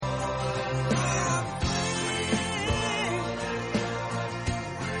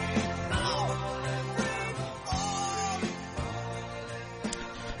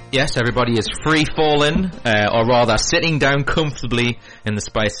Yes, everybody is free falling, or rather sitting down comfortably in the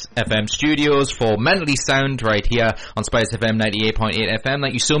Spice FM studios for Mentally Sound right here on Spice FM 98.8 FM.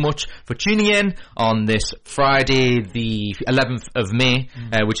 Thank you so much for tuning in on this Friday, the 11th of May,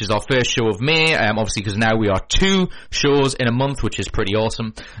 which is our first show of May, obviously because now we are 2 shows in a month, which is pretty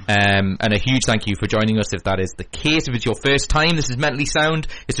awesome. And a huge thank you for joining us if that is the case. If it's your first time, this is Mentally Sound.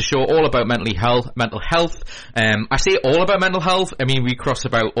 It's a show all about mental health. I say all about mental health. I mean, we cross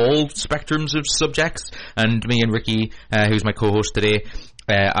about all spectrums of subjects, and me and Ricky, who's my co-host today,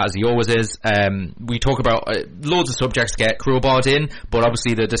 as he always is, we talk about loads of subjects get crowbarred in, but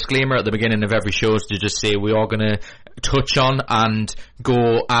obviously the disclaimer at the beginning of every show is to just say we are going to touch on and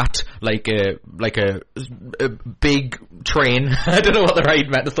go at like a big train. I don't know what the right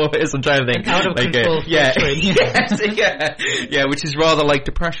metaphor is. I'm trying to think. Out of like control train. Yeah, which is rather like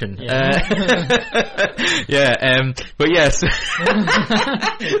depression. But yes,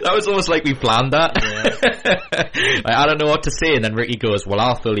 that was almost like we planned that. Like, I don't know what to say, and then Ricky goes, "Well,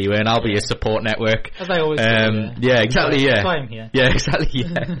 I'll fill you in. I'll be your support network." As I always do. Yeah, exactly. That's why I'm here. Yeah, exactly.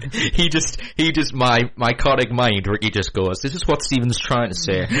 Yeah. he just my chaotic mind. Ricky just goes, "This is what Stephen's trying to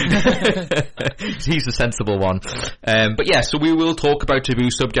say." He's the sensible one. But yeah, so we will talk about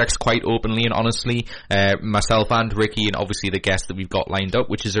taboo subjects quite openly and honestly, myself and Ricky, and obviously the guest that we've got lined up,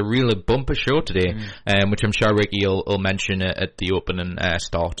 which is a real bumper show today, which I'm sure Ricky will mention at the opening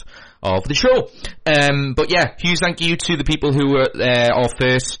start of the show. But yeah, huge thank you to the people who were our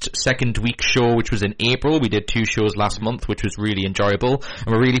second week show, which was in April. We did 2 shows last month, which was really enjoyable, and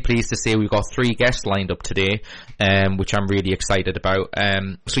we're really pleased to say we've got 3 guests lined up today, which I'm really excited about.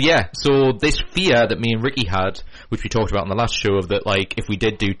 So this fear that me and Ricky had, which we talked about in the last show, of that, like, if we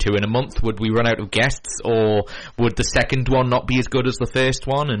did do 2 in a month, would we run out of guests, or would the second one not be as good as the first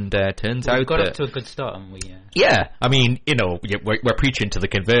one? And turns out we got up to a good start, haven't we? Yeah, I mean, you know, we're preaching to the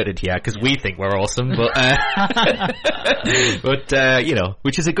converted here, because we think we're awesome, but you know,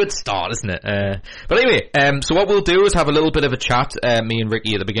 which is a good start, isn't it? But anyway, so what we'll do is have a little bit of a chat, me and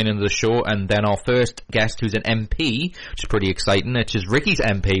Ricky at the beginning of the show, and then our first guest, who's an MP, which is pretty exciting, which is Ricky's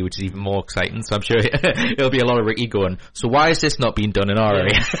MP, which is even more exciting, so I'm sure it'll be a lot of Ricky going, so why has this not been done in our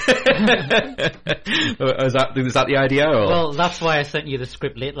area? Was that the idea? Or? Well, that's why I sent you the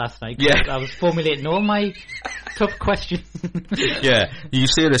script late last night. Yeah. I was formulating all my tough questions. Yeah, you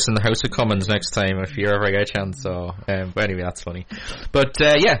say this in the House of Commons next time if you ever get a chance. So, but anyway, that's funny. But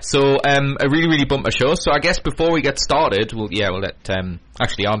so a really bumper show. So I guess before we get started, we'll let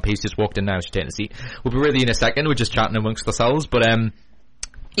actually Arm Peace just walked in now. She's taking a seat. We'll be with you in a second. We're just chatting amongst ourselves, but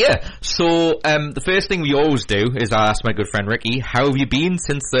so the first thing we always do is I ask my good friend Ricky, how have you been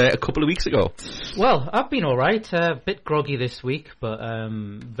since a couple of weeks ago? Well, I've been alright, a bit groggy this week, but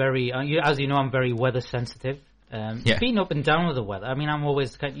very, as you know, I'm very weather sensitive. It's been up and down with the weather. I mean, I'm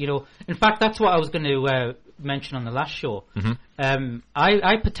always, in fact, that's what I was going to mention on the last show.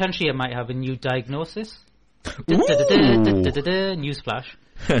 I potentially might have a new diagnosis. Newsflash.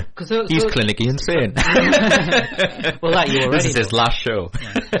 He's clinically insane. Well, that you already This is his last show.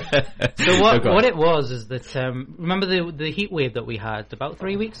 So what it was is that remember the heat wave that we had about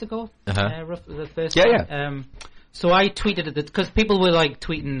 3 weeks ago, the first one? So I tweeted it because people were like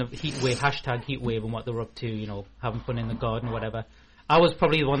tweeting the heat wave, hashtag heat wave, and what they were up to, having fun in the garden or whatever. I was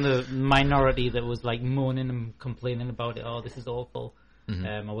probably one of the minority that was like moaning and complaining about it. Oh, this is awful.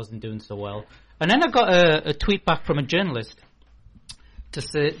 I wasn't doing so well. And then I got a tweet back from a journalist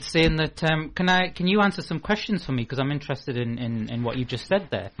saying that can you answer some questions for me because I'm interested in what you just said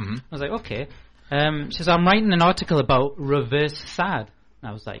there. I was like, okay. She says, I'm writing an article about reverse SAD. And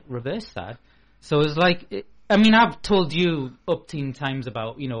I was like, reverse SAD? So it was like, I've told you upteen times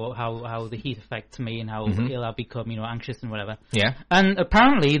about, how the heat affects me and how ill I become, anxious and whatever. Yeah. And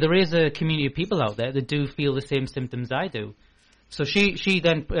apparently there is a community of people out there that do feel the same symptoms I do. So she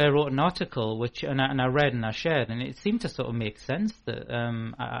then wrote an article, and I read and I shared, and it seemed to sort of make sense that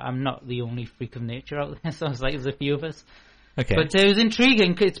I'm not the only freak of nature out there. So I was like, there's a few of us. Okay. But it was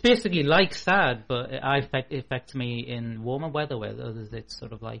intriguing. It's basically like SAD, but it affects me in warmer weather where others it's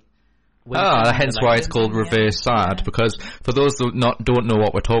sort of like... hence why it's called reverse SAD, because for those who don't know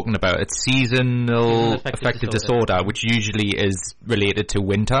what we're talking about, it's seasonal affective disorder, which usually is related to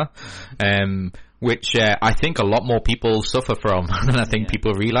winter, which I think a lot more people suffer from than I think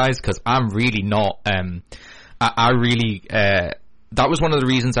people realise, because I'm really not, that was one of the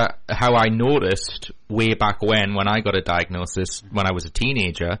reasons how I noticed way back when I got a diagnosis when I was a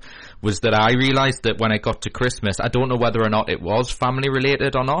teenager, was that I realised that when I got to Christmas, I don't know whether or not it was family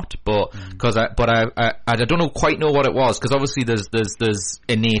related or not, but I don't quite know what it was, because obviously there's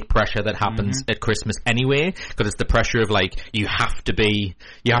innate pressure that happens at Christmas anyway, because it's the pressure of like you have to be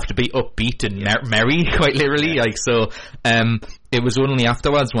upbeat and merry, quite literally, like so. It was only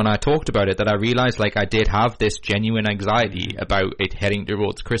afterwards when I talked about it that I realised like I did have this genuine anxiety about it heading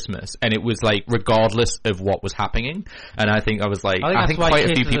towards Christmas, and it was like regardless of what was happening. And I think I was like, I think quite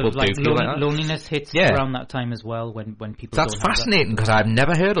a few people do feel like that. Loneliness hits around that time as well when people. That's fascinating because I've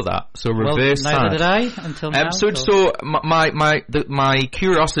never heard of that. So reverse that. Neither did I until now. So my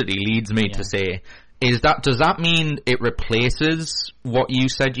curiosity leads me to say, does that mean it replaces what you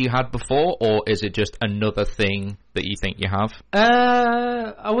said you had before, or is it just another thing that you think you have?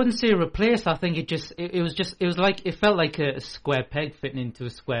 I wouldn't say replace. I think it felt like a square peg fitting into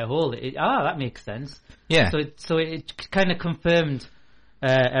a square hole. That makes sense. Yeah. So it kind of confirmed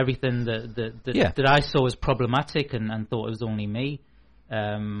everything that I saw as problematic and thought it was only me.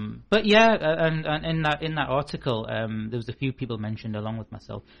 But yeah, and in that article, there was a few people mentioned along with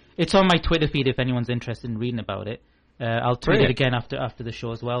myself. It's on my Twitter feed if anyone's interested in reading about it. I'll tweet it again after the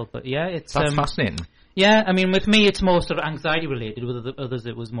show as well. But yeah, that's fascinating. Yeah, I mean, with me, it's more sort of anxiety related. With others,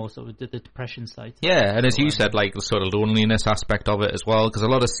 it was more sort of the depression side. Yeah, and as you said, like the sort of loneliness aspect of it as well, because a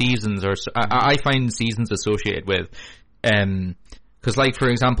lot of seasons are. I find seasons associated with, because like for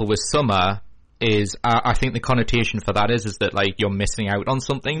example, with summer. I think the connotation for that is that like you're missing out on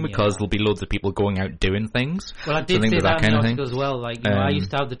something because there'll be loads of people going out doing things. Well, I did say that in the article as well. Like, I used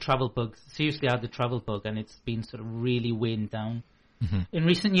to have the travel bug. Seriously, I had the travel bug, and it's been sort of really weighing down in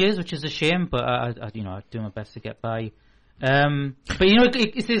recent years, which is a shame. But I do my best to get by. But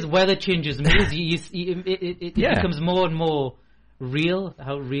it says weather changes moods. It becomes more and more real.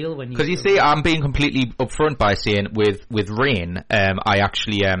 How real when you? Because you see, I'm being completely upfront by saying with rain, I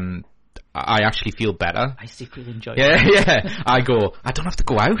actually feel better. I secretly enjoy it. Yeah. I don't have to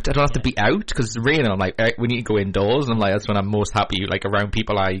go out. I don't have to be out because it's raining. I'm like, we need to go indoors. And I'm like, that's when I'm most happy, like around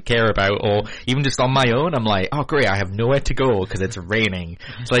people I care about, or even just on my own. I'm like, oh great, I have nowhere to go because it's raining.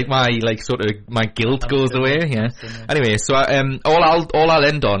 It's like my guilt goes away. Yeah. Anyway, so all I'll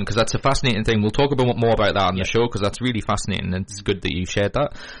end on, because that's a fascinating thing. We'll talk about more about that on the show because that's really fascinating. And it's good that you shared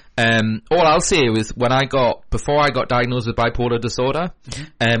that. All I'll say was before I got diagnosed with bipolar disorder,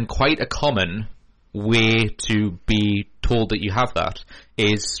 quite a common way to be told that you have that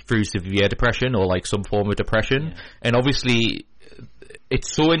is through severe depression or like some form of depression. Yeah. And obviously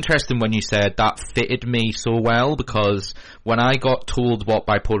it's so interesting when you said that fitted me so well, because when I got told what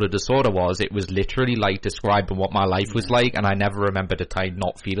bipolar disorder was, it was literally like describing what my life was like, and I never remembered a time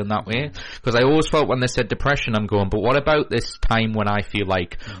not feeling that way. Because I always felt when they said depression, I'm going, but what about this time when I feel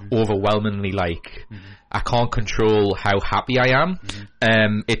like overwhelmingly like I can't control how happy I am?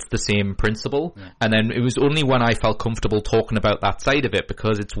 It's the same principle. And then it was only when I felt comfortable talking about that side of it,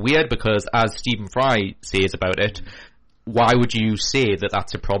 because it's weird, because as Stephen Fry says about it, why would you say that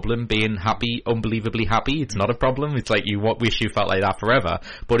that's a problem, being happy, unbelievably happy? It's not a problem. It's like you wish you felt like that forever.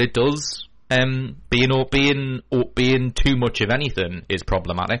 But it does. Being too much of anything is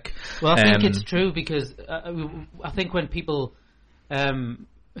problematic. Well, I think it's true, because I think when people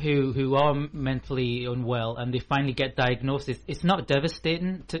who are mentally unwell and they finally get diagnosed, it's not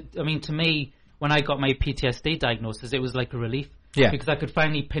devastating. To me, when I got my PTSD diagnosis, it was like a relief. Yeah. Because I could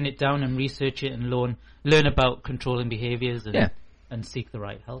finally pin it down and research it and learn about controlling behaviours and seek the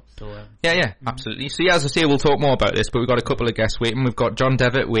right help. So absolutely. So as I say, we'll talk more about this, but we've got a couple of guests waiting. We've got John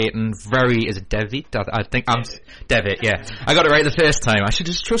Devitt waiting. Is it Devitt? I think I'm Devitt. Yeah, I got it right the first time. I should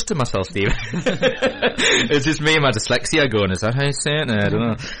just trust in myself, Steve. It's just me and my dyslexia going. Is that how you say it? No, I don't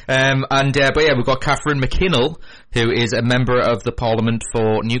know. But we've got Catherine McKinnell, who is a member of the Parliament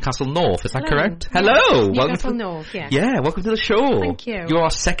for Newcastle North. Is that correct? Hello. Newcastle North, yeah. Yeah, welcome to the show. Thank you. You're our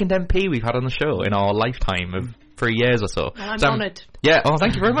second MP we've had on the show in our lifetime of 3 years or so. Well, I'm honoured. Yeah,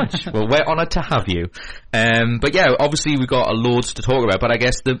 thank you very much. Well, we're honoured to have you. But yeah, obviously we've got loads to talk about, but I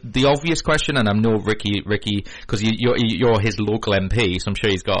guess the obvious question, and I know Ricky, because you're his local MP, so I'm sure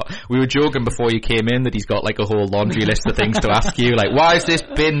we were joking before you came in that he's got like a whole laundry list of things to ask you, like, why has this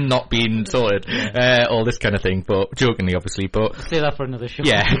bin not been sorted? All this kind of thing, but jokingly, obviously, but... Say that for another show.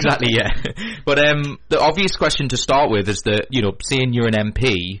 Yeah, exactly, yeah. But the obvious question to start with is that, saying you're an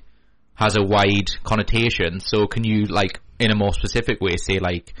MP has a wide connotation, so can you, like, in a more specific way, say,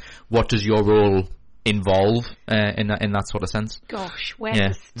 like, what does your role involve in that sort of sense? Gosh, where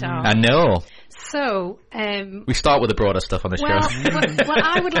to start? I know. So we start with the broader stuff on the show. Well,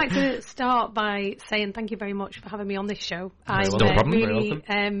 I would like to start by saying thank you very much for having me on this show. I'm really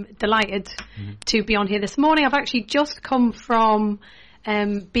delighted to be on here this morning. I've actually just come from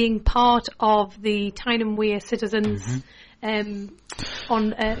being part of the Tyne and Wear Citizens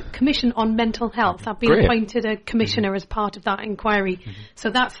on a commission on mental health. I've been appointed a commissioner as part of that inquiry.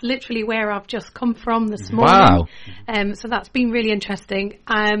 So that's literally where I've just come from this morning. Wow. So that's been really interesting.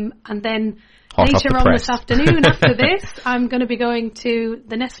 And then later on this afternoon, after this, I'm going to be going to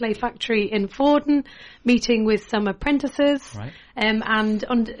the Nestlé factory in Fordon, meeting with some apprentices. Right. And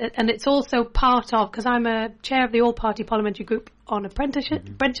it's also part of, because I'm a chair of the All-Party Parliamentary Group on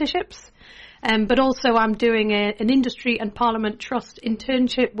apprenticeships, but also I'm doing an industry and Parliament Trust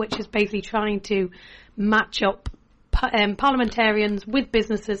internship, which is basically trying to match up parliamentarians with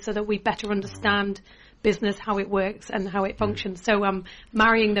businesses so that we better understand business, how it works and how it functions. So I'm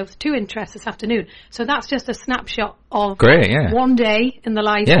marrying those two interests this afternoon. So that's just a snapshot of one day in the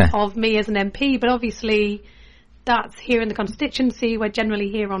life of me as an MP, but obviously that's here in the constituency. We're generally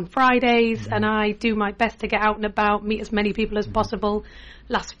here on Fridays and I do my best to get out and about, meet as many people as possible.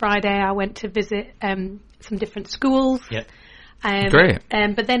 Last Friday I went to visit some different schools. Great.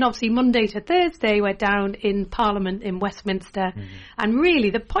 But then obviously Monday to Thursday we're down in Parliament in Westminster. And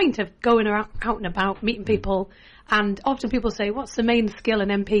really the point of going out and about, meeting people, and often people say, what's the main skill an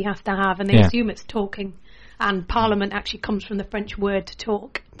MP has to have? And they assume it's talking. And Parliament actually comes from the French word to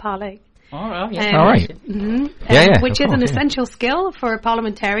talk, parler. All right. Which is an essential skill for a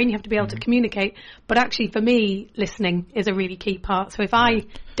parliamentarian. You have to be able to communicate. But actually, for me, listening is a really key part. So if I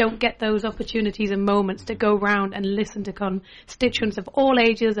don't get those opportunities and moments to go round and listen to constituents of all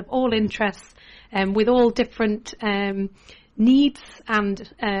ages, of all interests, with all different needs and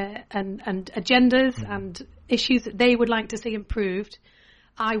agendas and issues that they would like to see improved,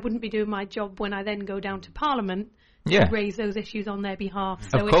 I wouldn't be doing my job when I then go down to Parliament to raise those issues on their behalf.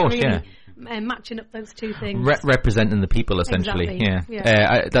 So of course, it's really matching up those two things. Representing the people, essentially. Exactly.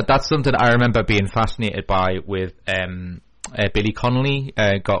 That's something I remember being fascinated by with Billy Connolly.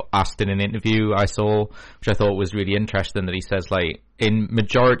 Got asked in an interview I saw, which I thought was really interesting, that he says, like, in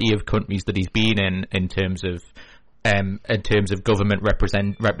majority of countries that he's been in terms of government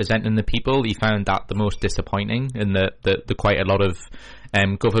representing the people, he found that the most disappointing, in the quite a lot of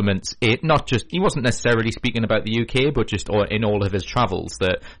governments, he wasn't necessarily speaking about the UK, but just in all of his travels,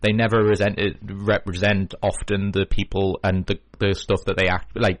 that they never represent often the people and the stuff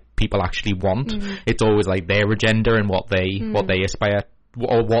that people actually want. It's always like their agenda and what they aspire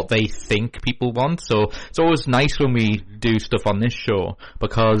or what they think people want. So it's always nice when we do stuff on this show,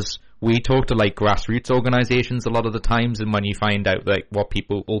 because we talk to like grassroots organisations a lot of the times, and when you find out like what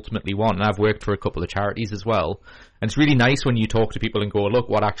people ultimately want, and I've worked for a couple of charities as well, and it's really nice when you talk to people and go, look,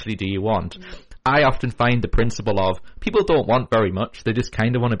 what actually do you want? I often find the principle of people don't want very much, they just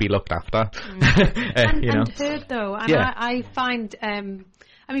kind of want to be looked after. And heard though, and I find,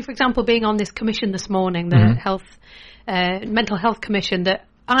 for example, being on this commission this morning, the Mental Health Commission, that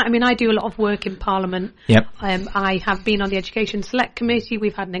I do a lot of work in Parliament. I have been on the Education Select Committee.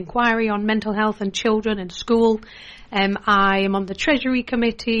 We've had an inquiry on mental health and children in school. I am on the Treasury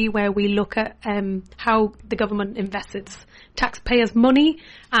Committee, where we look at how the government invests its taxpayers' money.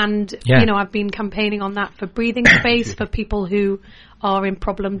 And, I've been campaigning on that for breathing space for people who are in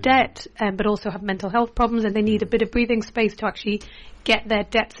problem debt, but also have mental health problems, and they need a bit of breathing space to actually get their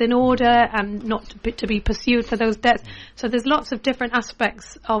debts in order and not to be pursued for those debts. So there's lots of different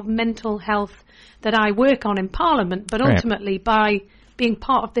aspects of mental health that I work on in Parliament, but ultimately by being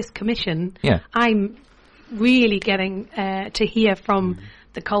part of this commission, I'm really getting to hear from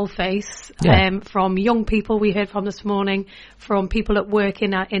the coalface, from young people we heard from this morning, from people that work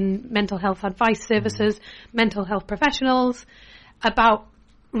in mental health advice services, mental health professionals, about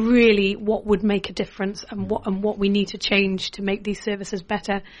really what would make a difference and what we need to change to make these services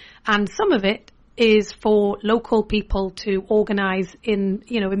better. And some of it is for local people to organise in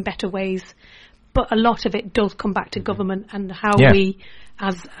better ways, but a lot of it does come back to government and how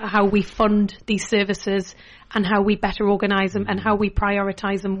we fund these services and how we better organise them and how we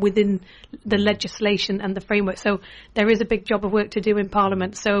prioritise them within the legislation and the framework. So there is a big job of work to do in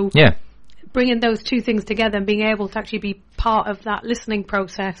Parliament. So bringing those two things together and being able to actually be part of that listening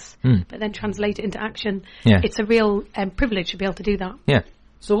process, but then translate it into action, it's a real privilege to be able to do that.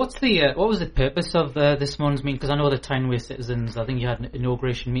 So what was the purpose of this morning's meeting? Because I know the Tyne and Wear Citizens, I think you had an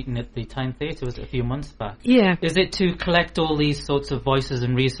inauguration meeting at the Tyne Theatre, was it a few months back? Yeah. Is it to collect all these sorts of voices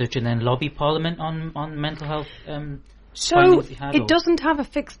and research and then lobby Parliament on mental health So it doesn't have a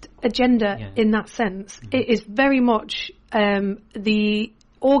fixed agenda in that sense. Mm-hmm. It is very much the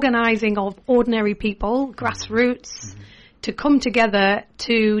organising of ordinary people, grassroots, to come together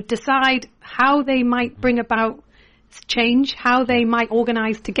to decide how they might bring about change, how they might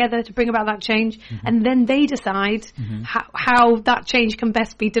organise together to bring about that change, and then they decide how that change can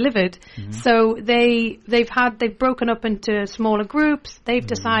best be delivered. So they've broken up into smaller groups. They've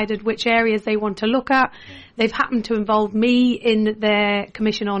decided which areas they want to look at. They've happened to involve me in their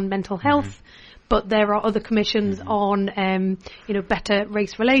commission on mental health, but there are other commissions on, better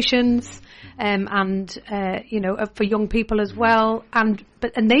race relations, and for young people as well. And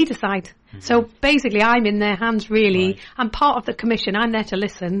they decide. So basically, I'm in their hands, really. Right. I'm part of the commission. I'm there to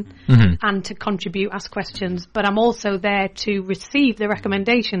listen and to contribute, ask questions, but I'm also there to receive the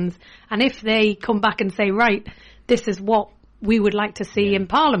recommendations. And if they come back and say, right, this is what we would like to see in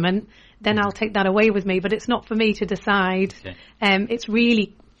Parliament, then I'll take that away with me. But it's not for me to decide. Okay. It's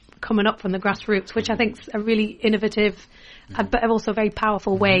really coming up from the grassroots, which I think is a really innovative, but also very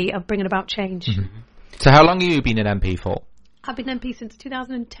powerful way of bringing about change. So how long have you been an MP for? I've been MP since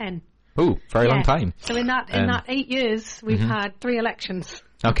 2010. Oh, very long time. So in that 8 years, we've had 3 elections.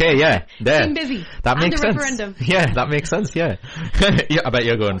 Okay, yeah. Been busy. That makes sense. Referendum. Yeah, that makes sense, yeah. I bet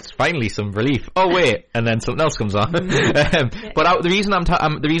you're going, finally some relief. Oh wait, and then something else comes on. But the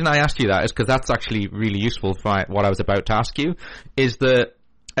reason I asked you that is because that's actually really useful for what I was about to ask you, is that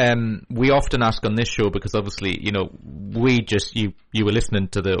we often ask on this show, because obviously, you were listening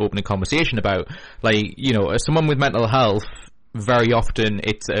to the opening conversation about, as someone with mental health, very often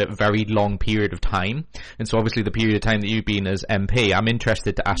it's a very long period of time. And so obviously the period of time that you've been as MP, I'm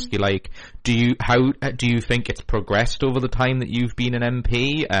interested to ask you, how do you think it's progressed over the time that you've been an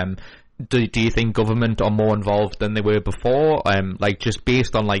MP? Do you think government are more involved than they were before? Just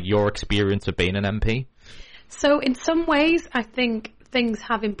based on your experience of being an MP? So in some ways, I think things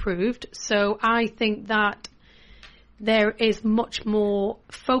have improved. So I think that there is much more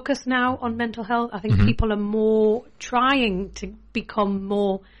focus now on mental health. I think people are more trying to become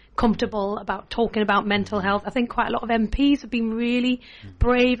more comfortable about talking about mental health. I think quite a lot of MPs have been really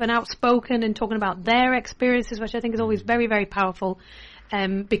brave and outspoken in talking about their experiences, which I think is always very, very powerful,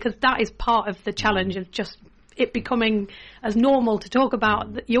 because that is part of the challenge of just it becoming as normal to talk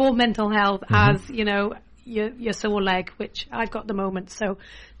about your mental health as, your sore leg, which I've got at the moment, so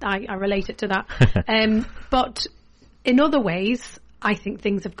I relate it to that. But in other ways, I think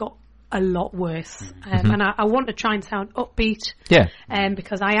things have got a lot worse. And I want to try and sound upbeat. Yeah.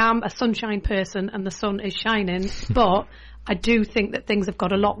 Because I am a sunshine person and the sun is shining. But I do think that things have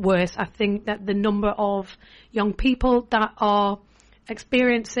got a lot worse. I think that the number of young people that are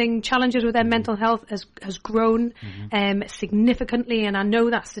experiencing challenges with their mental health has grown significantly. And I know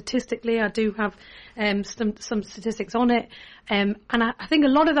that statistically. I do have some statistics on it. And I think a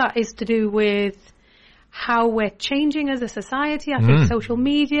lot of that is to do with how we're changing as a society. I think social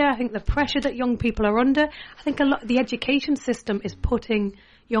media, I think the pressure that young people are under. I think the education system is putting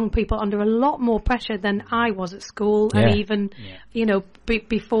young people under a lot more pressure than I was at school, and even,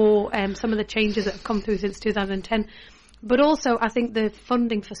 before some of the changes that have come through since 2010. But also, I think the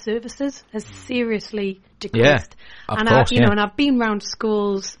funding for services has seriously decreased. And I've been around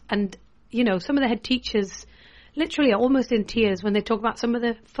schools, and some of the head teachers literally are almost in tears when they talk about some of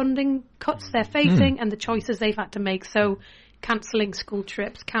the funding cuts they're facing and the choices they've had to make. So cancelling school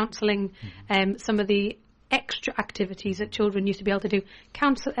trips, cancelling some of the extra activities that children used to be able to do,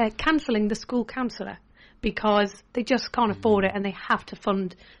 cancelling the school counsellor because they just can't afford it and they have to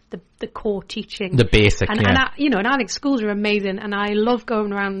fund the core teaching. The basic, and I think schools are amazing, and I love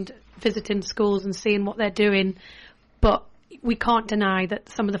going around visiting schools and seeing what they're doing, but we can't deny that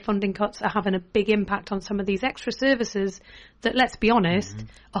some of the funding cuts are having a big impact on some of these extra services that, let's be honest,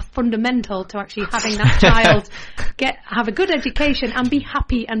 are fundamental to actually having that child have a good education and be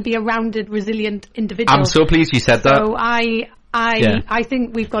happy and be a rounded, resilient individual. I'm so pleased you said that. So I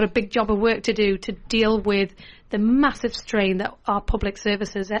think we've got a big job of work to do to deal with the massive strain that our public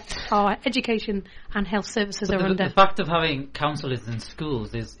services, our education and health services are under. The fact of having counsellors in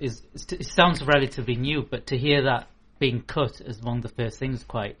schools it sounds relatively new, but to hear that being cut is one of the first things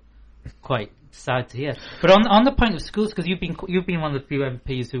quite sad to hear. But on the point of schools, because you've been one of the few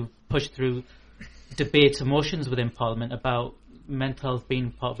MPs who pushed through debates and motions within Parliament about mental health being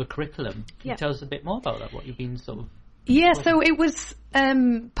part of a curriculum. Can you tell us a bit more about that? What you've been sort of... Yeah, so it was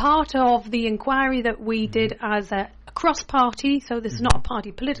part of the inquiry that we did as a cross-party, so this is not a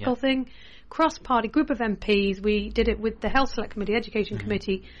party political thing, cross-party group of MPs. We did it with the Health Select Committee, Education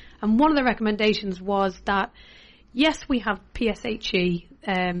Committee, and one of the recommendations was that yes, we have PSHE,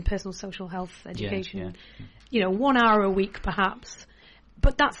 personal social health education, 1 hour a week perhaps.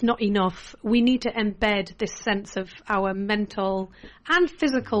 But that's not enough. We need to embed this sense of our mental and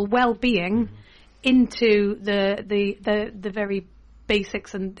physical well-being into the very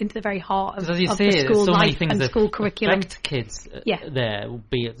basics and into the very heart of the school life and school curriculum. Affect kids there,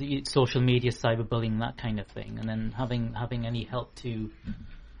 be it social media, cyberbullying, that kind of thing, and then having any help to.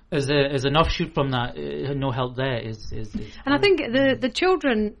 As an offshoot from that, no help there is. And I think the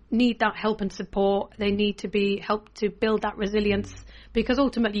children need that help and support. They need to be helped to build that resilience, because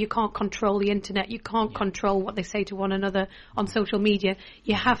ultimately you can't control the internet. You can't control what they say to one another on social media.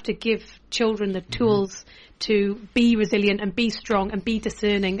 You have to give children the tools to be resilient and be strong and be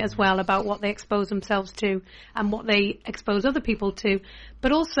discerning as well about what they expose themselves to and what they expose other people to.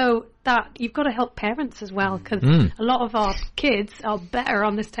 But also that you've got to help parents as well, because a lot of our kids are better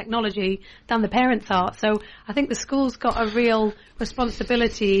on this technology than the parents are. So I think the school's got a real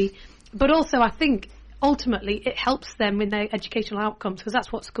responsibility, but also I think ultimately it helps them in their educational outcomes, because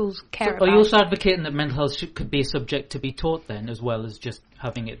that's what schools care about. Are you also advocating that mental health could be a subject to be taught then, as well as just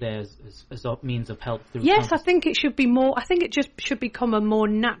having it there as a means of help? Yes, I think it should be more. I think it just should become a more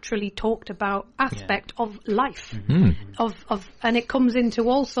naturally talked about aspect of life, and it comes into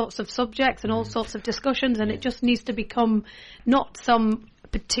all sorts of subjects and all sorts of discussions, and it just needs to become not some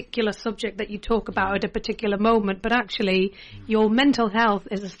particular subject that you talk about at a particular moment, but actually your mental health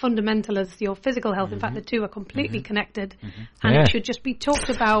is as fundamental as your physical health. In fact, the two are completely connected, and it should just be talked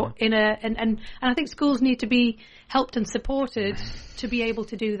about and I think schools need to be helped and supported to be able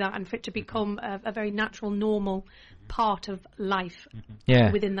to do that, and for it to become a very natural, normal part of life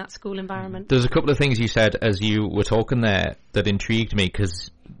within that school environment. There's a couple of things you said as you were talking there that intrigued me, because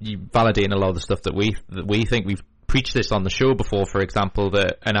you validating a lot of the stuff that we think. We've preached this on the show before, for example,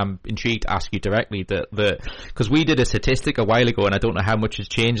 and I'm intrigued to ask you directly because we did a statistic a while ago, and I don't know how much has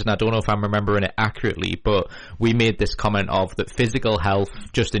changed, and I don't know if I'm remembering it accurately, but we made this comment of that physical health,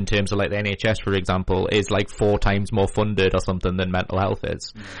 just in terms of like the NHS, for example, is like 4 times more funded or something than mental health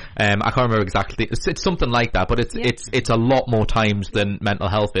is. I can't remember exactly. It's something like that, but it's a lot more times than mental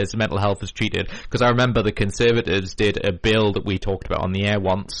health is. Mental health is treated, because I remember the Conservatives did a bill that we talked about on the air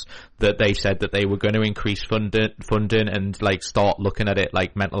once, that they said that they were going to increase funding and like start looking at it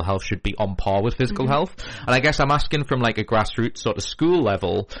like mental health should be on par with physical health. And I guess I'm asking from like a grassroots sort of school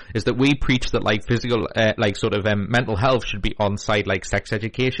level, is that we preach that like physical mental health should be on side like sex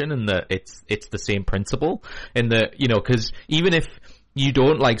education, and that it's the same principle, in that, because even if you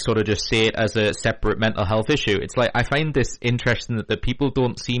don't like sort of just say it as a separate mental health issue, it's like I find this interesting that the people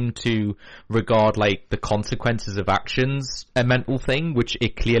don't seem to regard like the consequences of actions a mental thing, which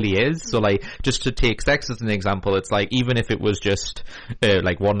it clearly is. So like, just to take sex as an example, it's like even if it was just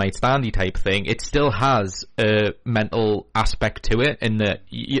like one night standy type thing, it still has a mental aspect to it,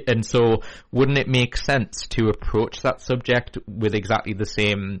 and so wouldn't it make sense to approach that subject with exactly the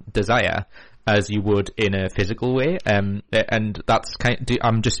same desire as you would in a physical way? And that's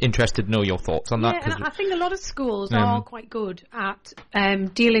I'm just interested to know your thoughts on that. Yeah, and I think a lot of schools are quite good at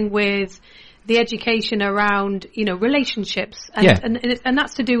dealing with the education around, relationships, and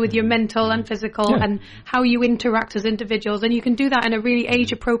that's to do with your mental and physical and how you interact as individuals, and you can do that in a really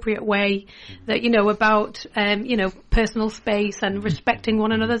age appropriate way, that about personal space and respecting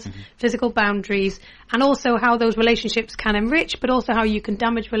one another's physical boundaries, and also how those relationships can enrich, but also how you can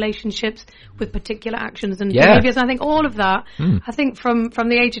damage relationships with particular actions and behaviours. And I think all of that, I think from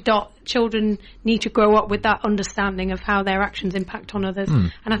the age of dot, children need to grow up with that understanding of how their actions impact on others.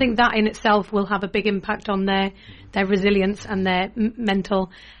 And I think that in itself will have a big impact on their resilience and their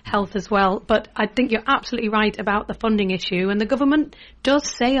mental health as well. But I think you're absolutely right about the funding issue, and the government does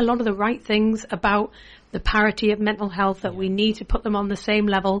say a lot of the right things about the parity of mental health, that we need to put them on the same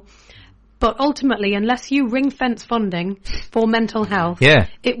level. But ultimately, unless you ring-fence funding for mental health,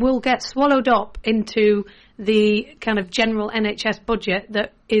 it will get swallowed up into the kind of general NHS budget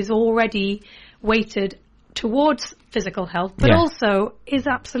that is already weighted towards physical health, but also is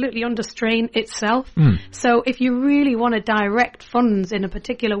absolutely under strain itself. So if you really want to direct funds in a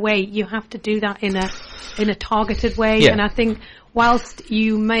particular way, you have to do that in a targeted way. And I think whilst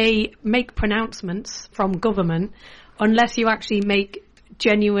you may make pronouncements from government, unless you actually make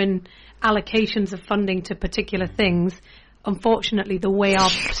genuine allocations of funding to particular things, unfortunately, the way our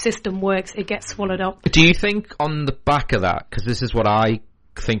system works, it gets swallowed up. Do you think on the back of that, because this is what I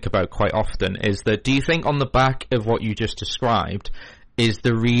think about quite often, is that do you think on the back of what you just described is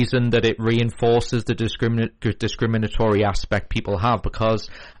the reason that it reinforces the discriminatory aspect people have? Because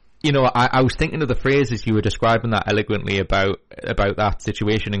I was thinking of the phrases you were describing that eloquently about that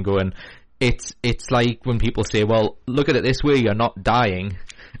situation, and going, it's like when people say, well, look at it this way, you're not dying.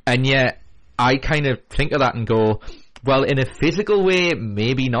 And yet, I kind of think of that and go, well, in a physical way,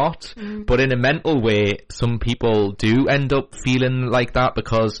 maybe not, but in a mental way, some people do end up feeling like that,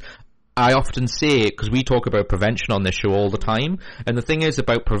 because I often say, because we talk about prevention on this show all the time, and the thing is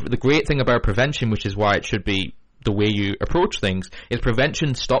about, the great thing about prevention, which is why it should be the way you approach things, is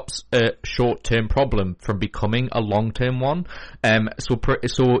prevention stops a short-term problem from becoming a long-term one.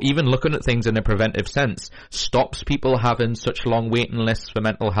 So even looking at things in a preventive sense stops people having such long waiting lists for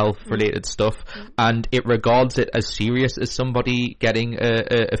mental health related stuff, and it regards it as serious as somebody getting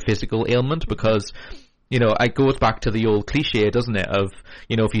a physical ailment, because you know, it goes back to the old cliche, doesn't it, of,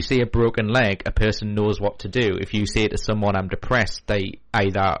 you know, if you see a broken leg, a person knows what to do. If you say to someone, I'm depressed, they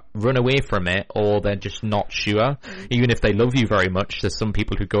either run away from it or they're just not sure. Even if they love you very much, there's some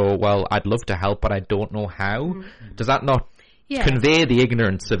people who go, well, I'd love to help, but I don't know how. Does that not convey the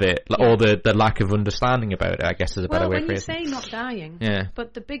ignorance of it, or the lack of understanding about it, I guess, is a better way of phrasing it. When you say not dying,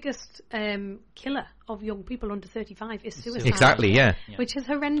 but the biggest killer of young people under 35 is suicide. Exactly, which is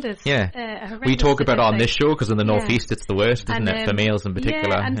horrendous. We talk about it on this show because in the Northeast it's the worst, isn't it, for males in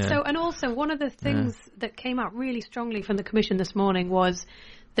particular. And also one of the things that came out really strongly from the Commission this morning was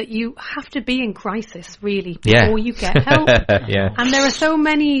that you have to be in crisis, really, before you get help. And there are so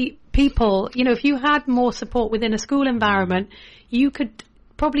many people, you know, if you had more support within a school environment, you could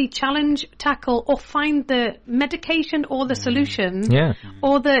probably challenge, tackle, or find the medication or the solution,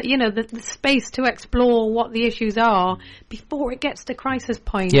 or the, you know, the space to explore what the issues are before it gets to crisis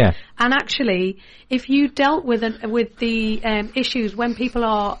point. And actually, if you dealt with the issues when people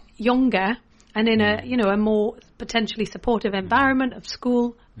are younger and in a, you know, a more potentially supportive environment of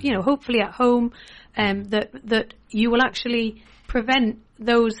school, you know, hopefully at home, that you will actually prevent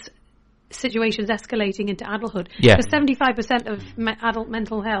those situations escalating into adulthood. Because 75% of adult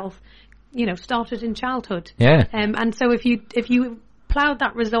mental health, you know, started in childhood. And so if you ploughed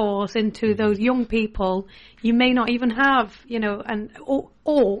that resource into those young people, you may not even have, you know,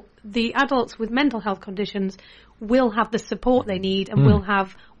 or the adults with mental health conditions will have the support they need and will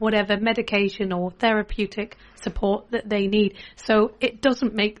have whatever medication or therapeutic support that they need. So it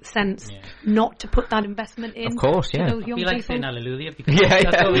doesn't make sense not to put that investment in. Of course, to those young people. Like saying hallelujah, because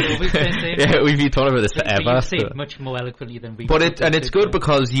that's what we've always been saying. We've been talking about this forever. You say it much more eloquently than we. But it's good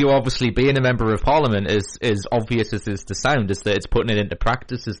because you obviously being a member of Parliament is obvious as is the sound, is that it's putting it into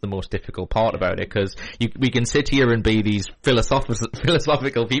practice is the most difficult part about it, because we can sit here and be these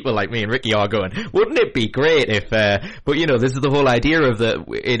philosophical people like me and Ricky are going, wouldn't it be great if, but you know, this is the whole idea of that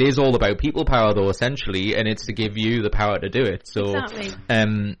it is all about people power though, essentially, and it's to give you the power to do it. So,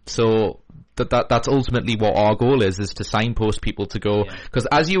 so that's ultimately what our goal is to signpost people to go, because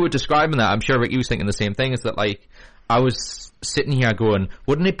as you were describing that, I'm sure Ricky was thinking the same thing, is that like, I was sitting here going,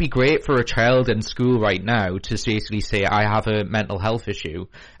 wouldn't it be great for a child in school right now to basically say, I have a mental health issue,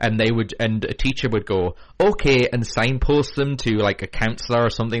 and a teacher would go, okay, and signpost them to like a counsellor or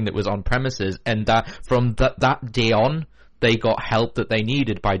something that was on premises, and that from that day on, they got help that they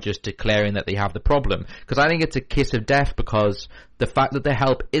needed by just declaring that they have the problem. Because I think it's a kiss of death, because the fact that the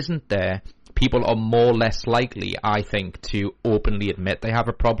help isn't there, people are more or less likely, I think, to openly admit they have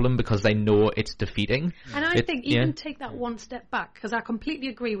a problem because they know it's defeating. And I think even take that one step back, because I completely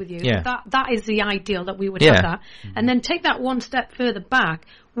agree with you. That is the ideal, that we would have that. And then take that one step further back.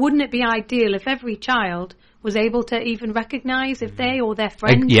 Wouldn't it be ideal if every child was able to even recognise if they or their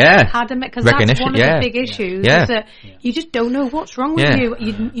friend had a, because that's one of the big issues, is that you just don't know what's wrong with you.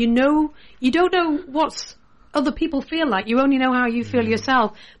 You don't know what's other people feel like. You only know how you feel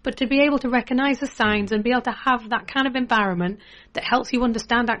yourself. But to be able to recognise the signs and be able to have that kind of environment that helps you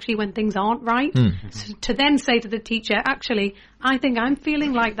understand actually when things aren't right, so to then say to the teacher, actually, I think I'm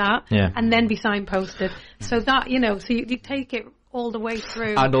feeling like that, and then be signposted. So that, you know, so you take it all the way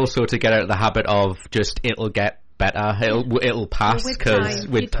through. And also to get out of the habit of just, it'll get better, it'll pass, because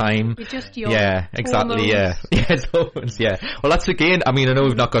with time, exactly, well, that's again, I mean, I know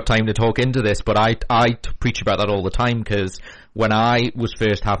we've not got time to talk into this, but I preach about that all the time, because when I was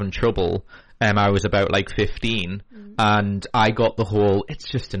first having trouble, I was about like 15, and I got the whole, it's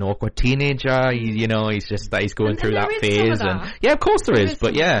just an awkward teenager, you know, he's going through that phase, and of course there is,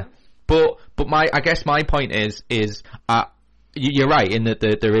 but I guess my point is you're right in that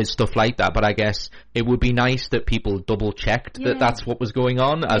there is stuff like that, but I guess it would be nice that people double checked that that's what was going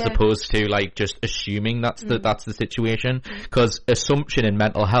on, as opposed to like just assuming that's the situation, because assumption in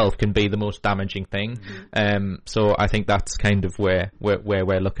mental health can be the most damaging thing. So I think that's kind of where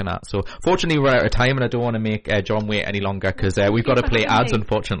we're looking at. So fortunately we're out of time, and I don't want to make John wait any longer, because we've got to play ads,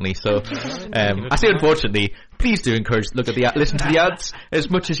 unfortunately. So I say unfortunately, please do listen to the ads as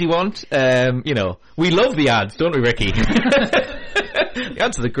much as you want. You know, we love the ads, don't we, Ricky? The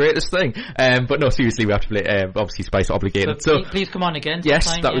answer's the greatest thing. But no, seriously, we have to play, obviously Spice obligated. So please come on again.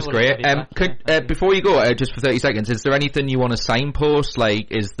 Yes, that was great. Before you go, just for 30 seconds, is there anything you want to signpost?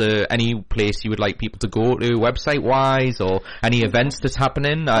 Like, is there any place you would like people to go to, website-wise, or any events that's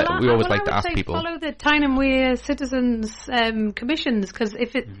happening? We always like to ask people. Follow the Tyne and Wear Citizens commissions, because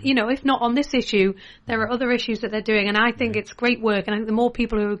if not on this issue, there are other issues that they're doing, and I think it's great work, and I think the more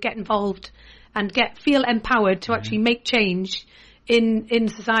people who get involved and feel empowered to actually make change in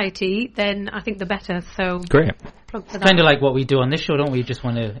society, then I think the better. So great. Kind of like what we do on this show, don't we? We just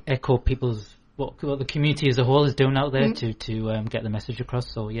want to echo what the community as a whole is doing out there to get the message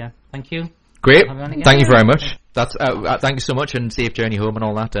across. So yeah, thank you. Great. Thank you very much. That's thank you so much, and safe journey home and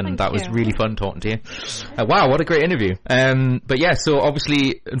all that. And that was really fun talking to you. Wow, what a great interview. But yeah, so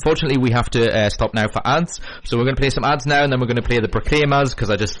obviously, unfortunately, we have to stop now for ads. So we're going to play some ads now, and then we're going to play the Proclaimers, because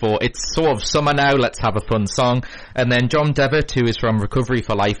I just thought it's sort of summer now. Let's have a fun song. And then John Devitt, who is from Recovery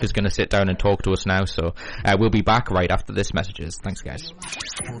for Life, is going to sit down and talk to us now. So we'll be back right after this messages. Thanks, guys.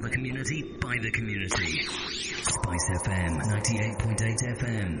 For the community, by the community. Spice FM 98.8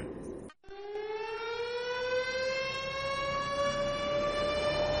 FM.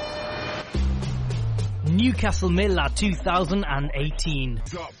 Newcastle Miller 2018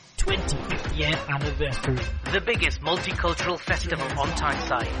 20th year anniversary. The biggest multicultural festival on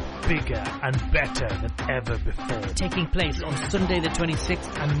Tyneside. Bigger and better than ever before. Taking place on Sunday the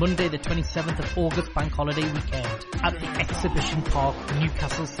 26th and Monday the 27th of August bank holiday weekend at the Exhibition Park,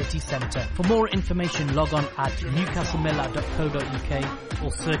 Newcastle City Centre. For more information, log on at newcastlemiller.co.uk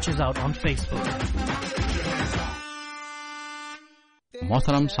or search us out on Facebook.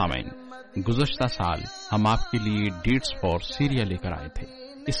 मोहतरम सामीन, गुज़श्ता साल हम आपके लिए dates for Syria लेकर आए थे।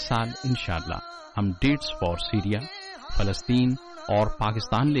 इस साल इंशाअल्लाह हम डेट्स फॉर सीरिया, फलस्तीन और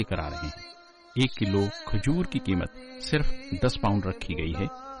पाकिस्तान लेकर आ रहे हैं। 1 किलो खजूर की कीमत सिर्फ 10 पाउंड रखी गई है।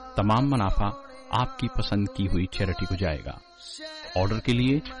 तमाम मुनाफा आपकी पसंद की हुई चैरिटी को जाएगा। ऑर्डर के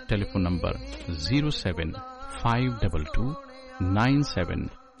लिए टेलीफोन नंबर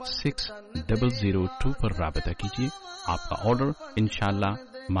 07522976002 पर राबता कीजिए। आपका ऑर्डर इंशाअल्लाह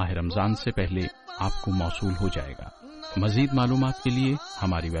माह रमजान से पहले आपको मौसूल हो जाएगा। मजीद मालूमात के लिए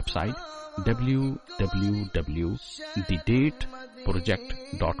हमारी वेबसाइट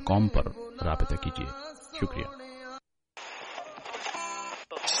www.thedateproject.com पर राबता कीजिए। शुक्रिया।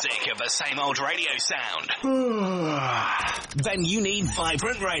 Sick of the same old radio sound? Then you need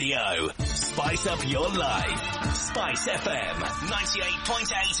vibrant radio. Spice up your life. Spice FM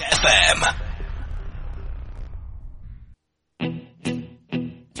 98.8 FM.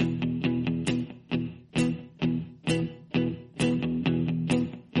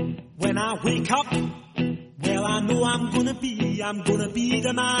 When I wake up, well, I know I'm gonna be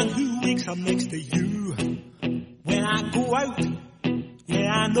the man who wakes up next to you. When I go out,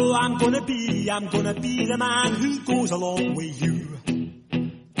 yeah, I know I'm gonna be the man who goes along with you.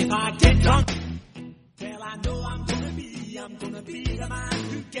 If I get drunk, well, I know I'm gonna be the man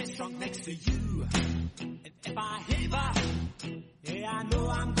who gets drunk next to you. And if I heaver, yeah, I know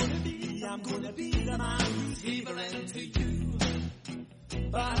I'm gonna be the man who's heavering to you.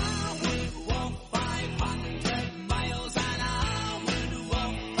 But I would walk 500 miles and I would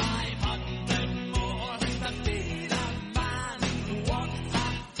walk 500 more to be the man who walks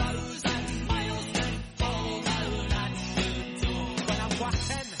 1,000 miles and falls out at your door. When I'm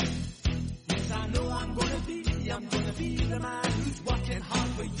walking, yes, I know I'm gonna be the man who's working hard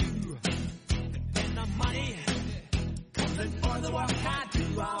for you. And the money comes in for the work I do,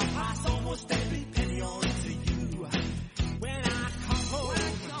 I'll pass almost every penny on to you. When I come home,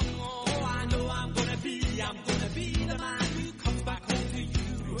 I'm gonna be the man who comes back home to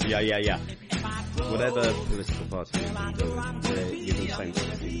you. Yeah. Whatever political party you can go, you're the same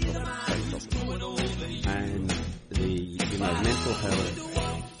topic. And the, mental health,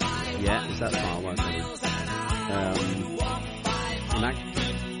 yeah, is that far away?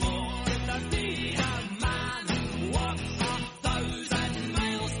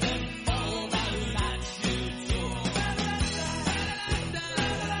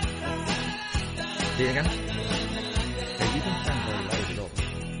 Do it again. Hey, you don't sound very loud at all.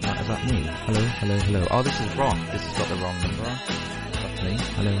 Is that me? Hello. Oh, this is wrong. This has got the wrong number on. That's me.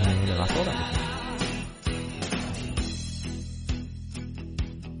 Hello. I thought that was me.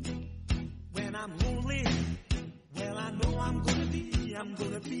 When I'm lonely, well, I know I'm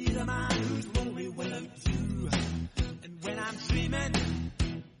gonna be the man who's lonely without you. And when I'm dreaming,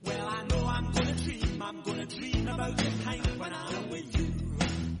 well, I know I'm gonna dream about the time when I'm with you.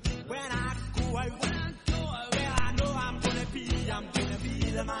 When I go out, well, I know I'm gonna be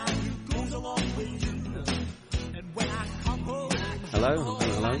the man who goes along with you. And when I come home,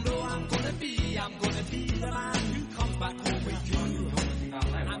 Hello.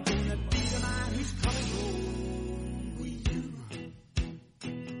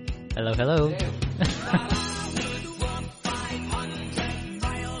 Hello, hello.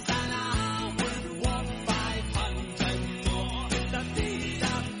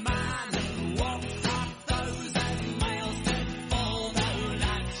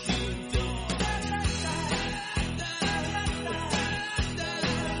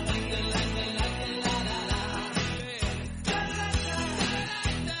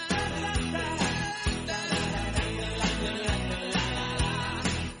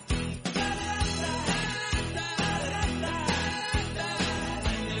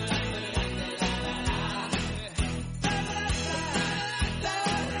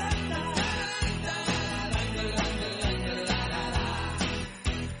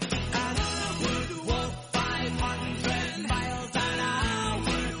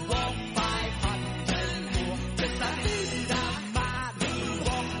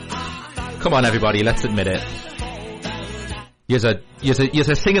 Come on, everybody, let's admit it.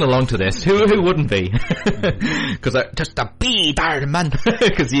 You're singing along to this. Who wouldn't be? Because just a bee darn man.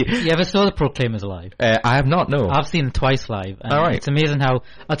 Because you ever saw the Proclaimers live? I have not. No, I've seen them twice live. All right, it's amazing how.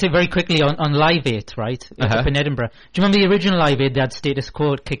 I'll tell you very quickly on Live 8, right? Up in Edinburgh. Do you remember the original Live 8? They had Status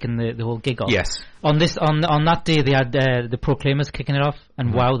Quo kicking the whole gig off. Yes. On that day, they had the Proclaimers kicking it off,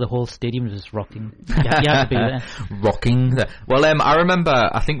 and wow, the whole stadium was just rocking. You had to be there. Rocking. Well, I remember.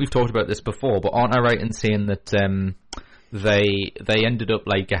 I think we've talked about this before, but aren't I right in saying that? They ended up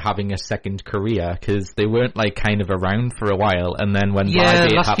like having a second career because they weren't like kind of around for a while, and then when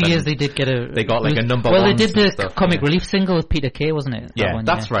Live 8 last few years they got like a number one. Well, they did the Comic Relief single with Peter Kay, wasn't it?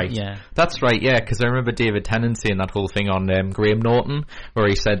 That's right. Yeah, that's right. Yeah, because I remember David Tennant saying that whole thing on Graham Norton where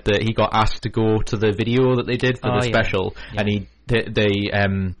he said that he got asked to go to the video that they did for the special, and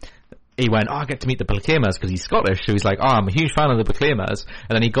he went, I get to meet the Proclaimers because he's Scottish, so he's like, I'm a huge fan of the Proclaimers.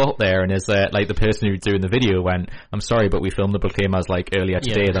 And then he got there and his, like the person who was doing the video went, I'm sorry, but we filmed the Proclaimers like earlier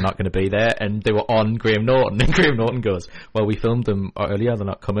today, they're not going to be there. And they were on Graham Norton, and Graham Norton goes, well, we filmed them earlier, they're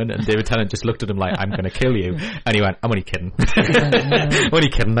not coming. And David Tennant just looked at him like, I'm going to kill you. And he went, I'm only kidding. I'm only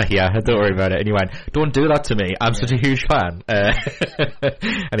kidding, they're here, don't worry about it. And he went, don't do that to me, I'm such a huge fan.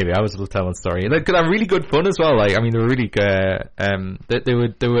 Anyway, I was telling a story. They're really good fun as well. Like, I mean, they were really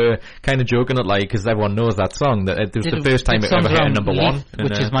they were kind of joking it like because everyone knows that song that it was the first time it ever hit number one,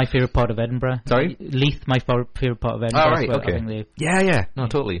 which is my favourite part of Edinburgh. Sorry, Leith, my favourite part of Edinburgh. Oh, right, okay. Yeah, no,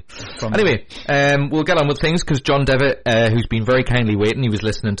 totally. Anyway, we'll get on with things because John Devitt, who's been very kindly waiting, he was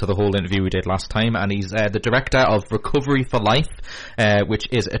listening to the whole interview we did last time, and he's the director of Recovery for Life, which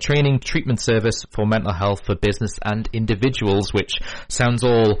is a training treatment service for mental health for business and individuals, which sounds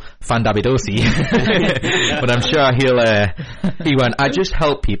all fandabidosi, but I'm sure he went, I just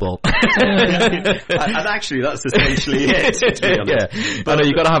help people. And actually that's essentially it, to be honest. Yeah. But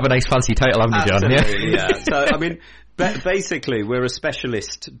you've got to have a nice fancy title, haven't you, John? Yeah. So I mean basically we're a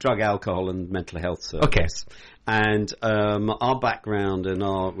specialist drug, alcohol and mental health service. Okay. And our background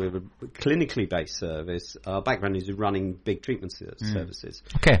we're a clinically based service. Our background is running big treatment services.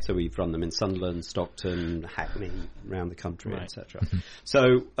 Okay. So we've run them in Sunderland, Stockton, Hackney, around the country, etc.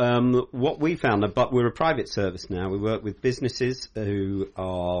 So what we found, but we're a private service now. We work with businesses who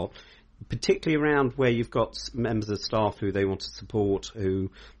are particularly around where you've got members of staff who they want to support who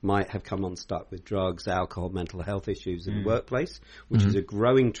might have come unstuck with drugs, alcohol, mental health issues in the workplace, which is a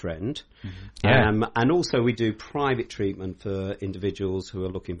growing trend. And also we do private treatment for individuals who are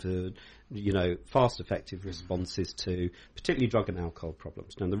looking for, fast, effective responses to particularly drug and alcohol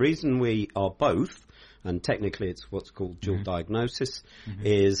problems. Now, the reason we are both, and technically it's what's called dual diagnosis,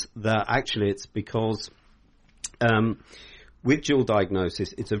 is that actually it's because with dual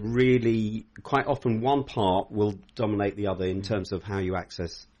diagnosis, it's a really, quite often one part will dominate the other in terms of how you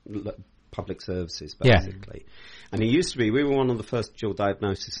access public services, basically. And it used to be, we were one of the first dual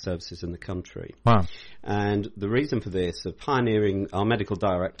diagnosis services in the country. Wow. And the reason for this, our medical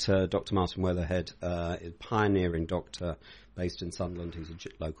director, Dr. Martin Weatherhead, is a pioneering doctor based in Sunderland, who's a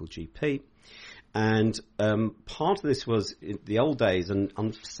local GP. And part of this was in the old days,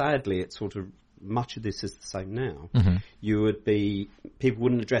 and sadly it's sort of, much of this is the same now. People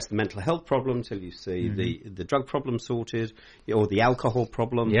wouldn't address the mental health problem until you see the drug problem sorted or the alcohol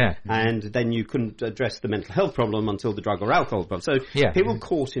problem. And then you couldn't address the mental health problem until the drug or alcohol problem. So people were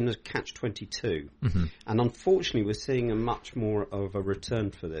caught in a catch-22. And unfortunately, we're seeing a much more of a return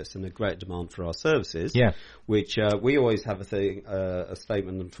for this and a great demand for our services, which we always have a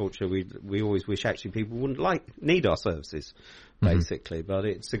statement, unfortunately, we always wish actually people wouldn't need our services. basically, but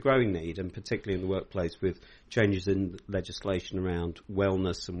it's a growing need, and particularly in the workplace with changes in legislation around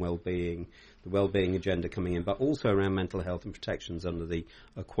wellness and well-being, the well-being agenda coming in, but also around mental health and protections under the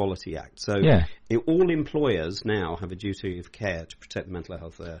Equality Act. So all employers now have a duty of care to protect the mental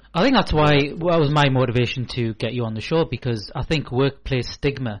health there. I think that's why that was my motivation to get you on the show, because I think workplace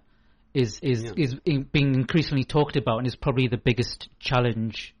stigma is being increasingly talked about, and is probably the biggest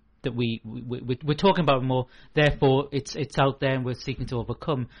challenge that we're talking about more. Therefore, it's out there, and we're seeking to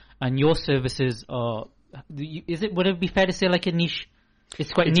overcome. And your services are, would it be fair to say, like a niche?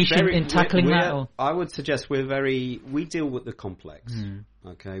 It's quite niche in tackling that. Or? I would suggest we deal with the complex.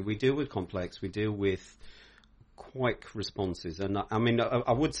 Okay, we deal with complex. We deal with quick responses, and I mean,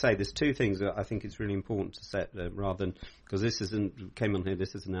 I would say there's two things that I think it's really important to set, rather than, because this came on here.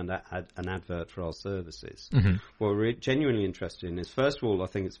 This is an advert for our services. What we're genuinely interested in is, first of all, I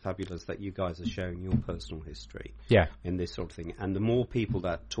think it's fabulous that you guys are sharing your personal history in this sort of thing, and the more people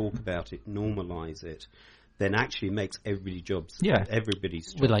that talk about it, normalise it, then actually makes everybody's jobs.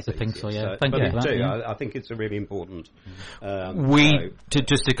 We'd like to think so. Thank you for that. I think it's a really important.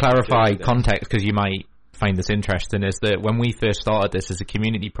 Just to clarify context, because you might find this interesting, is that when we first started this as a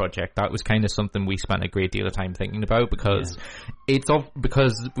community project, that was kind of something we spent a great deal of time thinking about, because I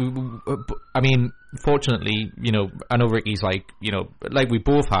mean, fortunately, you know, I know Ricky's like we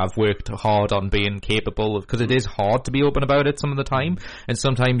both have worked hard on being capable of, because it is hard to be open about it some of the time, and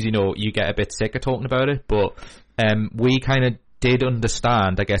sometimes, you know, you get a bit sick of talking about it, but we kind of did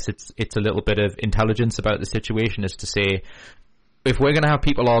understand, I guess it's a little bit of intelligence about the situation, is to say, if we're going to have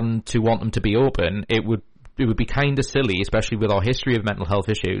people on to want them to be open, it would be kind of silly, especially with our history of mental health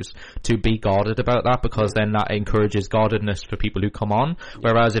issues, to be guarded about that, because then that encourages guardedness for people who come on.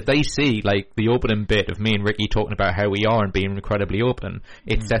 Whereas if they see, like, the opening bit of me and Ricky talking about how we are and being incredibly open,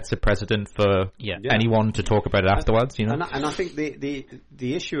 it sets a precedent for anyone to talk about it afterwards, you know? And I think the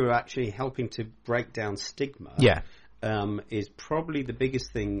issue of actually helping to break down stigma is probably the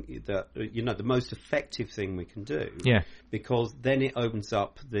biggest thing that, you know, the most effective thing we can do. Because then it opens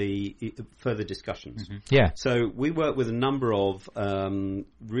up the further discussions. So we work with a number of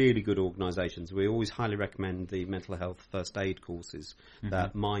really good organisations. We always highly recommend the mental health first aid courses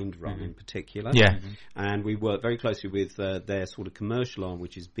that Mind run in particular. And we work very closely with their sort of commercial arm,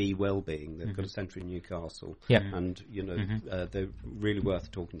 which is Be Wellbeing. They've got a centre in Newcastle. And, you know, they're really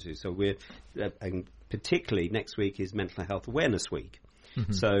worth talking to. So we're... and particularly next week is Mental Health Awareness Week.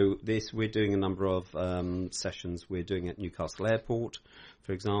 So we're doing a number of sessions. We're doing at Newcastle Airport,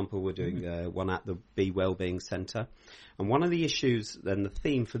 for example. We're doing one at the Be Wellbeing Centre. And one of the issues, and the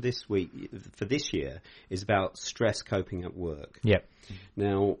theme for this year, is about stress coping at work.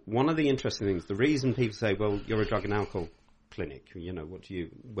 Now, one of the interesting things, the reason people say, well, you're a drug and alcohol clinic, you know,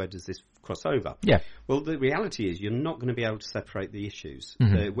 where does this cross over? Well, the reality is you're not going to be able to separate the issues.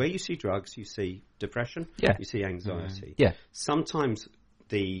 Where you see drugs, you see depression, you see anxiety. Sometimes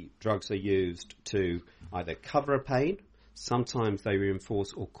the drugs are used to either cover a pain, sometimes they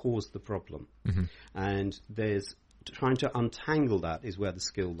reinforce or cause the problem. And there's trying to untangle that is where the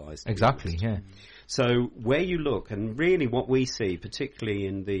skill lies. Exactly, So where you look, and really what we see, particularly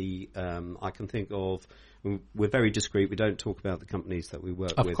in the, I can think of, we're very discreet. We don't talk about the companies that we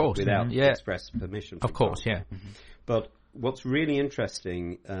work with without express permission. Of course, But what's really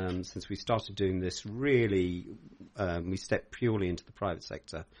interesting, since we started doing this, really, we stepped purely into the private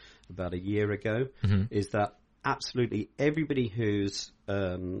sector about a year ago, is that absolutely everybody who's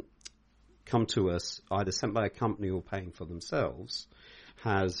come to us, either sent by a company or paying for themselves,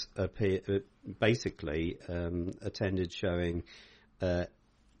 has basically attended showing...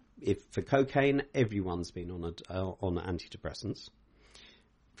 if for cocaine, everyone's been on antidepressants.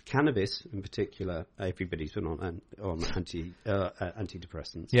 For cannabis, in particular, everybody's been on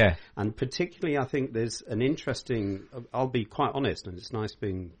antidepressants. And particularly, I think there's an interesting. I'll be quite honest, and it's nice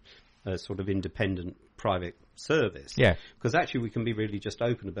being a sort of independent private service. Because actually we can be really just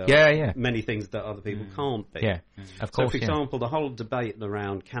open about many things that other people can't be. Of course. So, for example, the whole debate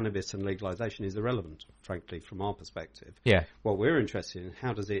around cannabis and legalisation is irrelevant, frankly, from our perspective. What we're interested in,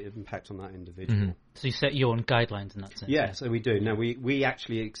 how does it impact on that individual? So you set your own guidelines in that sense? So we do. Now, we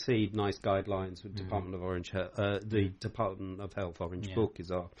actually exceed NICE guidelines with Department of Orange. The Department of Health Orange Book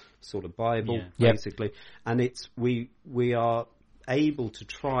is our sort of Bible, basically. And we are able to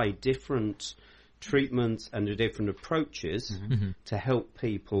try different treatments and different approaches to help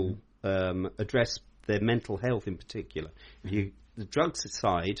people address their mental health in particular. The drugs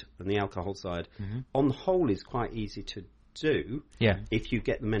side and the alcohol side, on the whole, is quite easy to do if you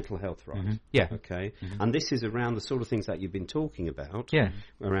get the mental health right. And this is around the sort of things that you've been talking about,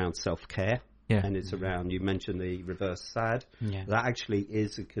 around self-care. and it's around. You mentioned the reverse SAD. That actually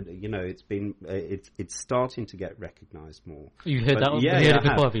is, it's starting to get recognised more. You heard that? You heard it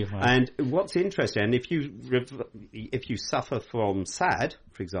before, have you? And what's interesting, and if you suffer from SAD,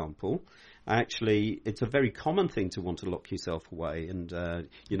 for example, actually, it's a very common thing to want to lock yourself away, and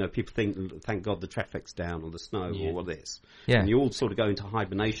people think, thank God the traffic's down, or the snow, or this, and you all sort of go into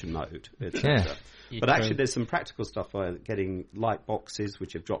hibernation mode, etc. But actually, there's some practical stuff like getting light boxes,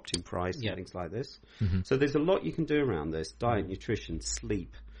 which have dropped in price, and things like this. So there's a lot you can do around this: diet, nutrition,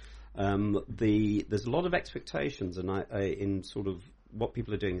 sleep. There's a lot of expectations, and in sort of what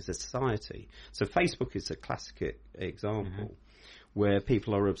people are doing as a society. So Facebook is a classic example. Where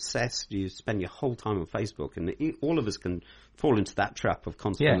people are obsessed, you spend your whole time on Facebook, and all of us can fall into that trap of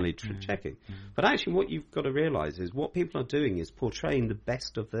constantly checking. But actually what you've got to realise is what people are doing is portraying the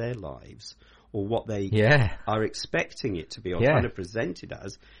best of their lives, or what they are expecting it to be, or trying to present it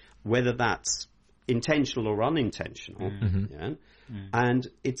as, whether that's intentional or unintentional. And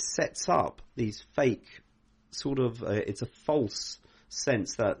it sets up these fake sort of, it's a false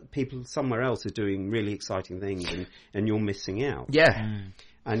sense that people somewhere else are doing really exciting things and you're missing out.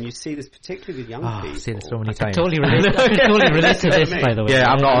 And you see this particularly with young people. I've seen it so many times. I can totally relate to this, by the way.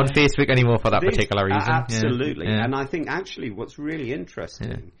 I'm not on Facebook anymore for that particular reason. Absolutely. And I think actually what's really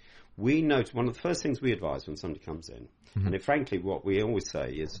interesting, we note one of the first things we advise when somebody comes in, and frankly what we always say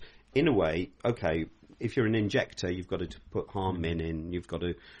is, in a way, okay, if you're an injector, you've got to put Harmin in, you've got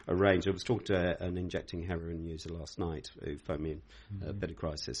to arrange. I was talking to an injecting heroin user last night who phoned me in a bit of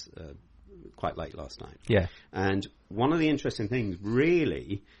crisis quite late last night. And one of the interesting things,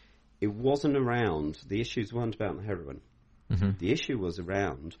 really, it wasn't around, the issues weren't about the heroin. The issue was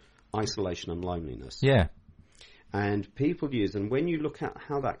around isolation and loneliness. And people use, and when you look at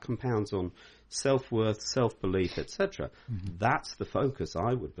how that compounds on self-worth, self-belief, etc., that's the focus,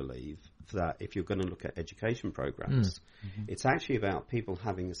 I would believe, for that if you're going to look at education programs. It's actually about people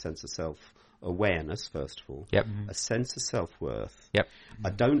having a sense of self-awareness, first of all, a sense of self-worth. I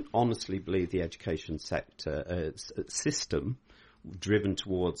don't honestly believe the education sector system driven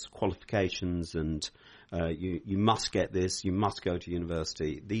towards qualifications and you must get this, you must go to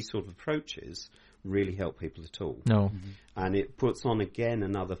university, these sort of approaches really help people at all. And it puts on again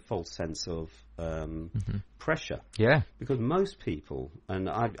another false sense of pressure. Because most people, and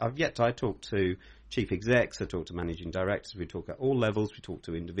I talk to chief execs, I talk to managing directors, we talk at all levels, we talk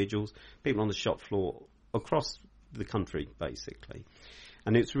to individuals, people on the shop floor across the country basically.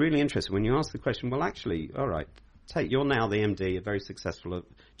 And it's really interesting when you ask the question, well actually, all right, you're now the MD, a very successful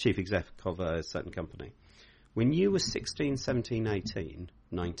chief exec of a certain company. When you were 16, 17, 18,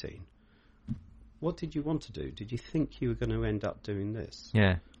 19, what did you want to do? Did you think you were going to end up doing this?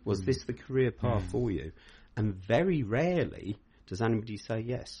 Was this the career path for you? And very rarely does anybody say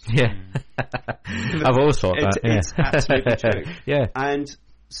yes. I've always thought that. It's absolutely true. And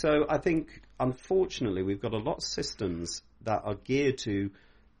so I think, unfortunately, we've got a lot of systems that are geared to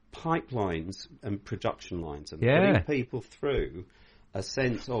pipelines and production lines and putting people through a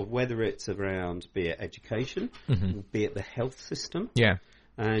sense of whether it's around, be it education, be it the health system.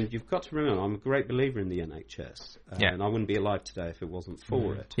 And you've got to remember, I'm a great believer in the NHS. And I wouldn't be alive today if it wasn't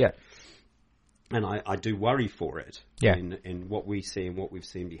for it. And I do worry for it in what we see and what we've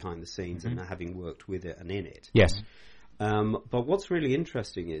seen behind the scenes and having worked with it and in it. But what's really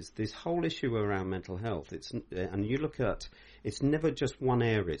interesting is this whole issue around mental health. And you look at, it's never just one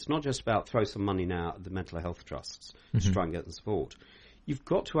area. It's not just about throw some money now at the mental health trusts to try and get the support. You've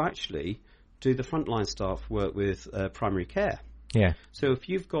got to actually do the frontline staff work with primary care. So if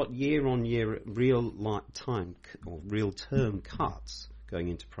you've got year-on-year real-time or real-term cuts going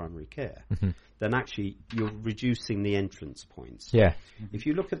into primary care, then actually you're reducing the entrance points. If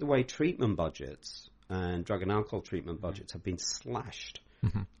you look at the way treatment budgets and drug and alcohol treatment budgets have been slashed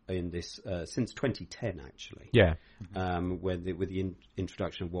in this since 2010, actually, with the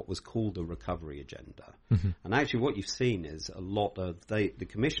introduction of what was called the recovery agenda. And actually what you've seen is a lot of the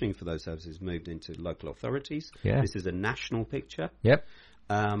commissioning for those services moved into local authorities. This is a national picture.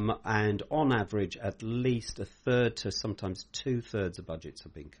 And on average, at least a third to sometimes 2/3 of budgets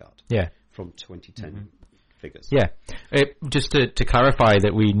have been cut from 2010 figures. Just to clarify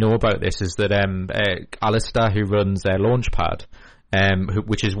that we know about this is that Alistair, who runs Launchpad,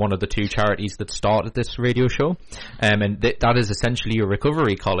 which is one of the two charities that started this radio show, and that is essentially a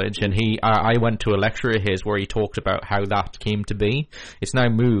recovery college. And I went to a lecture of his where he talked about how that came to be. It's now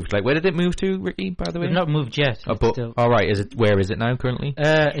moved. Like, where did it move to, Ricky? By the way, it's not moved yet. All right. Where is it now currently?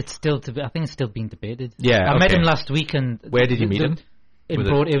 It's still. I think it's still being debated. I met him last week, and where did you meet him?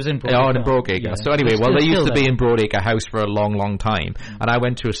 It was in Broadacre. Oh, in Broadacre. Yeah. So anyway, they used to be in Broadacre House for a long, long time. And I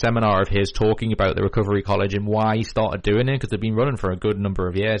went to a seminar of his talking about the Recovery College and why he started doing it, because they've been running for a good number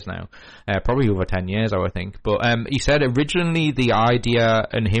of years now. Probably over 10 years, I would think. But he said originally the idea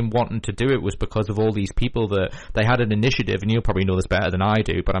and him wanting to do it was because of all these people that they had an initiative, and you'll probably know this better than I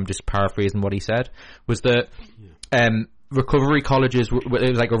do, but I'm just paraphrasing what he said, was that recovery colleges, it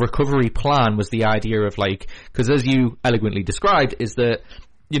was like a recovery plan was the idea of like, because as you eloquently described, is that,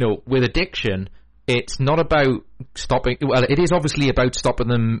 with addiction, it's not about stopping, well, it is obviously about stopping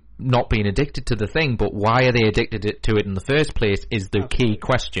them not being addicted to the thing, but why are they addicted to it in the first place is the key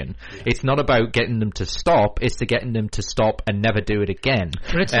question. Yeah. It's not about getting them to stop, it's to getting them to stop and never do it again.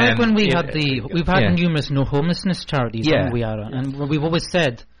 But it's like when we've had numerous no homelessness charities we are on, and we've always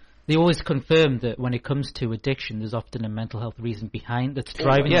said, they always confirm that when it comes to addiction, there's often a mental health reason behind that's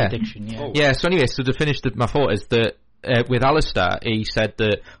driving the addiction. Yeah. So anyway, to finish my thought is that with Alistair, he said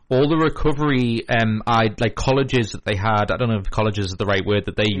that all the recovery, colleges that they had, I don't know if colleges is the right word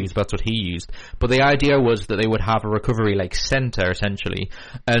that they used, but that's what he used. But the idea was that they would have a recovery centre essentially,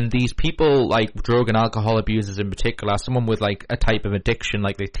 and these people like drug and alcohol abusers in particular, someone with a type of addiction,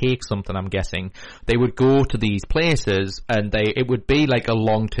 like they take something, I'm guessing, they would go to these places and it would be like a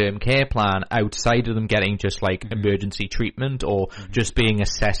long-term care plan outside of them getting just emergency treatment or just being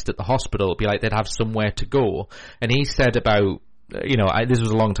assessed at the hospital. It'd be like they'd have somewhere to go, and he said about, this was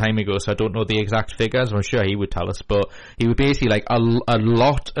a long time ago, so I don't know the exact figures. I'm sure he would tell us, but he would basically a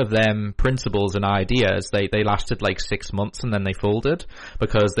lot of them principles and ideas, they lasted 6 months and then they folded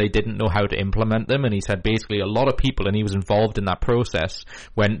because they didn't know how to implement them. And he said basically a lot of people, and he was involved in that process,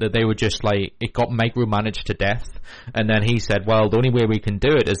 when they were just it got micromanaged to death. And then he said, well, the only way we can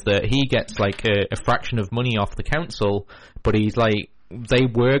do it is that he gets a fraction of money off the council, but he's they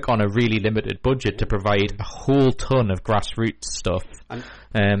work on a really limited budget to provide a whole ton of grassroots stuff.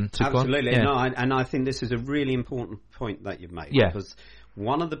 Absolutely. No, and I think this is a really important point that you've made. Because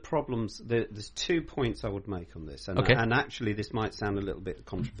one of the problems, there's 2 points I would make on this. And actually this might sound a little bit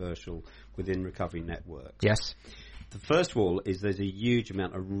controversial within recovery networks. Yes. The first of all is there's a huge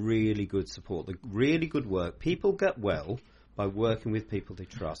amount of really good support, the really good work. People get well by working with people they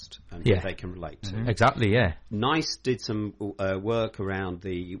trust and who they can relate to. Exactly, yeah. NICE did some work around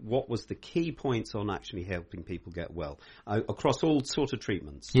what was the key points on actually helping people get well across all sorts of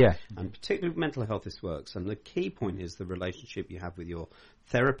treatments. Yeah. And particularly with mental health this works. And the key point is the relationship you have with your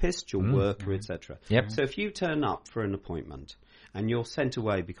therapist, your worker, etc. Yep. So if you turn up for an appointment and you're sent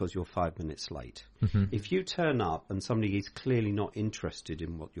away because you're 5 minutes late, if you turn up and somebody is clearly not interested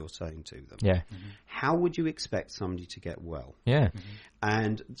in what you're saying to them, how would you expect somebody to get well? Yeah.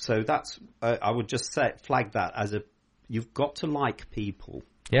 And so that's, I would just flag that as you've got to like people.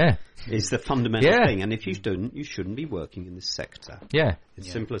 Yeah. Is the fundamental thing. And if you don't, you shouldn't be working in this sector. Yeah.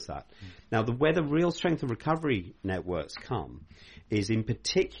 It's simple as that. Now, where the real strength of recovery networks come is in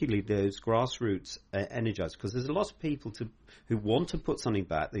particularly those grassroots energized, because there's a lot of people who want to put something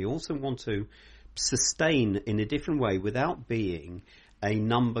back. They also want to sustain in a different way without being a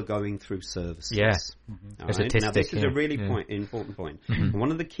number going through services. Yes. Right? Now, this is a really important point. And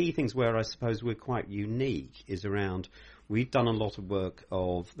one of the key things where I suppose we're quite unique is around, we've done a lot of work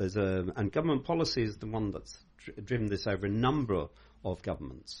and government policy is the one that's driven this over a number of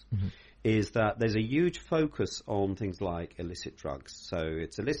governments, is that there's a huge focus on things like illicit drugs. So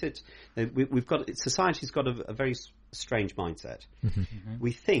it's illicit. Society's got a very strange mindset.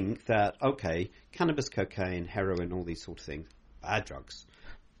 We think that, cannabis, cocaine, heroin, all these sort of things, bad drugs.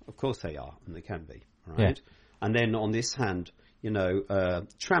 Of course they are, and they can be, right? Yeah. And then on this hand,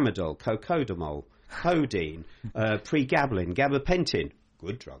 tramadol, cocodamol, codeine, pregabalin, gabapentin,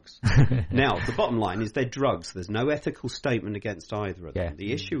 good drugs. Now, the bottom line is they're drugs. There's no ethical statement against either of them.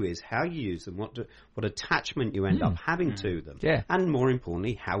 The issue is how you use them, what attachment you end up having to them, and more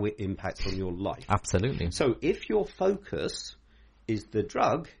importantly, how it impacts on your life. Absolutely. So if your focus is the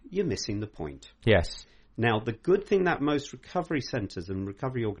drug, you're missing the point. Yes. Now, the good thing that most recovery centres and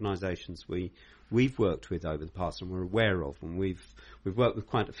recovery organisations we've worked with over the past and we're aware of, and we've worked with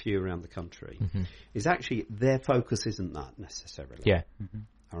quite a few around the country, is actually their focus isn't that necessarily. Yeah.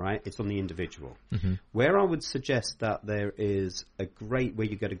 All right? It's on the individual. Where I would suggest that there is where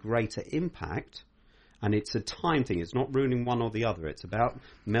you get a greater impact, and it's a time thing, it's not ruining one or the other, it's about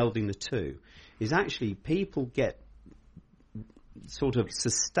melding the two, is actually people get sort of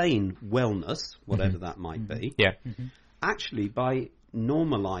sustain wellness, whatever that might be, actually by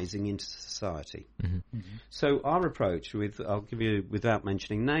normalising into society. So our approach I'll give you, without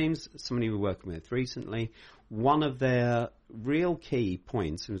mentioning names, somebody we're working with recently, one of their real key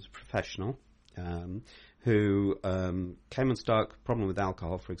points, who was a professional, who came and stuck, problem with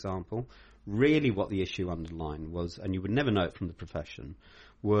alcohol, for example. Really what the issue underlined was, and you would never know it from the profession,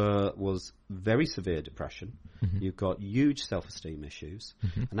 was very severe depression. You've got huge self-esteem issues.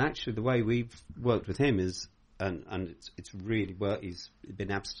 And actually the way we've worked with him is, and it's really worked, he's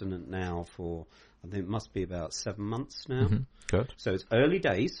been abstinent now for, I think it must be about 7 months now. Good. So it's early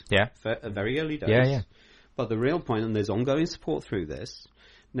days. Yeah. Very early days. Yeah. But the real point, and there's ongoing support through this.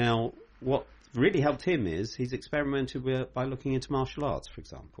 Now, what really helped him is he's experimented by looking into martial arts, for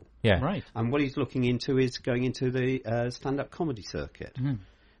example. Yeah. Right. And what he's looking into is going into the stand-up comedy circuit.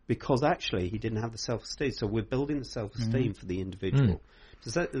 Because actually he didn't have the self-esteem. So we're building the self-esteem for the individual.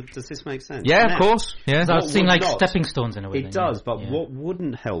 Does this make sense? Yeah, now, of course. Yeah. That seem like stepping stones in a way. It does, but what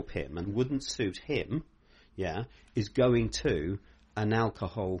wouldn't help him and wouldn't suit him, is going to an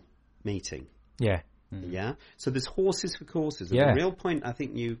alcohol meeting. Yeah. Yeah, so there's horses for courses. And the real point, I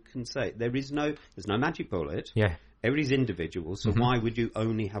think you can say, there's no magic bullet. Yeah, everybody's individual. So why would you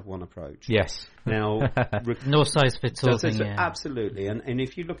only have one approach? Yes. Now, no size fits all. Absolutely, and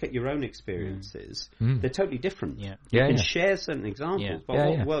if you look at your own experiences, they're totally different. Yeah, you can share certain examples, but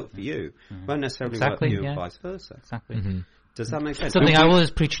what worked for you won't necessarily work for you, and vice versa. Exactly. Does that make sense? Something I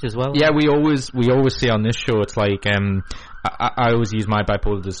always preached as well. Yeah, we always say on this show, it's like, I always use my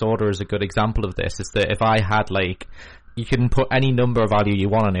bipolar disorder as a good example of this. It's that if I had, like, you can put any number of value you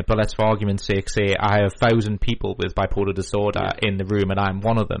want on it, but let's for argument's sake say I have 1,000 people with bipolar disorder in the room and I'm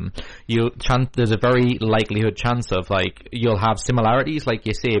one of them. There's a very likelihood chance of, like, you'll have similarities, like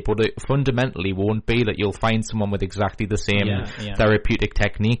you say, but it fundamentally won't be that you'll find someone with exactly the same therapeutic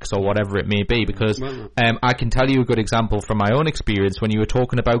techniques or whatever it may be, because I can tell you a good example from my own experience. When you were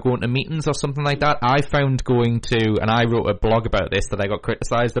talking about going to meetings or something like that, I found going to, and I wrote a blog about this that I got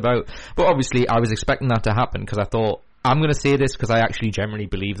criticised about, but obviously I was expecting that to happen because I thought, I'm going to say this because I actually generally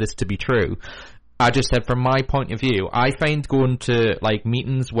believe this to be true. I just said from my point of view, I find going to, like,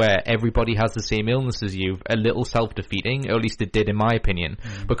 meetings where everybody has the same illness as you a little self-defeating, or at least it did in my opinion,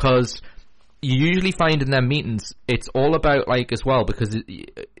 because you usually find in them meetings it's all about, like, as well, because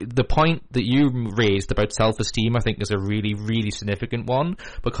the point that you raised about self-esteem I think is a really, really significant one,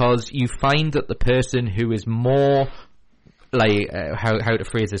 because you find that the person who is more, like, how to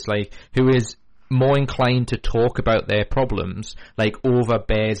phrase this, like, who is more inclined to talk about their problems, like,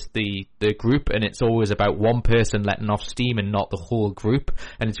 overbears the group, and it's always about one person letting off steam and not the whole group,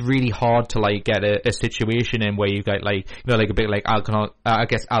 and it's really hard to, like, get a situation in where you get, like, you know, like a bit like I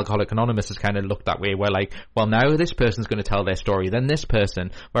guess Alcoholics Anonymous has kind of looked that way, where, like, well, now this person's going to tell their story, then this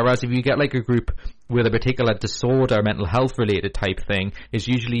person, whereas if you get, like, a group with a particular disorder, mental health related type thing, is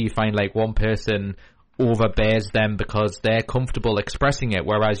usually you find, like, one person overbears them because they're comfortable expressing it,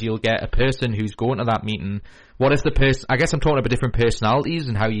 whereas you'll get a person who's going to that meeting. What if the person, I guess I'm talking about different personalities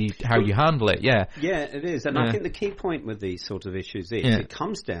and how you handle it. Yeah it is, and I think the key point with these sort of issues is it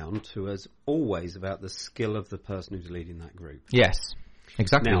comes down to, as always, about the skill of the person who's leading that group. Yes,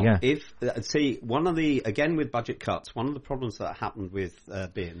 exactly. Now, one of the, again with budget cuts, one of the problems that happened with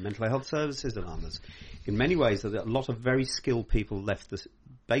being mental health services and others, in many ways, that a lot of very skilled people left this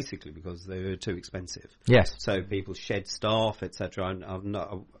basically because they were too expensive. Yes. So people shed staff, etc.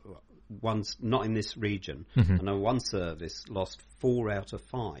 One's not in this region. I know one service lost 4 out of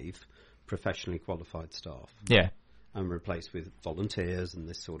 5 professionally qualified staff. Yeah. And replaced with volunteers and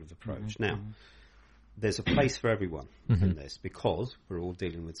this sort of approach. Now, there's a place for everyone in this because we're all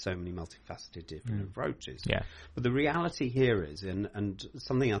dealing with so many multifaceted different approaches. Yeah. But the reality here is, and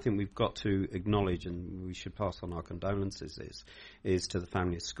something I think we've got to acknowledge, and we should pass on our condolences, is to the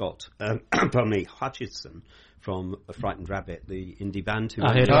family of Scott, Hutchinson from A Frightened Rabbit, the indie band.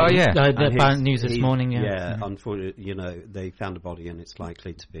 I heard the band news this morning. Unfortunately, they found a body and it's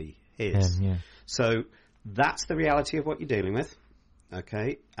likely to be his. So that's the reality of what you're dealing with.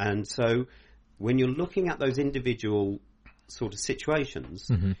 Okay, and so when you're looking at those individual sort of situations,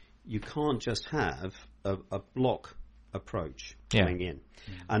 you can't just have a block approach coming in.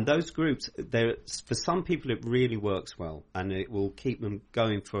 And those groups, for some people it really works well, and it will keep them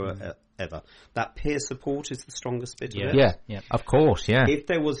going forever. That peer support is the strongest bit of it. Yeah, of course, yeah. If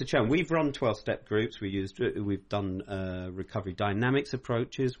there was a challenge, we've run 12-step groups, we've done recovery dynamics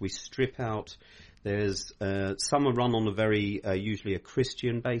approaches, we strip out, there's some are run on a very, usually a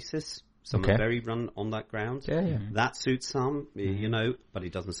Christian basis. Some are very run on that ground. That suits some, but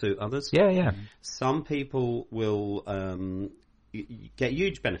it doesn't suit others. Some people will get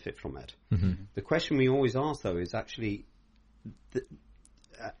huge benefit from it. The question we always ask, though, is actually,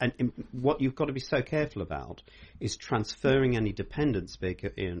 and what you've got to be so careful about is transferring any dependence,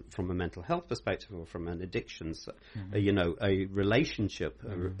 from a mental health perspective or from an addictions, a relationship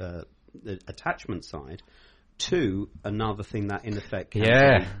the attachment side to another thing that in effect can be,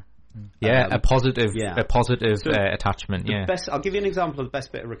 a positive attachment. I'll give you an example of the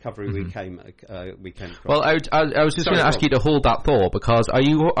best bit of recovery we came across. Well, I was just going to ask you to hold that thought, because are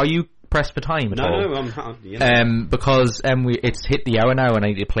you pressed for time at all? No, I'm because it's hit the hour now and I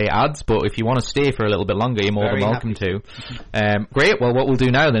need to play ads, but if you want to stay for a little bit longer, you're more than welcome to. Great, well what we'll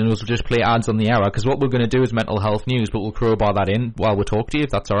do now then is we'll just play ads on the hour, because what we're going to do is mental health news, but we'll crowbar that in while we talk to you,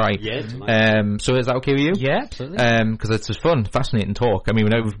 if that's alright. Yeah. So is that okay with you? Yeah, absolutely. Because it's just fun, fascinating talk. I mean,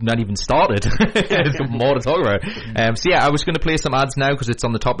 we've not even started. There's more to talk about. I was going to play some ads now because it's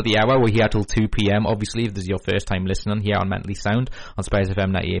on the top of the hour. We're here till 2 p.m. Obviously, if this is your first time listening here on Mentally Sound on Spice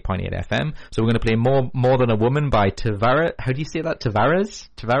FM 98.8 FM. So we're going to play More Than a Woman by Tavares. How do you say that? Tavares?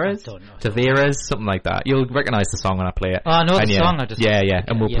 I don't know. Tavares? Something like that. You'll recognise the song when I play it. Oh, I know the song.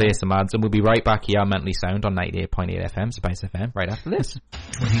 And we'll play some ads, and we'll be right back here on Mentally Sound on 98.8 FM, Spice FM, right after this.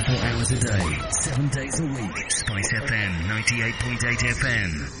 24 hours a day, 7 days a week. Spice FM 98.8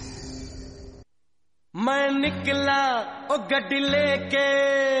 FM. मैं निकला ओ गड्डी लेके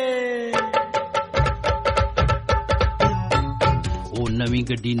ओ नवी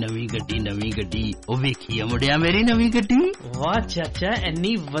गड्डी ओ वेखिया मुड़िया मेरी नवी गड्डी वाह चाचा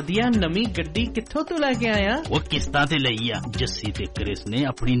any वधिया नवी गड्डी कित्थों तू लेके आया वो किस्तां ते लई आ जस्सी ते क्रिस ने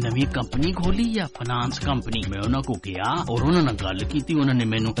अपनी नवी कंपनी खोली आ फाइनेंस कंपनी मैं उन्हां को गया और उन्हां नाल गल कीती उन्हां ने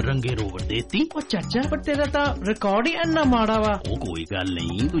मैनू रंगे रोवर देती ओ चाचा पर तेरा ता रिकॉर्ड ही इन्ना माड़ा वा ओ कोई गल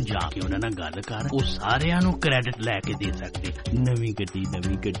नहीं तू जाके उन्हां नाल गल कर ओ सारेयां नु क्रेडिट लेके दे सकदे नवी गड्डी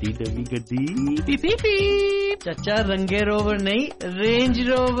चाचा रंगे रोवर नहीं Range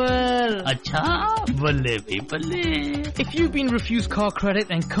Rover. Acha, balle bhi balle. If you've been refused car credit,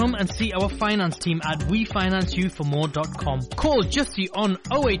 then come and see our finance team at WeFinanceYouForMore.com. Call Jussie on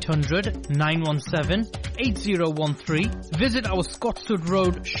 0800 917 8013. Visit our Scotstood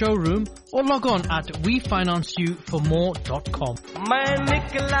Road showroom or log on at WeFinanceYouForMore.com. मैं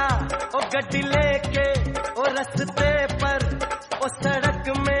निकला ओ गड्डी लेके ओ रस्ते पर ओ सड़क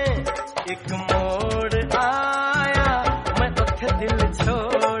में एक मोड़ आया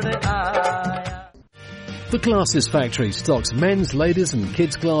The Glasses Factory stocks men's, ladies and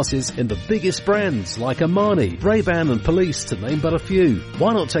kids' glasses in the biggest brands like Armani, Ray-Ban and Police, to name but a few.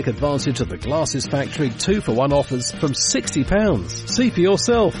 Why not take advantage of the Glasses Factory 2-for-1 offers from £60? See for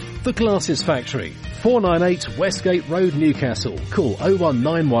yourself. The Glasses Factory, 498 Westgate Road, Newcastle. Call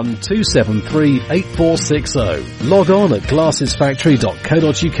 0191 273 8460. Log on at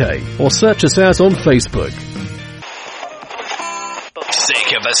glassesfactory.co.uk or search us out on Facebook.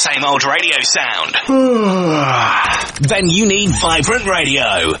 Sick of the same old radio sound? Then you need vibrant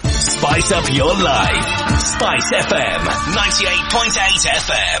radio. Spice up your life. Spice FM 98.8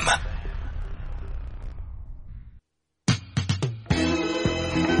 FM.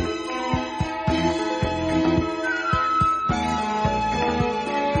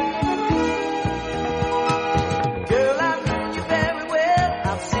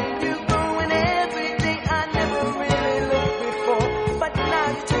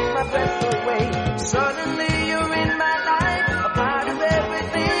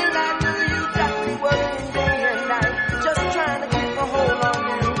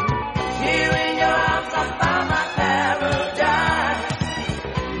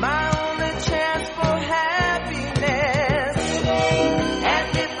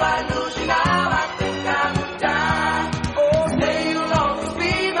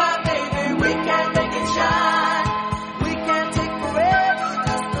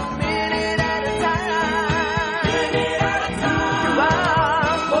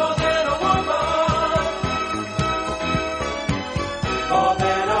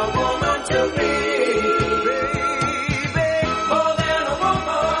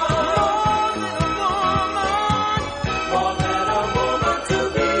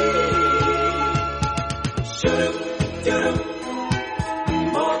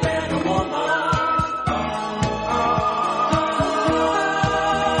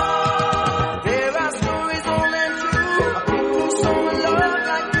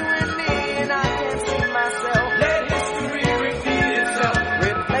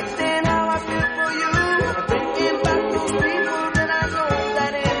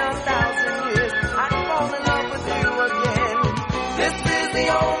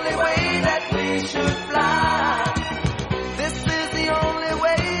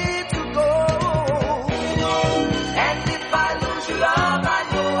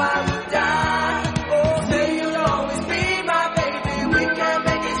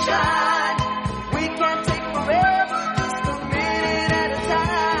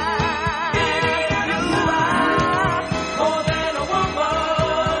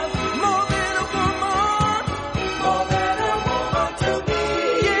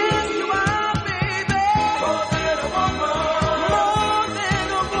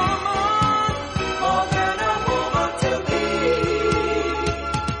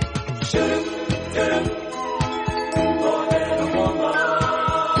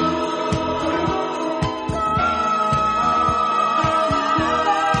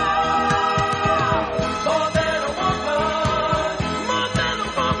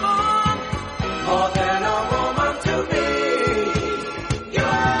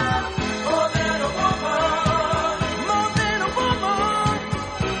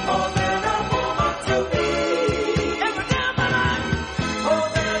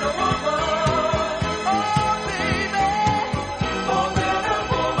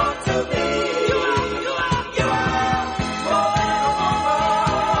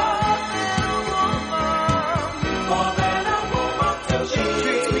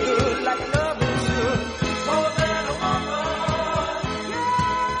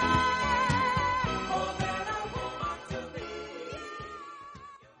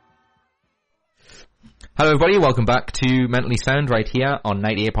 Hello everybody, welcome back to Mentally Sound right here on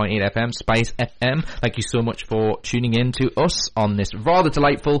 98.8 FM, Spice FM. Thank you so much for tuning in to us on this rather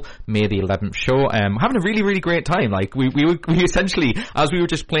delightful May the 11th show. Having a really, really great time. Like, we essentially, as we were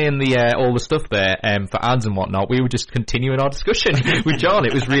just playing all the stuff there, for ads and whatnot, we were just continuing our discussion with John.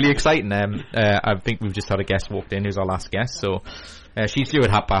 It was really exciting. I think we've just had a guest walked in who's our last guest, so... she's due at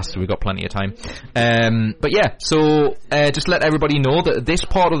 5:30, so we've got plenty of time. But yeah, so just let everybody know that this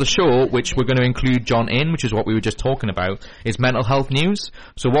part of the show, which we're going to include John in, which is what we were just talking about, is mental health news.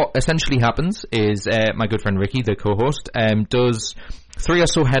 So what essentially happens is my good friend Ricky, the co-host, does 3 or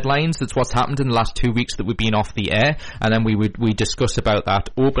so headlines. That's what's happened in the last 2 weeks that we've been off the air, and then we discuss about that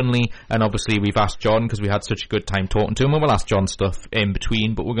openly. And obviously we've asked John, because we had such a good time talking to him, and we'll ask John stuff in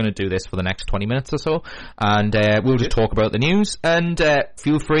between, but we're going to do this for the next 20 minutes or so, and we'll just talk about the news, and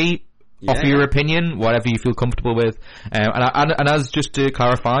feel free, offer your opinion, whatever you feel comfortable with. And as just to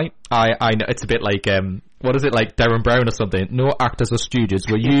clarify, I know it's a bit like what is it, like Darren Brown or something? No actors or studios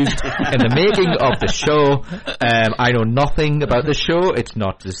were used in the making of the show. I know nothing about the show. This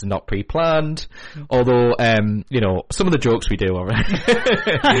is not pre-planned. Although, some of the jokes we do are,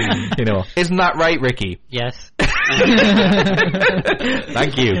 isn't that right, Ricky? Yes.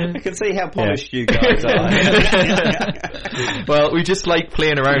 Thank you. I can see how polished you guys are. Well, we just like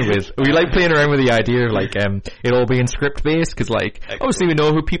playing around with the idea of like it all being script based, because like obviously we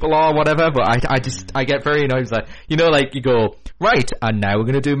know who people are, whatever. But I get very annoyed with that. Like you go right, and now we're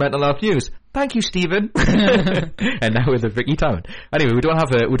going to do mental health news. Thank you, Stephen. And now with the Ricky Taman. Anyway, we don't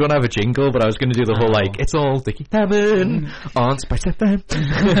have a jingle, but I was going to do the whole like it's all Ricky Taman on Spice FM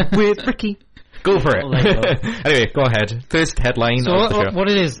with Ricky. Go for it. Anyway, go ahead. First headline of the show. What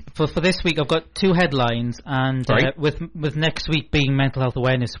it is, for this week I've got 2 headlines, and with next week being Mental Health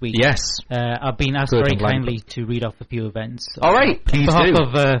Awareness Week, yes, I've been asked very kindly to read off a few events. Alright, please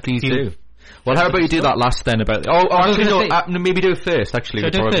do. Well, how about you do that last then about... maybe do it first, actually.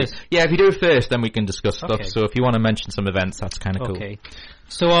 Should I do it first? Yeah, if you do it first, then we can discuss stuff. So if you want to mention some events, that's kind of cool. Okay.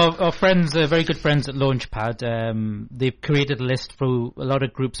 So our friends, very good friends at Launchpad, they've created a list through a lot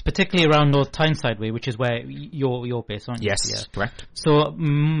of groups, particularly around North Tyneside Way, which is where you're based, aren't you? Yes, correct. So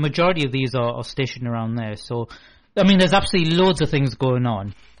majority of these are stationed around there. So, I mean, there's absolutely loads of things going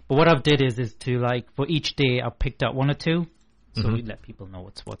on. But what I've did is to like, for each day, I've picked out 1 or 2. So we let people know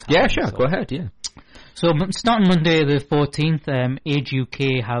what's happening. Yeah, sure, go ahead, yeah. So starting Monday the 14th, Age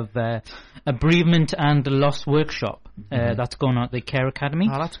UK have a bereavement and loss workshop that's going on at the Care Academy.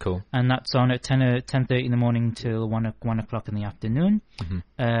 Oh, that's cool. And that's on at 10:30 in the morning till 1 o'clock in the afternoon.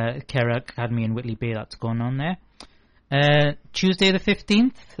 Care Academy in Whitley Bay, that's going on there. Tuesday the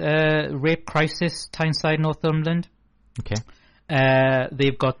 15th, Rape Crisis, Tyneside, Northumberland. Okay.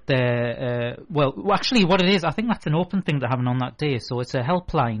 They've got their, actually what it is, I think that's an open thing they're having on that day. So it's a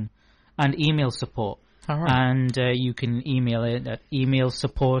helpline and email support. All right. And you can email it at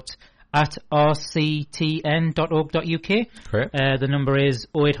emailsupport@rctn.org.uk. Correct. The number is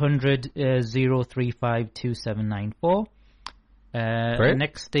 0800 035 2794.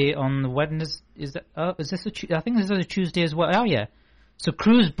 Next day on Wednesday, is this I think this is a Tuesday as well. Oh yeah. So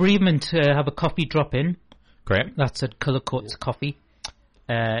Cruise Bereavement have a coffee drop-in. Great. That's at Colour Coats Coffee.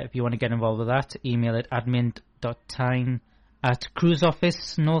 If you want to get involved with that, email it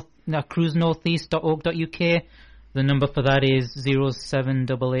admin.tyne@cruisenortheast.org.uk. The number for that is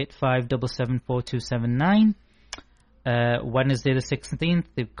 07885774279. Wednesday the 16th,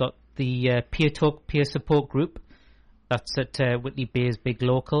 they've got the Peer Talk Peer Support Group. That's at Whitley Bay's Big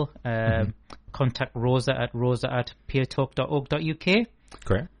Local. Contact Rosa at rosa@peertalk.org.uk.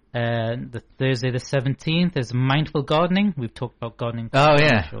 Great. The Thursday the 17th is Mindful Gardening. We've talked about gardening. Oh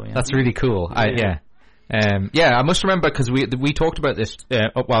yeah, that's really cool. I must remember, because we talked about this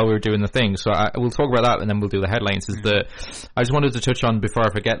while we were doing the thing. So we'll talk about that, and then we'll do the headlines. I just wanted to touch on, before I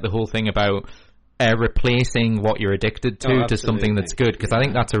forget, the whole thing about replacing what you're addicted to something that's good, because I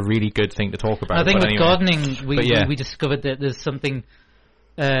think that's a really good thing to talk about. I think gardening, we discovered that there's something.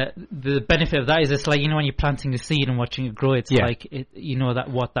 The benefit of that is it's like, when you're planting a seed and watching it grow, it's like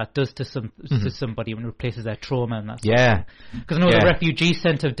what that does to somebody when it replaces their trauma and that. Yeah, because I know the refugee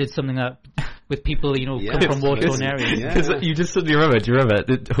centre did something that with people come from war-torn areas. Because you just suddenly remember. Do you remember?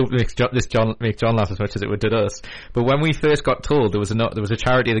 Hope makes John laugh as much as it did us. But when we first got told, there was a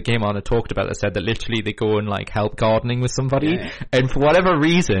charity that came on and talked about that, said that literally they go and like help gardening with somebody, and for whatever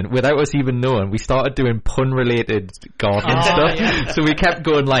reason, without us even knowing, we started doing pun-related gardening stuff. Yeah. So we kept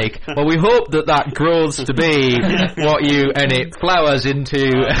going like, well, we hope that grows to be and it flowers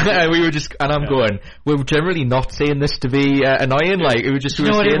into. And we were just, and I'm going, we're generally not saying this to be annoying. Like it was just. You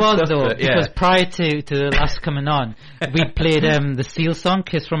know what it was though? Because prior to the last coming on, we played the Seal song,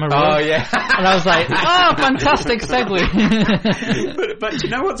 Kiss from a Rose. Oh, yeah. And I was like, fantastic segue. but you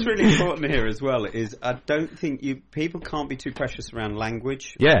know what's really important here as well is I don't think people can't be too precious around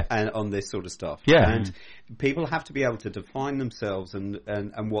language and on this sort of stuff. Yeah. And people have to be able to define themselves and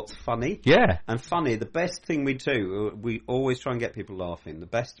what's funny. Yeah. And funny, the best thing we do, we always try and get people laughing. The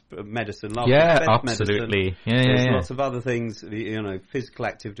best medicine, laughing. Yeah, the best absolutely. Medicine. There's lots of other things, physical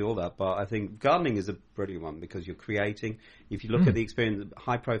activity, all that. But I think gardening is a brilliant one because you're creating. If you look at the experience of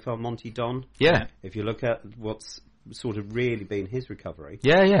high-profile Monty Don. Yeah. If you look at what's sort of really been his recovery.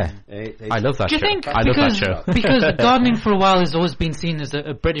 Yeah. I love that show. Do you think I love that show. Because gardening for a while has always been seen as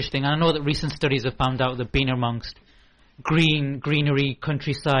a British thing, and I know that recent studies have found out that being amongst greenery,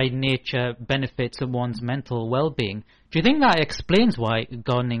 countryside, nature benefits of one's mental well-being. Do you think that explains why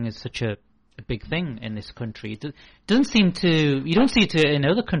gardening is such a big thing in this country? You don't see it in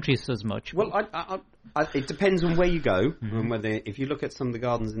other countries as much. Well, it depends on where you go. And if you look at some of the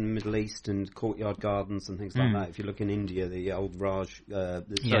gardens in the Middle East and courtyard gardens and things like that, if you look in India, the old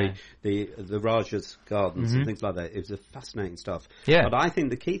the Raja's gardens and things like that, it was fascinating stuff. Yeah. But I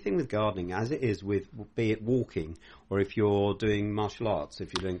think the key thing with gardening, as it is with, be it walking, or if you're doing martial arts,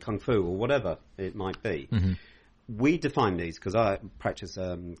 if you're doing kung fu or whatever it might be, we define these because I practice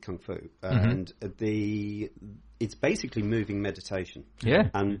kung fu, and it's basically moving meditation. Yeah.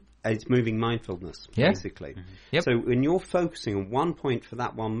 And it's moving mindfulness, basically. Yep. So when you're focusing on one point for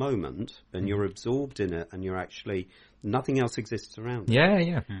that one moment, and you're absorbed in it, and you're actually, nothing else exists around it.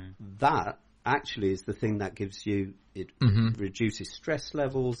 Yeah. That actually is the thing that gives you, it reduces stress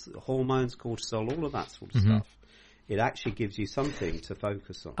levels, hormones, cortisol, all of that sort of stuff. It actually gives you something to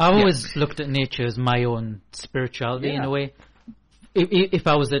focus on. I've always looked at nature as my own spirituality in a way. If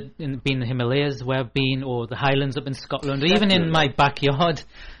I was in the Himalayas where I've been, or the Highlands up in Scotland, or even in my backyard,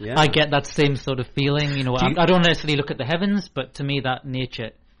 I get that same sort of feeling. I don't necessarily look at the heavens, but to me that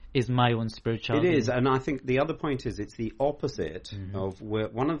nature is my own spirituality. It is, and I think the other point is it's the opposite of where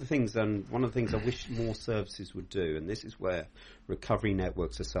one of the things I wish more services would do, and this is where recovery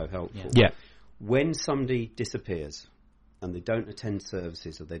networks are so helpful. Yeah. When somebody disappears and they don't attend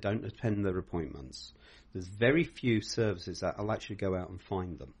services or they don't attend their appointments, there's very few services that will actually go out and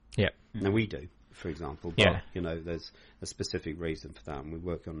find them. Yeah. Now, we do, for example, but, there's a specific reason for that, and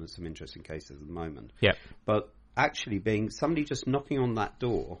we're working on some interesting cases at the moment. Yeah. But actually being somebody just knocking on that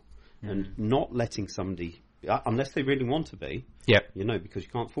door and not letting somebody, unless they really want to be, because you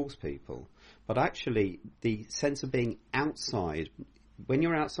can't force people, but actually the sense of being outside. When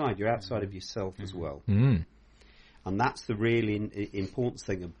you're outside of yourself as well. And that's the really important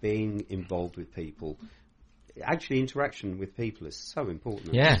thing of being involved with people. Actually, interaction with people is so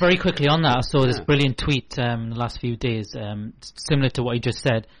important. Yeah. Just very quickly on that, I saw this brilliant tweet in the last few days, similar to what you just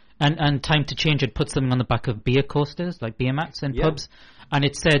said. And Time to Change had put something on the back of beer coasters, like beer mats in pubs. And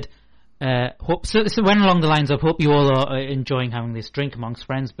it said, so it went along the lines of, hope you all are enjoying having this drink amongst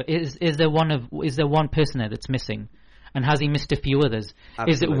friends, but is there one person there that's missing? And has he missed a few others?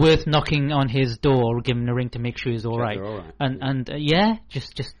 Absolutely. Is it worth knocking on his door or giving a ring to make sure he's all right? And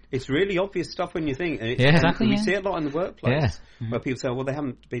just it's really obvious stuff when you think. Exactly. We see it a lot in the workplace where people say, "Well, they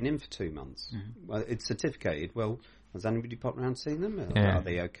haven't been in for 2 months." Well, it's certificated. Well, has anybody popped around seeing them? Are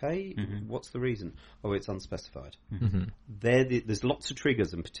they okay? What's the reason? Oh, it's unspecified. There's lots of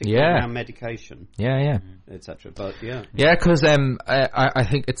triggers, and particularly around medication. Etc. But because I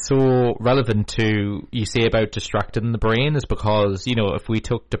think it's so relevant to you say about distracting the brain is because if we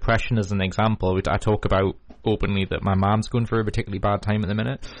took depression as an example, I talk about openly that my mom's going through a particularly bad time at the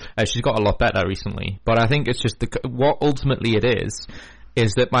minute. She's got a lot better recently, but I think it's just what ultimately it is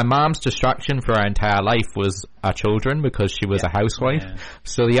that my mom's distraction for her entire life was our children because she was a housewife.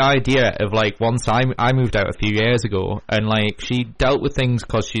 So the idea of once I moved out a few years ago and she dealt with things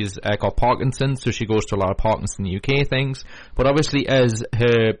because she's got Parkinson's, so she goes to a lot of Parkinson's UK things. But obviously as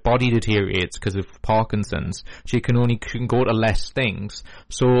her body deteriorates because of Parkinson's, she can go to less things.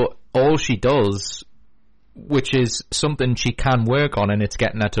 So all she does, which is something she can work on, and it's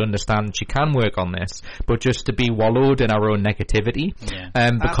getting her to understand she can work on this, but just to be wallowed in her own negativity,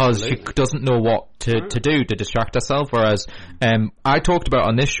 because she doesn't know what to do to distract herself. Whereas I talked about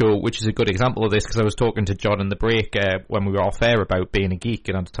on this show, which is a good example of this, because I was talking to John in the break when we were off air about being a geek,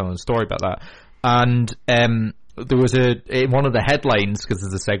 and I was telling a story about that. And there was in one of the headlines, because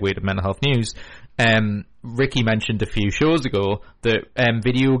there's a segue to mental health news, Ricky mentioned a few shows ago that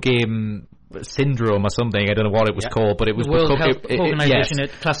video game syndrome or something, I don't know what it was called, but it was the World Health Organization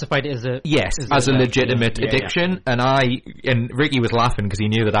it classified it as a legitimate addiction. And Ricky was laughing because he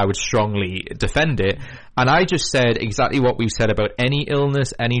knew that I would strongly defend it, And I just said exactly what we've said about any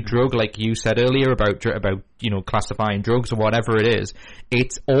illness, any drug, like you said earlier about classifying drugs or whatever it is.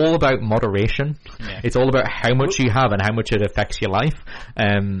 It's all about moderation. Yeah. It's all about how much you have and how much it affects your life.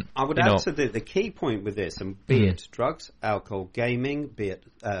 I would add to the key point with this, and be it drugs, alcohol, gaming, be it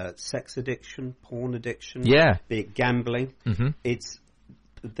sex addiction, porn addiction, be it gambling,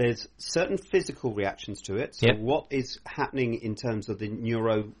 there's certain physical reactions to it. So what is happening in terms of the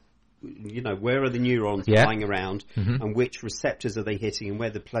where are the neurons flying around and which receptors are they hitting and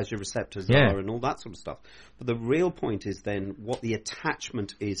where the pleasure receptors are and all that sort of stuff. But the real point is then what the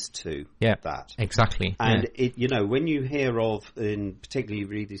attachment is to that. Exactly. And when you hear of, particularly you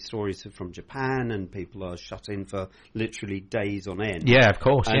read these stories from Japan and people are shut in for literally days on end. Yeah, of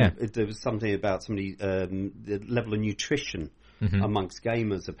course, there was something about the level of nutrition amongst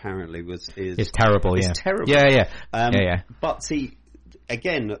gamers apparently is terrible. It's terrible. Yeah. But see,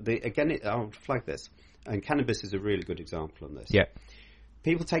 Again, I'll flag this, and cannabis is a really good example on this. Yeah,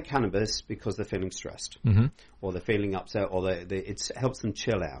 people take cannabis because they're feeling stressed, or they're feeling upset, or it helps them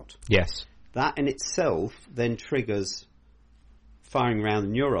chill out. Yes, that in itself then triggers firing around the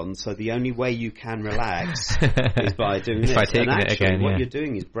neurons. So the only way you can relax is by doing this. By taking and actually, it again, what you're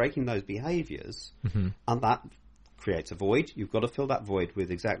doing is breaking those behaviours, and that creates a void. You've got to fill that void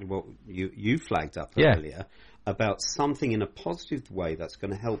with exactly what you flagged up earlier. About something in a positive way that's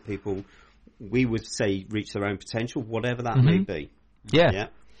going to help people, we would say, reach their own potential, whatever that may be. Yeah.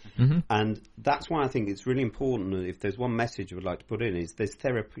 And that's why I think it's really important, if there's one message I would like to put in, is there's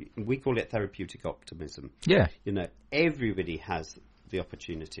therapy. We call it therapeutic optimism. Yeah. Everybody has the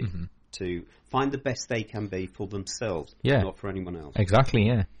opportunity to find the best they can be for themselves, not for anyone else. Exactly,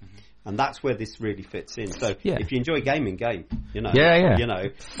 yeah. And that's where this really fits in. So if you enjoy gaming, game.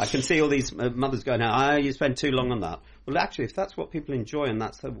 I can see all these mothers going, you spend too long on that. Well, actually, if that's what people enjoy and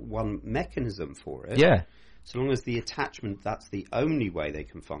that's the one mechanism for it, so long as the attachment, that's the only way they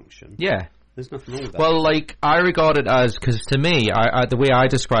can function. Yeah. There's nothing wrong with that. Well, I regard it as, because to me, the way I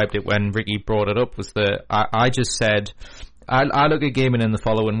described it when Ricky brought it up was that I just said, I look at gaming in the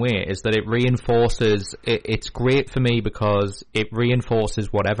following way, is that it reinforces, it's great for me because it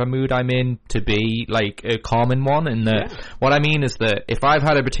reinforces whatever mood I'm in to be like a common one. And what I mean is that if I've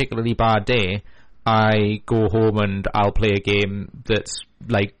had a particularly bad day, I go home and I'll play a game that's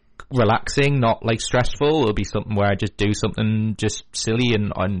like relaxing, not like stressful. It'll be something where I just do something just silly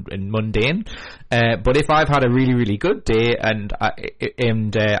and mundane. But if I've had a really, really good day and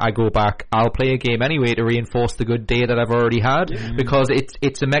I go back, I'll play a game anyway to reinforce the good day that I've already had, because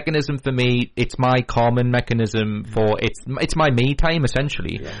it's a mechanism for me. It's my common mechanism for it's my me time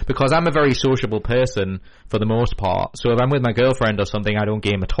essentially, because I'm a very sociable person for the most part. So if I'm with my girlfriend or something, I don't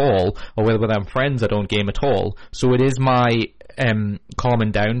game at all, or with I'm friends, I don't game at all. So it is my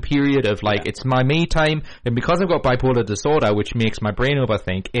calming down period of it's my me time, and because I've got bipolar disorder, which makes my brain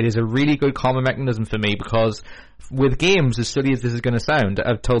overthink, it is a really good calming mechanism for me, because with games, as silly as this is going to sound,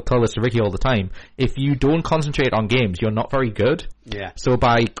 I've told this to Ricky all the time, if you don't concentrate on games, you're not very good. So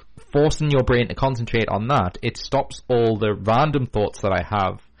by forcing your brain to concentrate on that, it stops all the random thoughts that I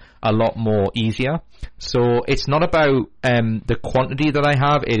have a lot more easier. So it's not about the quantity that I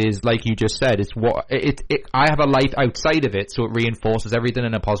have. It is, like you just said, it's what I have a life outside of it, so it reinforces everything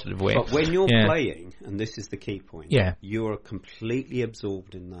in a positive way. But when you're playing, and this is the key point, you're completely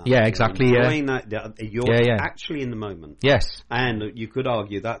absorbed in that. Yeah, exactly. You're actually in the moment. Yes, and you could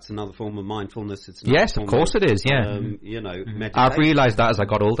argue that's another form of mindfulness. It's of course it is. Yeah, meditation. I've realised that as I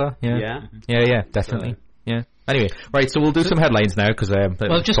got older. Yeah, definitely. Yeah. Anyway, right, so we'll do some headlines now, because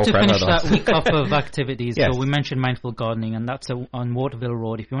well, just to finish that week off of activities, so we mentioned Mindful Gardening, and that's on Waterville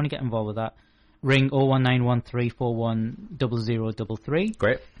Road. If you want to get involved with that, ring 01913410033.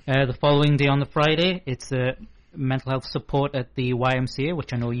 Great. The following day on the Friday, it's mental health support at the YMCA,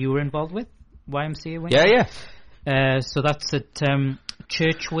 which I know you were involved with. YMCA? So that's at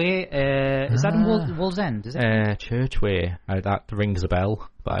Churchway. Is that in Wallsend? Is it? Churchway. That rings a bell,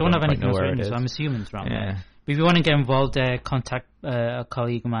 but I don't have anything else where written, so I'm assuming it's around there. But if you want to get involved, contact a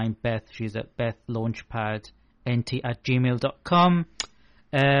colleague of mine, Beth. She's at bethlaunchpadnt@gmail.com.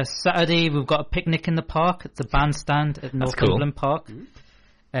 Saturday, we've got a picnic in the park. It's a bandstand at Northumberland Park.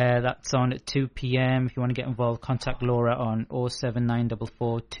 That's on at 2 p.m. If you want to get involved, contact Laura on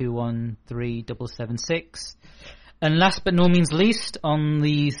 07944 213 776. And last but no means least, on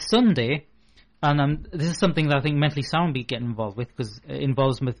the Sunday, and this is something that I think Mentally Sound will be getting involved with, because it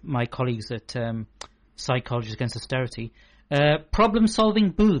involves with my colleagues at Psychologists Against Austerity.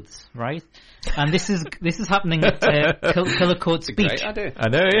 Problem-solving booths, right? And this is happening at Cullercoats Beach. I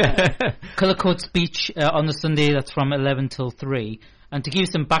know, yeah. Cullercoats Beach on the Sunday. That's from 11 till 3. And to give you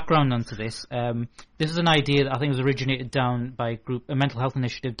some background onto this, this is an idea that I think was originated down by a mental health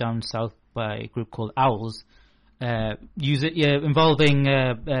initiative down south by a group called Owls, involving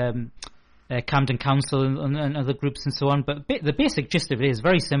Camden Council and other groups and so on. But the basic gist of it is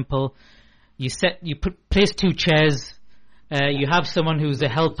very simple. You place 2 chairs. You have someone who's a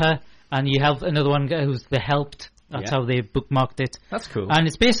helper, and you have another one who's the helped. That's how they bookmarked it. That's cool. And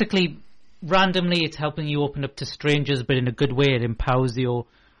it's basically randomly, it's helping you open up to strangers, but in a good way. It empowers your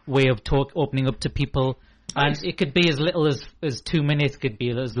way of opening up to people. And it could be as little as 2 minutes, could be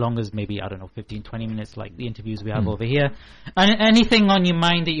as long as maybe, 15, 20 minutes, like the interviews we have over here. And anything on your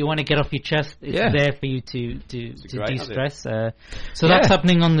mind that you want to get off your chest, it's there for you to de-stress. So that's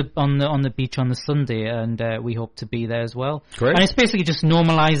happening on the beach on the Sunday, and we hope to be there as well. Great. And it's basically just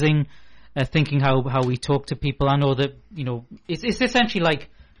normalising thinking how we talk to people. I know that, it's essentially like,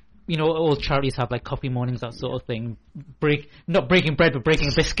 all charities have like coffee mornings, that sort of thing. Not breaking bread, but breaking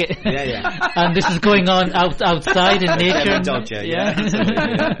a biscuit. And this is going on outside in nature. Dodger,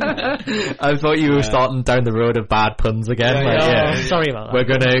 I thought you were starting down the road of bad puns again. Sorry about that. We're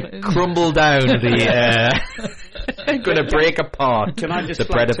going to crumble down the... going to break apart. Can I just the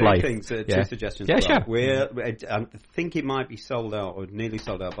bread of life? Two suggestions. Yeah, sure. I think it might be sold out or nearly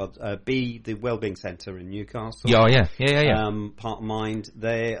sold out, but the Wellbeing Centre in Newcastle. Yeah. Part of Mind.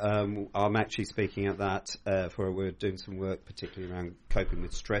 I'm actually speaking at that we're doing some work, particularly around coping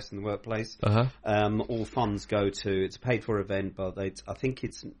with stress in the workplace. All funds go to. It's a paid for event, but I think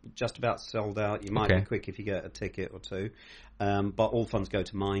it's just about sold out. You might be quick if you get a ticket or 2. But all funds go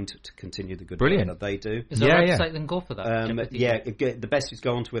to Mind to continue the good work that they do. Is there a website then go for that? The best is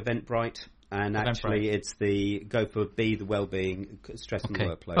go on to Eventbrite, and actually it's go for Be the Wellbeing Stress in the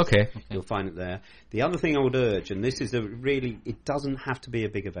Workplace. Okay. You'll find it there. The other thing I would urge, and this is it doesn't have to be a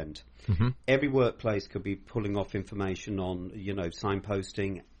big event. Every workplace could be pulling off information on,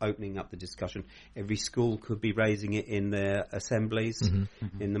 signposting, opening up the discussion. Every school could be raising it in their assemblies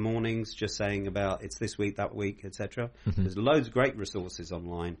in the mornings, just saying about it's this week, that week, etc. There's loads of great resources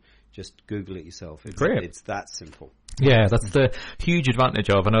online. Just Google it yourself. It's that simple. Yeah, that's the huge advantage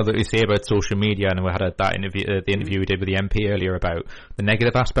of. I know that we say about social media, and we had the interview we did with the MP earlier about the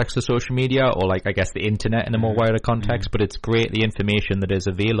negative aspects of social media, or like I guess the internet in a more wider context. But it's great the information that is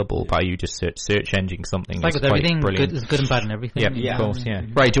available by you just search engine something. It's like with everything, there's good and bad and everything. Of course.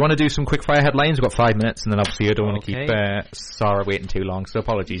 Right, do you want to do some quick fire headlines? We've got 5 minutes, and then obviously I don't want to keep Sarah waiting too long. So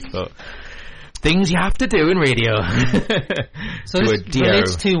apologies, but. Things you have to do in radio. So this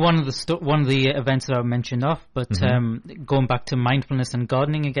relates to one of the events that I mentioned off, but going back to mindfulness and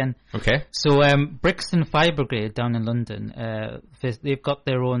gardening again. Okay. So Brixton Fire Brigade down in London, they've got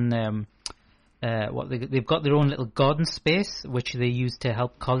their own they've got their own little garden space which they use to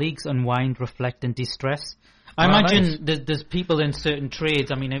help colleagues unwind, reflect, and de-stress. I imagine there's people in certain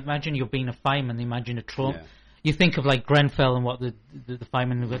trades. I mean, imagine you're being a fireman. Imagine a trauma. Yeah. You think of like Grenfell and what the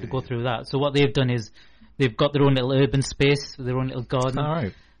firemen have got to go through that. So what they've done is they've got their own little urban space, their own little garden. All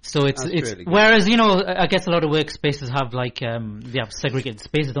right. So it's really whereas I guess a lot of workspaces have like they have segregated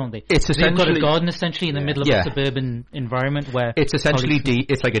spaces, don't they? They've got a garden essentially in the middle of a suburban environment where it's essentially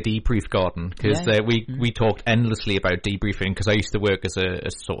it's like a debrief garden because we talked endlessly about debriefing because I used to work as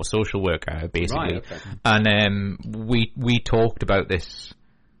a sort of social worker basically, and we talked about this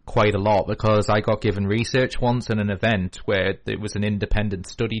quite a lot because I got given research once in an event where there was an independent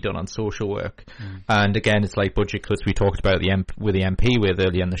study done on social work. And again, it's like budget cuts we talked about with the MP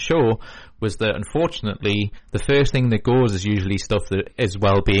earlier in the show, was that unfortunately the first thing that goes is usually stuff that is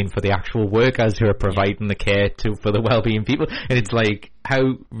well-being for the actual workers who are providing the care for the well-being people. And it's like, how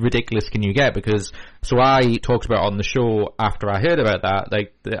ridiculous can you get? Because, so I talked about on the show after I heard about that,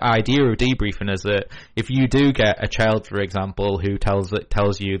 like the idea of debriefing is that if you do get a child, for example, who tells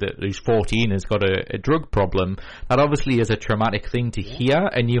you that who's 14 has got a drug problem, that obviously is a traumatic thing to hear,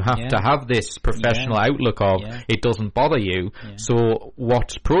 and you have to have this professional outlook of it doesn't bother you. So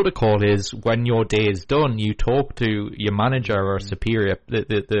what protocol is, when your day is done, you talk to your manager or superior,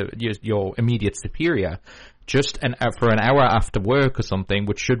 your immediate superior, just for an hour after work or something,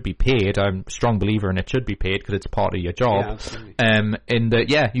 which should be paid. I'm a strong believer in it should be paid because it's part of your job.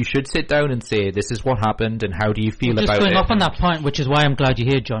 You should sit down and say, this is what happened and how do you feel about it. Just going off on that point, which is why I'm glad you're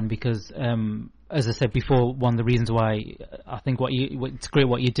here, John, because as I said before, one of the reasons why I think it's great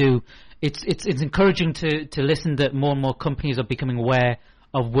what you do, it's encouraging to listen that more and more companies are becoming aware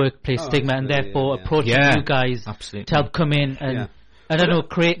of workplace stigma and therefore approaching you guys to help come in I don't know,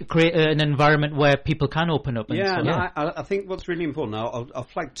 create an environment where people can open up. I think what's really important, I'll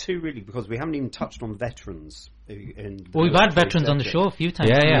flag two really, because we haven't even touched on veterans. We've had veterans on the show a few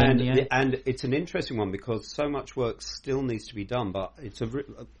times. And it's an interesting one because so much work still needs to be done, but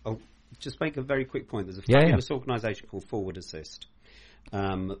I'll just make a very quick point. There's a fabulous organisation called Forward Assist.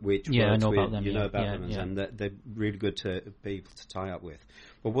 Which I know about them. And they're really good to be able to tie up with.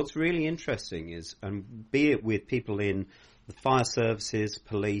 But what's really interesting is, and be it with people in the fire services,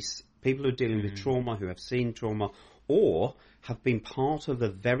 police, people who are dealing with trauma, who have seen trauma, or have been part of a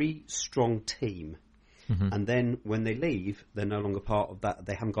very strong team. And then when they leave, they're no longer part of that.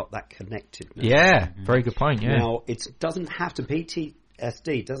 They haven't got that connectedness. Yeah, very good point. Yeah. Now, it doesn't have to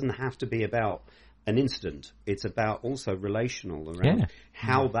PTSD doesn't have to be about an incident. It's about also relational around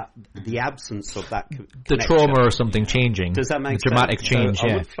how the absence of that the trauma or something changing. Does that make sense? Dramatic change. So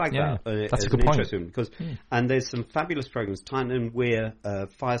I would flag that. That's a good point. Because and there's some fabulous programs. Tyne and Wear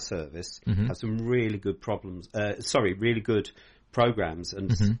Fire Service have some really good really good programs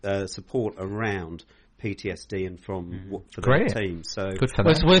and support around PTSD and for their team. So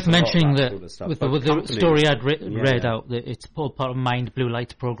it's worth mentioning that with the story I'd read out, that it's all part of Mind Blue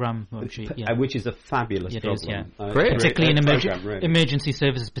Light program, which is a fabulous program. Great, particularly in emergency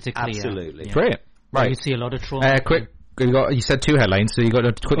services, particularly. Absolutely, great. Right, you see a lot of trauma. Quick. You said two headlines, so you got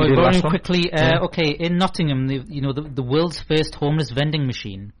to quickly do the last one. Quickly, okay, in Nottingham, the world's first homeless vending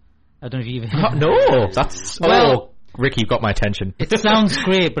machine. I don't know if you've no, that's Ricky, you've got my attention. It sounds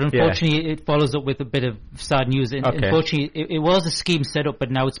great, but unfortunately it follows up with a bit of sad news. Unfortunately, it was a scheme set up,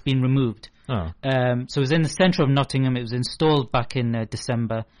 but now it's been removed. So it was in the centre of Nottingham. It was installed back in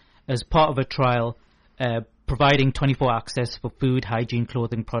December as part of a trial providing 24 access for food, hygiene,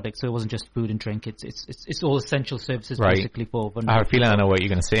 clothing products. So it wasn't just food and drink. It's all essential services basically for vulnerable. I have a feeling I know what you're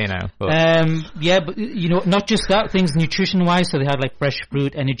going to say now. But not just that, things nutrition-wise. So they had like fresh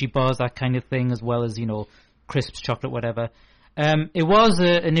fruit, energy bars, that kind of thing, as well as, crisps, chocolate, whatever. It was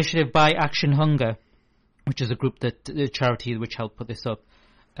an initiative by Action Hunger, which is a group the charity which helped put this up.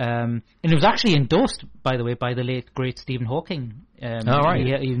 And it was actually endorsed, by the way, by the late great Stephen Hawking. It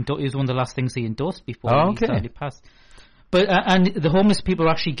was one of the last things he endorsed before he sadly passed. But and the homeless people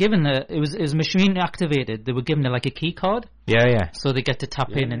were actually given it was machine activated. They were given like a key card. So they get to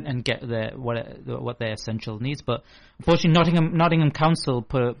tap in and get what their essential needs. But unfortunately, Nottingham Council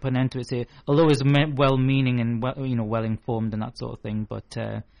put an end to it. Although it was well-meaning and well-informed and that sort of thing, but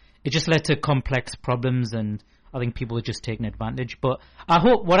it just led to complex problems, and I think people were just taking advantage. But I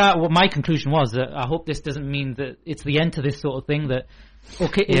hope what my conclusion was that I hope this doesn't mean that it's the end to this sort of thing. That it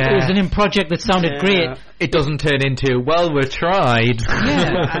was an project that sounded great. It doesn't turn into, we tried.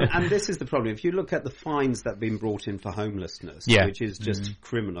 And this is the problem. If you look at the fines that have been brought in for homelessness, which is just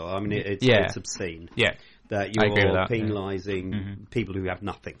criminal. I mean, it's obscene. That you're penalising people who have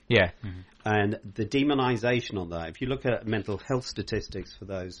nothing. And the demonisation on that. If you look at mental health statistics for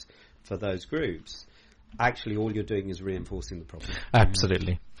those groups, actually all you're doing is reinforcing the problem.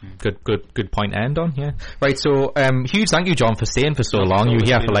 Absolutely. Good point to end on. Right, so huge thank you, John, for staying for so long. You were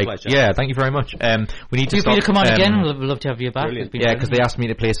here for thank you very much. We need to stop. You to come on again. We'd love to have you back. Because they asked me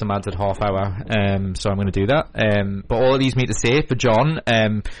to play some ads at half hour, so I'm going to do that. But all it leaves me to say for John,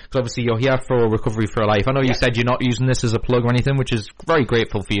 because obviously you're here for Recovery for Life. I know you said you're not using this as a plug or anything, which is very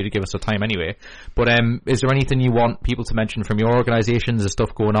grateful for you to give us the time anyway. But is there anything you want people to mention from your organisation? Is there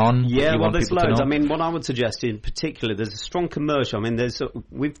stuff going on? There's loads. I mean, what I would suggest in particular, there's a strong commercial. I mean,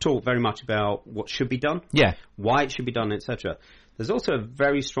 we've talked very much about what should be done, why it should be done, etc. There's also a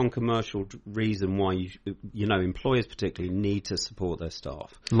very strong commercial reason why employers particularly need to support their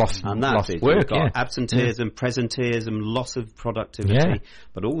staff. Lost work, absenteeism, presenteeism, loss of productivity,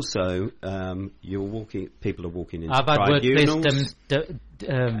 but also people are walking into tribunals.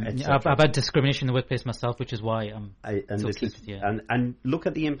 I've had discrimination in the workplace myself, which is why I'm and look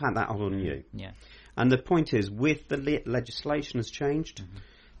at the impact that had on you. And the point is, with the legislation has changed,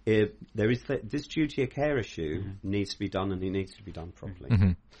 there is this duty of care issue needs to be done, and it needs to be done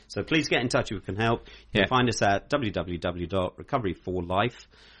properly. So please get in touch if we can help. You can find us at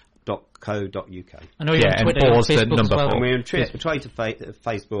www.recoveryforlife.co.uk. I know you're on Twitter, Facebook number as well. And we're on Twitter,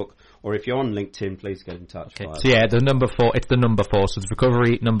 Facebook, or if you're on LinkedIn, please get in touch. So the number 4, it's the number 4, so it's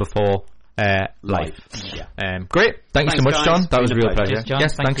Recovery number 4 life. Yeah. Great. Thanks so much, guys. John. That was a real pleasure. Yes, John,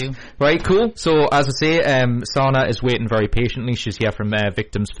 yes, thank thanks. you. Right, cool. So, as I say, Sana is waiting very patiently. She's here from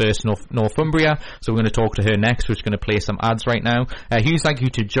Victims First Northumbria. So we're going to talk to her next. We're just going to play some ads right now. Huge thank you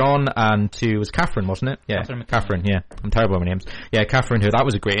to John and to, it was Catherine, wasn't it? Yeah, Catherine, yeah. I'm terrible with my names. Yeah, Catherine, that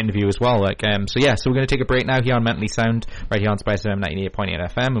was a great interview as well. So we're going to take a break now here on Mentally Sound, right here on Spice FM 98.8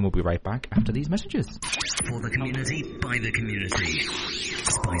 FM, and we'll be right back after these messages. For the community, by the community.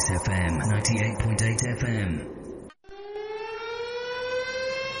 Spice FM 98.8 FM.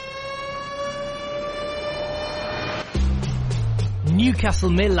 Newcastle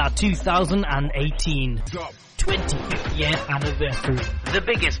Miller 2018. 25th year anniversary. The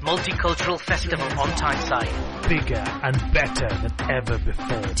biggest multicultural festival on Tyneside. Bigger and better than ever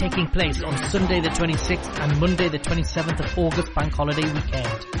before. Taking place on Sunday the 26th and Monday the 27th of August bank holiday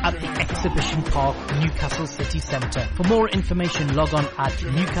weekend at the Exhibition Park, Newcastle City Centre. For more information, log on at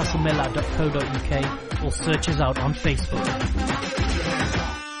newcastlemiller.co.uk or search us out on Facebook.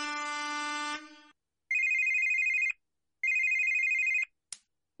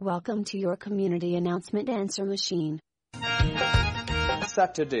 Welcome to your community announcement answer machine.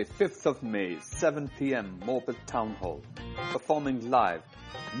 Saturday, 5th of May, 7 p.m, Morpeth Town Hall. Performing live,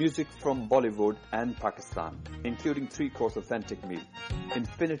 music from Bollywood and Pakistan, including 3-course authentic meal.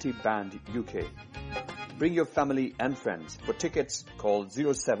 Infinity Band UK. Bring your family and friends. For tickets, call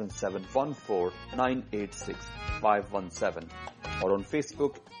 07714986517 or on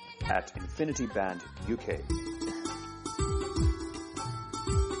Facebook at Infinity Band UK.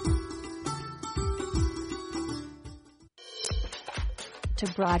 To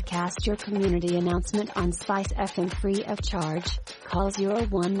broadcast your community announcement on Spice FM free of charge, call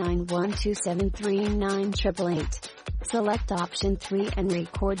 01912739888. Select option 3 and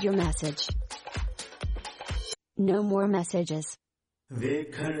record your message. No more messages.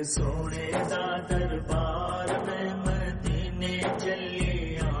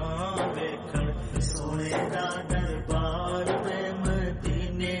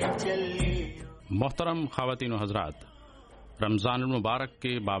 मोहतरम ख़वातीन व हज़रात, रमज़ान मुबारक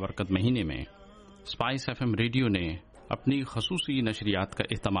के बाबरकत महीने में spice FM radio ने अपनी खसूसी नशरियात का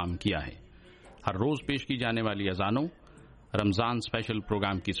एहतमाम किया है। हर रोज़ पेश की जाने वाली अज़ानों, रमज़ान स्पेशल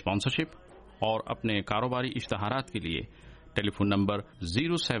प्रोग्राम की स्पॉन्सरशिप और अपने कारोबारी इश्तहारात के लिए टेलीफोन नंबर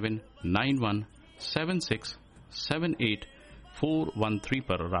 07917678413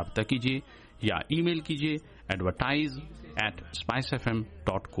 पर राब्ता कीजिए या ईमेल कीजिए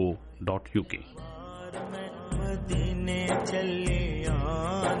advertise@spicefm.co.uk।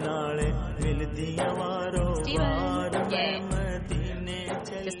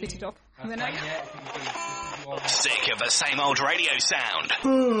 Sick of the same old radio sound?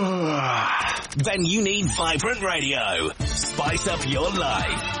 Then you need vibrant radio. Spice up your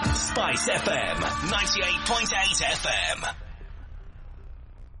life. Spice FM 98.8 FM.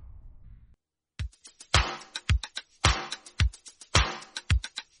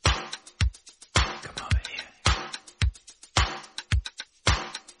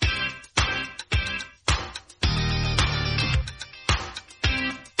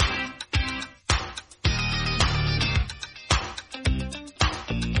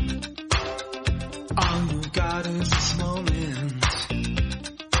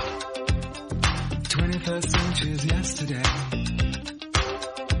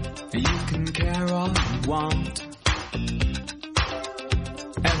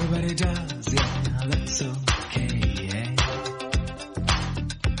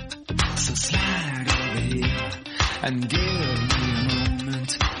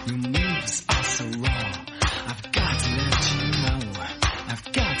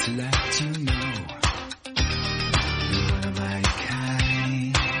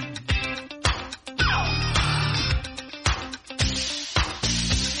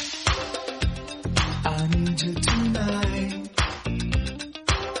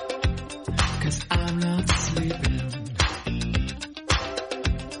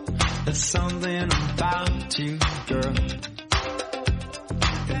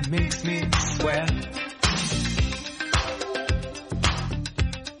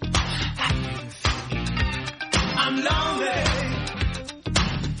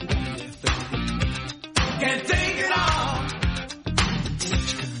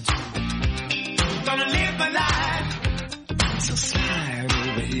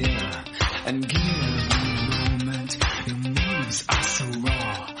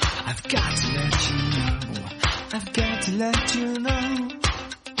 I've got to let you know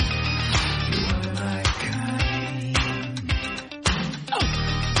you are my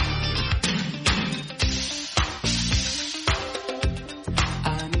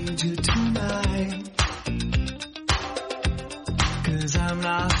I'm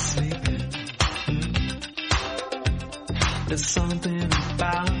not sleeping. There's something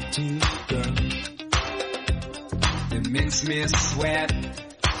about you, girl, that makes me sweat.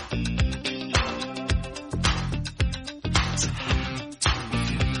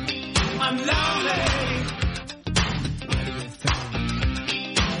 I'm lonely.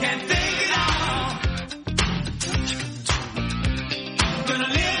 Can't think it all. Gonna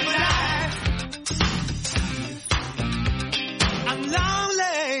live my life. I'm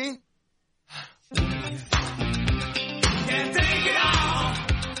lonely. Can't think it all.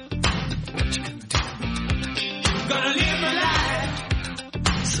 Gonna live my life.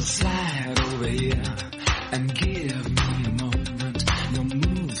 So slide over here and give me a moment. Your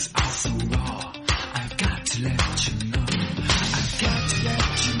moves are so raw. I've got to let you know. I've got to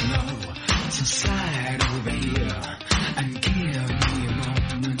let you know. So slide over here and give me a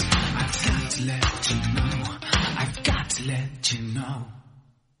moment. I've got to let you know. I've got to let you know.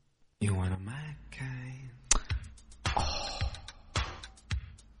 You're one of my kind. Oh.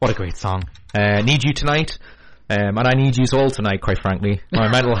 What a great song. Need You Tonight. And I need you all tonight, quite frankly. My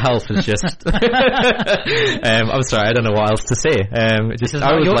mental health is just... I'm sorry, I don't know what else to say. This is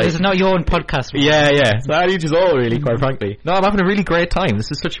not your own podcast. Yeah. So I need you all, really, quite frankly. No, I'm having a really great time. This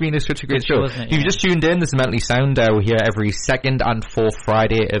has been such a great show. If you've just tuned in, this is Mentally Sound. We're here every second and fourth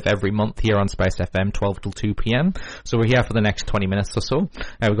Friday of every month here on Spice FM, 12 till 2 p.m. So we're here for the next 20 minutes or so.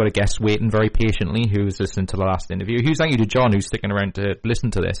 We've got a guest waiting very patiently who's listening to the last interview. Huge thank you to John, who's sticking around to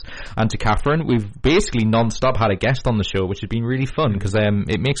listen to this, and to Catherine. We've basically non-stop had a guest on the show, which has been really fun because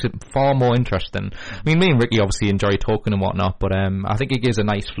it makes it far more interesting. I mean, me and Ricky obviously enjoy talking and whatnot, but I think it gives a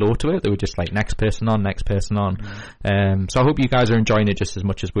nice flow to it. They were just like next person on. So I hope you guys are enjoying it just as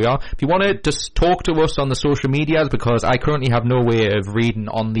much as we are. If you want to just talk to us on the social medias, because I currently have no way of reading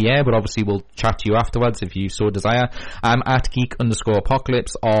on the air, but obviously we'll chat to you afterwards if you so desire. I'm at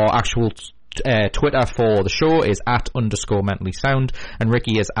geek_apocalypse. Our actual Twitter for the show is @_mentally sound, and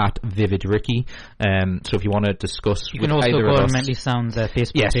Ricky is @vividricky. So if you want to discuss, you can also go on Mentally Sound's Facebook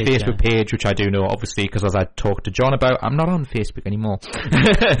page. Yes, Facebook page, which I do know obviously because as I talked to John about, I'm not on Facebook anymore.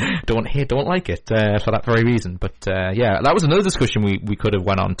 don't like it for that very reason. But yeah, that was another discussion we could have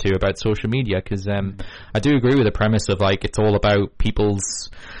went on to about social media, because I do agree with the premise of like it's all about people's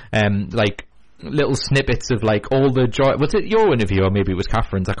like little snippets of like all the joy. Was it your interview or maybe it was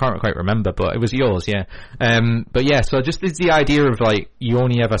Catherine's? I can't quite remember, but it was yours, yeah. But yeah, so just it's the idea of like you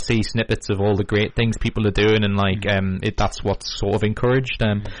only ever see snippets of all the great things people are doing, and like that's what's sort of encouraged.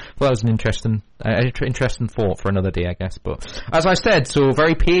 Well, that was an interesting thought for another day, I guess. But as I said, so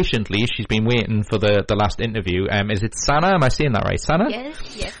very patiently, she's been waiting for the last interview. Is it Sana? Am I saying that right, Sana?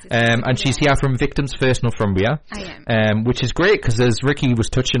 Yes. And she's here from Victims First Northumbria. I am. Which is great because as Ricky was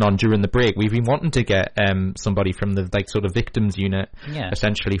touching on during the break, we've been wanting to get somebody from the like sort of victims unit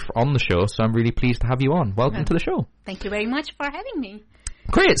essentially on the show. So I'm really pleased to have you on. Welcome to the show. Thank you very much for having me.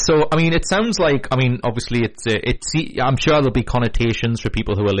 Great. So, I mean, it sounds like, I mean, obviously I'm sure there'll be connotations for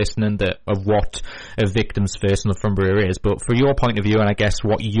people who are listening of what a Victims First Northumbria is, but for your point of view, and I guess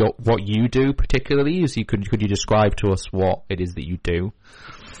what you do particularly, could you describe to us what it is that you do?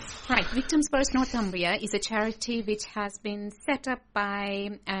 Right. Victims First Northumbria is a charity which has been set up by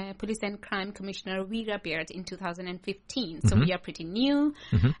Police and Crime Commissioner Vera Baird in 2015. So we are pretty new.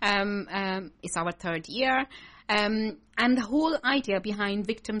 It's our third year. And the whole idea behind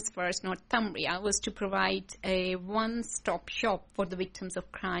Victims First Northumbria was to provide a one-stop shop for the victims of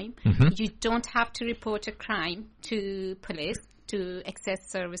crime. You don't have to report a crime to police to access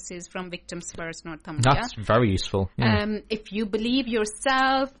services from Victims First Northumbria. That's very useful. Yeah. If you believe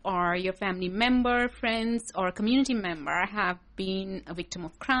yourself or your family member, friends, or a community member have been a victim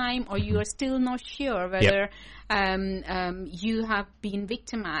of crime, or you are still not sure whether you have been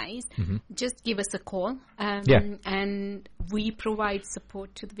victimized, just give us a call. And we provide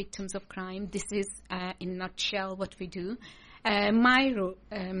support to the victims of crime. This is, in a nutshell, what we do. My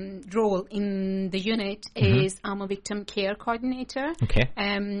role in the unit is I'm a victim care coordinator. Okay.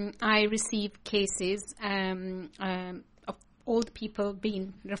 I receive cases of old people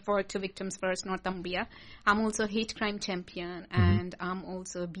being referred to Victims First Northumbria. I'm also a hate crime champion, and I'm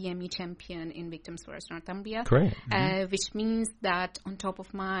also a BME champion in Victims First Northumbria. Great. Which means that on top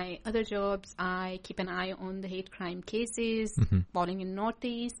of my other jobs, I keep an eye on the hate crime cases falling in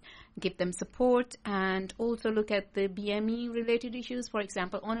Northeast, give them support, and also look at the BME related issues, for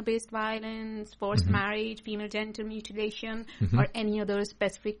example, honor-based violence, forced marriage, female genital mutilation, or any other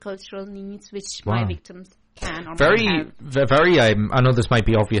specific cultural needs which my victims can or very. I know this might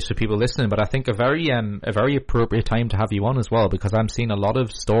be obvious for people listening, but I think a very appropriate time to have you on as well, because I'm seeing a lot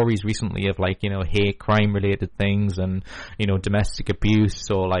of stories recently of like, you know, hate crime related things and, you know, domestic abuse,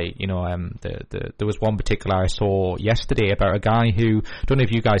 or like, you know, there was one particular I saw yesterday about a guy who, I don't know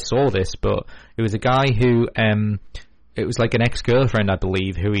if you guys saw this, but it was a guy who it was like an ex-girlfriend, I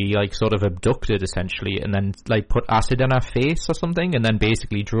believe, who he like sort of abducted essentially, and then like put acid in her face or something, and then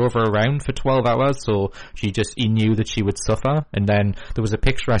basically drove her around for 12 hours. So he knew that she would suffer. And then there was a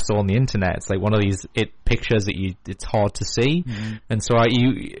picture I saw on the internet. It's like one of these pictures that it's hard to see. Mm-hmm. And so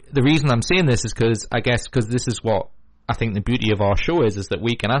the reason I'm saying this is because this is what I think the beauty of our show is that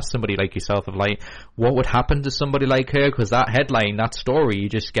we can ask somebody like yourself of like, what would happen to somebody like her? Because that headline, that story, you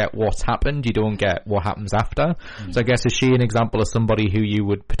just get what's happened. You don't get what happens after. Mm-hmm. So I guess, is she an example of somebody who you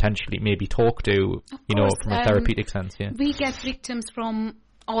would potentially maybe talk to, you know, from a therapeutic sense? Yeah. We get victims from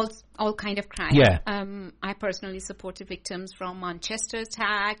all kind of crime. Yeah. I personally supported victims from Manchester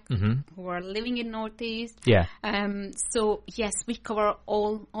attack, who are living in Northeast. Yeah. So yes, we cover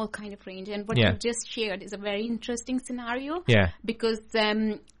all kind of range, and what you just shared is a very interesting scenario. Yeah. Because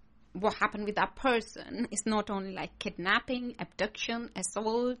what happened with that person is not only like kidnapping, abduction,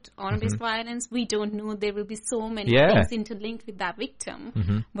 assault, armed violence. We don't know. There will be so many things interlinked with that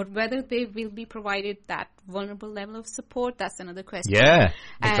victim. But whether they will be provided that vulnerable level of support, that's another question. Yeah,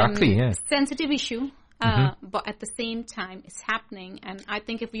 exactly. Sensitive issue. But at the same time, it's happening. And I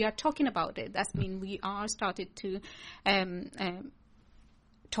think if we are talking about it, that's mean we are started to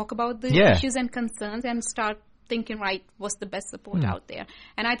talk about the issues and concerns and start thinking, right, what's the best support out there?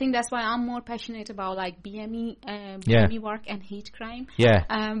 And I think that's why I'm more passionate about like BME work and hate crime.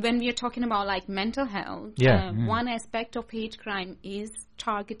 When we are talking about like mental health, one aspect of hate crime is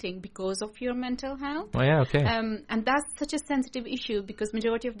targeting because of your mental health. And that's such a sensitive issue, because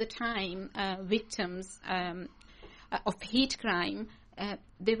majority of the time victims of hate crime,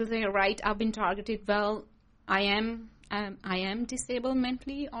 they will say, right, I've been targeted, well, I am disabled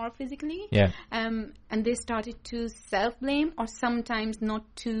mentally or physically. And they started to self-blame, or sometimes not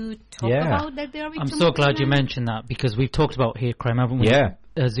to talk about that they are victims. I'm so glad you mentioned that, because we've talked about hate crime, haven't we?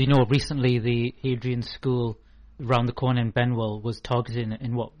 As you know, recently the Hadrian School around the corner in Benwell was targeted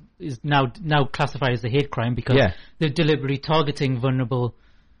in what is now classified as a hate crime, because they're deliberately targeting vulnerable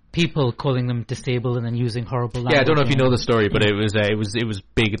people, calling them disabled and then using horrible language. I don't know if you know the story, but it was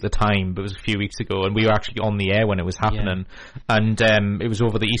big at the time, but it was a few weeks ago, and we were actually on the air when it was happening. And it was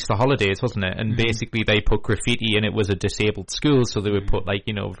over the Easter holidays, wasn't it? And basically they put graffiti, and it was a disabled school, so they would put like,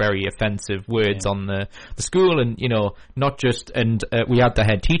 you know, very offensive words on the school, and, you know, not just, and we had the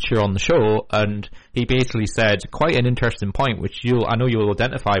head teacher on the show, and he basically said quite an interesting point, which I know you'll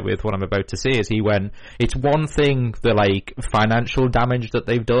identify with what I'm about to say, is he went, it's one thing, the like financial damage that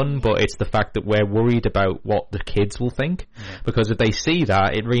they've done, but it's the fact that we're worried about what the kids will think, because if they see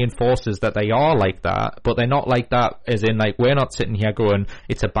that, it reinforces that they are like that, but they're not like that as in like, we're not sitting here going,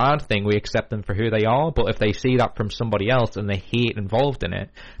 it's a bad thing, we accept them for who they are, but if they see that from somebody else and they hate involved in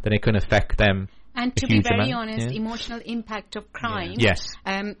it, then it can affect them. And to be very honest, emotional impact of crime.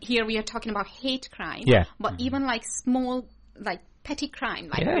 Here we are talking about hate crime. But even like small, like petty crime,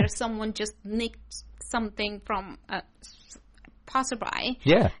 like where someone just nicked something from a passerby.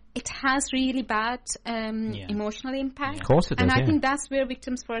 It has really bad emotional impact. Of course it does. And I think that's where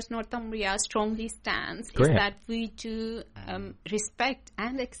Victims First Northumbria strongly stands, is that we do respect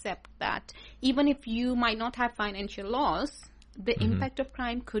and accept that even if you might not have financial loss, the impact of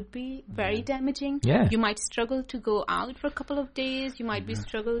crime could be very damaging. You might struggle to go out for a couple of days. You might be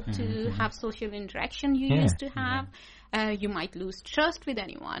struggle to have social interaction you used to have. You might lose trust with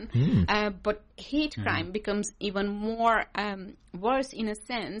anyone. But hate crime becomes even more worse in a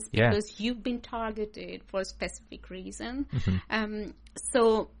sense, because you've been targeted for a specific reason.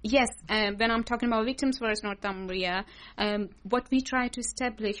 So yes, when I'm talking about Victims First Northumbria, what we try to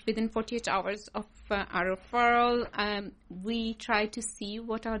establish within 48 hours of our referral, we try to see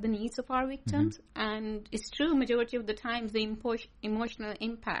what are the needs of our victims. And it's true, majority of the times the emotional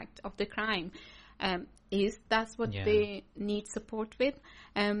impact of the crime that's what they need support with,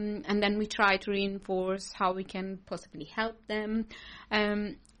 and then we try to reinforce how we can possibly help them.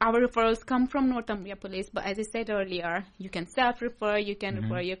 Our referrals come from Northumbria Police, but as I said earlier, you can self-refer, you can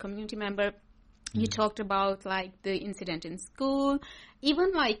refer your community member. You talked about like the incident in school,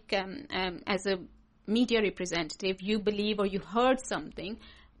 even like as a media representative, you believe or you heard something,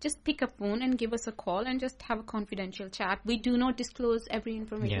 just pick up phone and give us a call and just have a confidential chat. We do not disclose every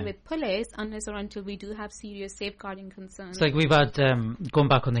information with police unless or until we do have serious safeguarding concerns. It's like we've had, going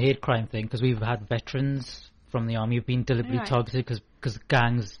back on the hate crime thing, because we've had veterans from the army who've been deliberately targeted because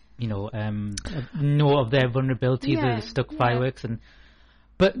gangs know of their vulnerability, the stuck fireworks,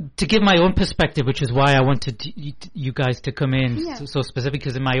 but to give my own perspective, which is why I wanted you guys to come in so specific,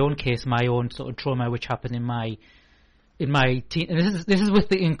 because in my own case, my own sort of trauma, which happened in my teen, and this is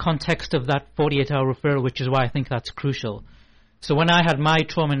in context of that 48-hour referral, which is why I think that's crucial. So when I had my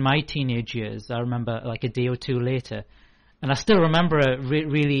trauma in my teenage years, I remember like a day or two later, and I still remember it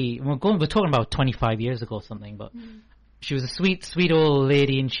really. We're talking about 25 years ago or something, but she was a sweet old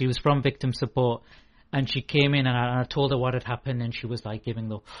lady, and she was from victim support. And she came in, and I told her what had happened, and she was like giving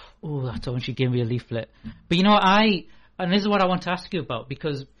that's when she gave me a leaflet. But and this is what I want to ask you about,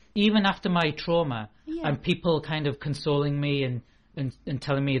 because even after my trauma, and people kind of consoling me and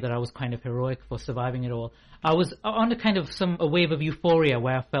telling me that I was kind of heroic for surviving it all, I was on a wave of euphoria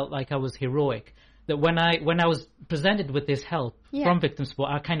where I felt like I was heroic. That when I was presented with this help from victim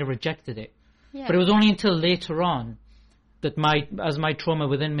support, I kind of rejected it. Yeah. But it was only until later on that my trauma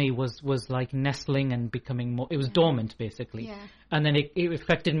within me was like nestling and becoming more, it was dormant basically. Yeah. And then it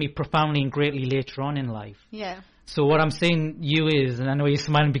affected me profoundly and greatly later on in life. Yeah. So what I'm saying is, and I know you're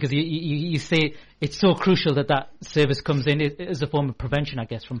smiling because you say it's so crucial that service comes in as a form of prevention, I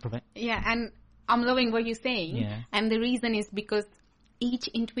guess, Yeah, and I'm loving what you're saying. Yeah. And the reason is because each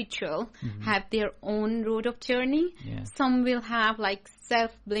individual have their own road of journey. Yeah. Some will have like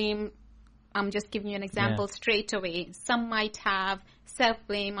self-blame. I'm just giving you an example straight away. Some might have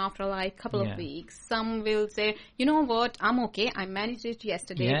self-blame after like a couple of weeks. Some will say, you know what, I'm okay. I managed it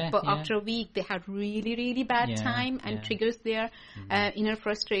yesterday. But after a week, they had really, really bad time and triggers their inner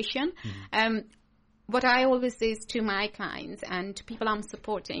frustration. What I always say to my clients and to people I'm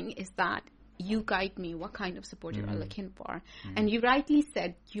supporting is that you guide me what kind of support you are looking for. And you rightly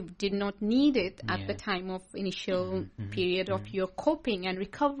said you did not need it at the time of initial period of your coping and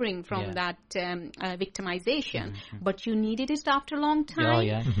recovering from that victimization, but you needed it after a long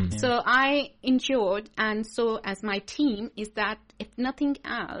time. So I ensured, and so as my team, is that if nothing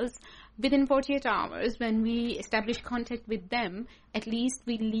else, within 48 hours, when we establish contact with them, at least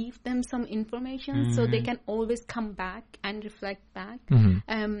we leave them some information so they can always come back and reflect back.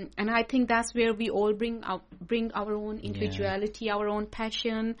 And I think that's where we all bring our own individuality, our own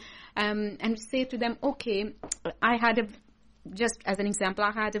passion, and say to them, okay, just as an example,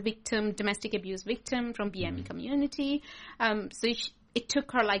 I had a domestic abuse victim from BME community. So it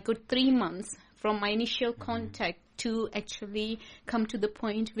took her like good 3 months from my initial contact to actually come to the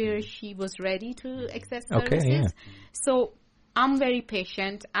point where she was ready to access services. So I'm very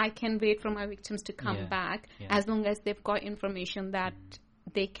patient. I can wait for my victims to come back as long as they've got information that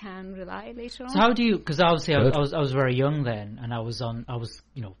they can rely later on. So how do you, because obviously I was very young then, and I was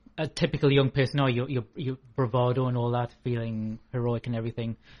a typical young person, your bravado and all that, feeling heroic and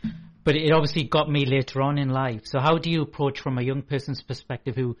everything. But it obviously got me later on in life. So how do you approach from a young person's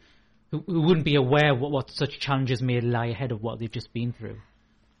perspective who wouldn't be aware what such challenges may lie ahead of what they've just been through?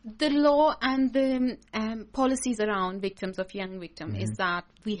 The law and the policies around victims of young victims is that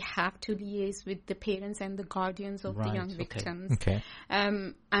we have to liaise with the parents and the guardians of the young victims. Okay.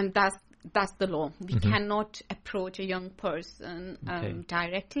 And that's the law. We cannot approach a young person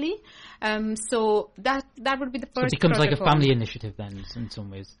directly. So that would be the first. So it becomes like a family initiative then, in some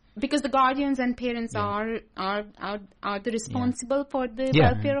ways. Because the guardians and parents are the responsible for the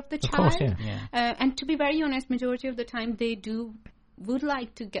welfare of the child. Of course, and to be very honest, majority of the time they would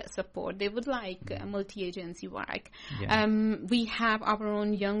like to get support. They would like multi-agency work. We have our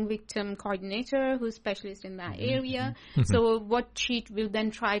own young victim coordinator who's specialist in that area. So what she will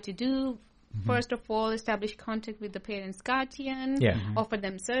then try to do, first of all, establish contact with the parent's guardian, offer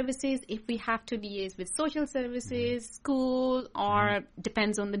them services. If we have to liaise with social services, school, or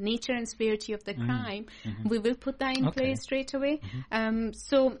depends on the nature and severity of the crime, we will put that in place straight away.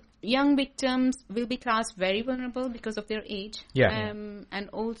 So young victims will be classed very vulnerable because of their age. And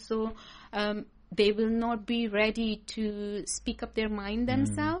also they will not be ready to speak up their mind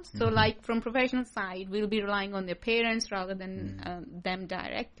themselves. So like from professional side, we'll be relying on their parents rather than them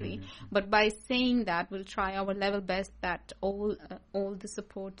directly. But by saying that, we'll try our level best that all the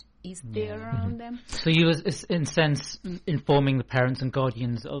support is there around them. So you, in sense, informing the parents and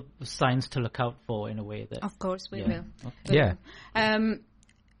guardians of signs to look out for in a way that... Of course we will.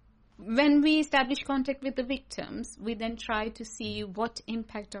 When we establish contact with the victims, we then try to see what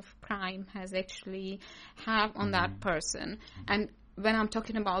impact of crime has actually have on that person. And when I'm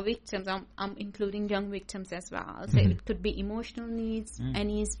talking about victims, I'm including young victims as well. So it could be emotional needs,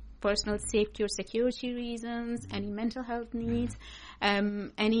 any personal safety or security reasons, any mental health needs,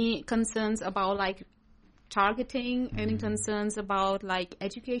 any concerns about like targeting, any concerns about like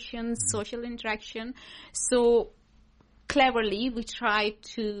education, social interaction. So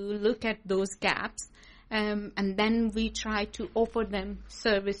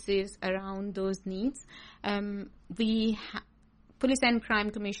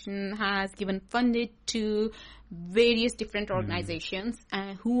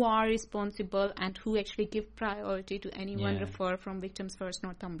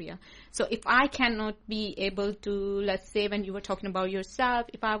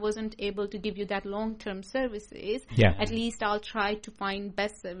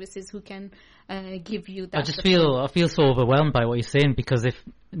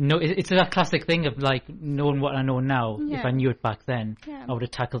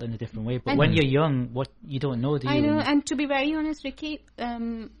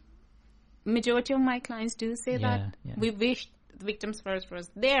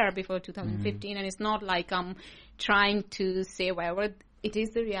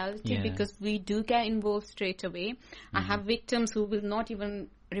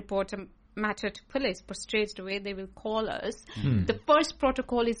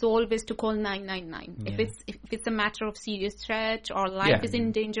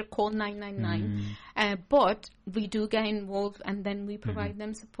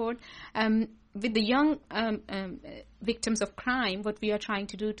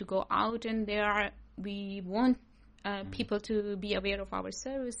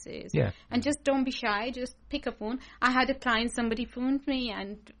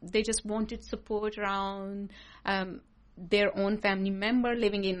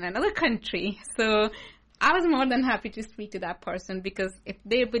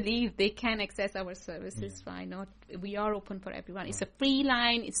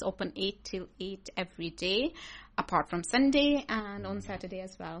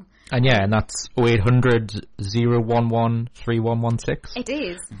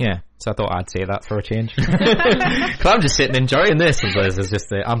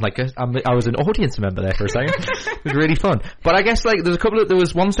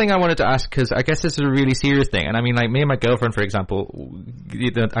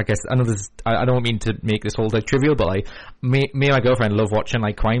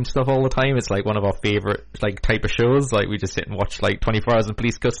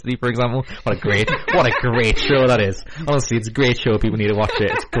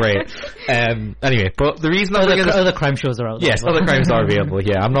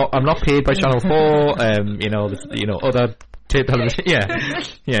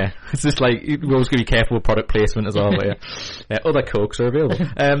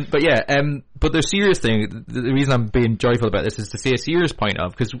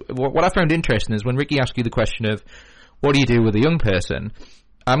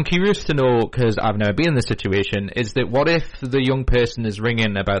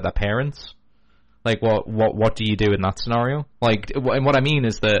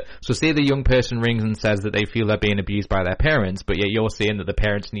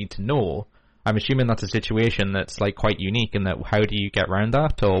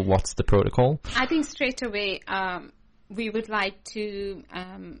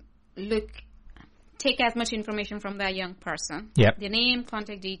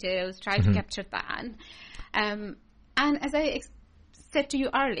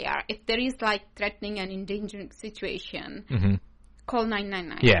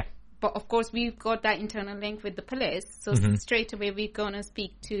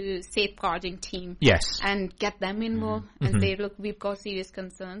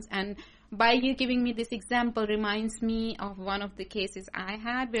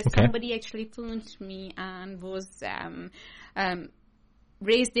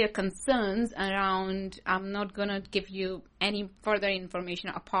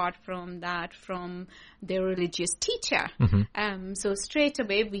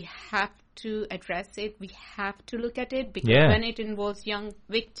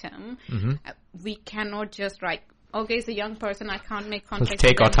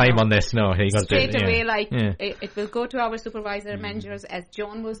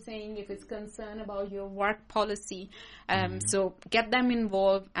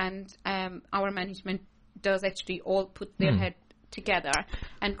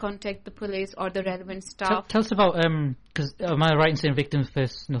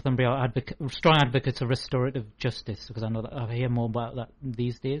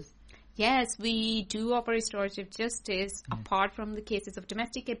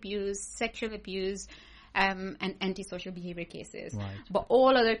and antisocial behavior cases. Right. But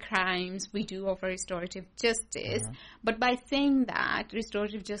all other crimes, we do offer restorative justice. But by saying that,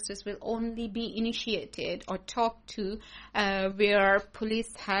 restorative justice will only be initiated or talked to where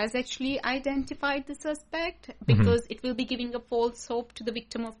police has actually identified the suspect, because it will be giving a false hope to the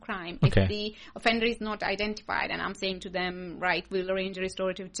victim of crime. Okay. If the offender is not identified and I'm saying to them, right, we'll arrange a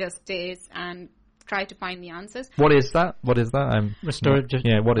restorative justice and try to find the answers. What is that? Restorative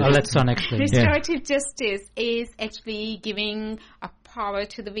justice. Yeah, what is Let Son explain. Restorative justice is actually giving a power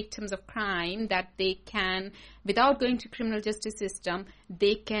to the victims of crime that they can, without going to criminal justice system,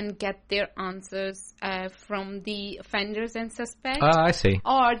 they can get their answers from the offenders and suspects. I see.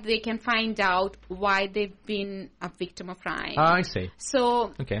 Or they can find out why they've been a victim of crime. I see.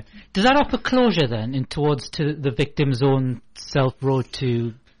 So, okay. Does that offer closure then towards the victim's own self-road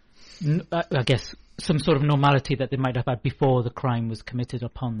to, I guess, some sort of normality that they might have had before the crime was committed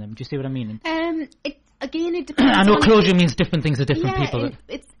upon them? Do you see what I mean? It depends. I know closure means different things to different people.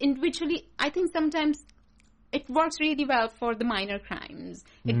 It's individually. I think sometimes it works really well for the minor crimes.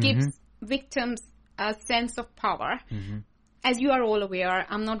 It gives victims a sense of power. As you are all aware,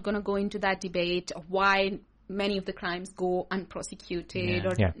 I'm not going to go into that debate of why many of the crimes go unprosecuted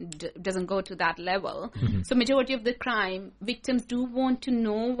or doesn't go to that level. So majority of the crime, victims do want to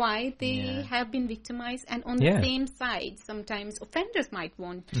know why they have been victimized, and on the same side, sometimes offenders might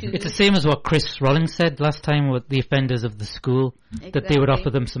want to. It's the same as what Chris Rollins said last time with the offenders of the school, that they would offer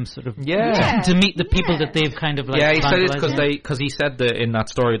them some sort of to meet the people that they've kind of like. Yeah, he said it because he said that in that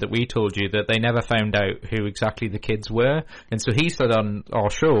story that we told you that they never found out who exactly the kids were, and so he said on our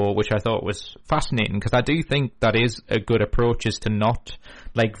show, which I thought was fascinating, because I do think that is a good approach, is to not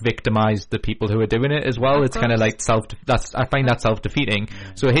like victimize the people who are doing it as well. It's kind of like I find that self-defeating.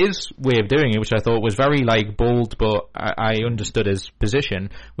 So his way of doing it, which I thought was very like bold, but I understood his position,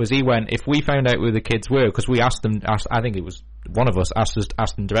 was he went, if we found out who the kids were, because we asked them, I think it was one of us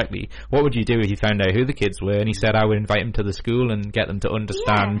asked them directly, what would you do if you found out who the kids were? And he said, I would invite them to the school and get them to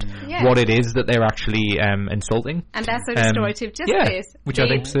understand what it is that they're actually insulting. And that's a restorative justice. Which I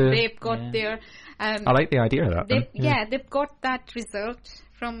think they've got their. I like the idea of that. They've got that result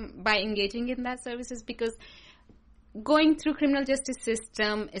by engaging in that services, because going through criminal justice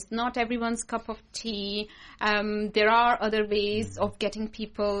system is not everyone's cup of tea. There are other ways of getting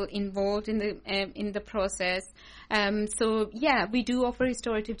people involved in the process. So we do offer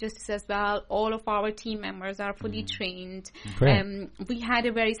restorative justice as well. All of our team members are fully trained. We had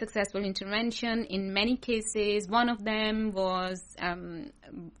a very successful intervention in many cases. One of them was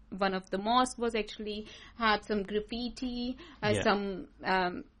one of the mosques was actually had some graffiti, some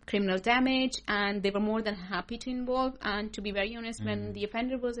criminal damage, and they were more than happy to involve. And to be very honest, when the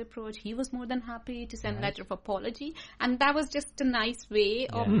offender was approached, he was more than happy to send a letter of apology, and that was just a nice way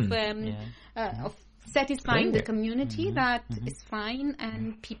of satisfying the community that is fine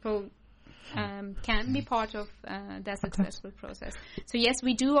and people can be part of that successful process. So yes,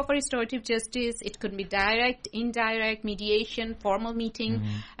 we do offer restorative justice. It could be direct, indirect, mediation, formal meeting,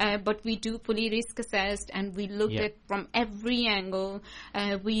 but we do fully risk assessed, and we look at from every angle.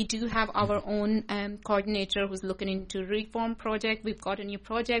 We do have our own coordinator who's looking into reform project. We've got a new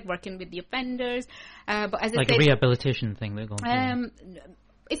project working with the offenders. But as like I said, a rehabilitation thing they're going through.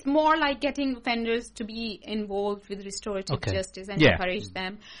 It's more like getting offenders to be involved with restorative justice and encourage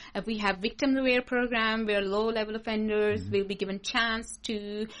them. We have victim aware program where low-level offenders will be given chance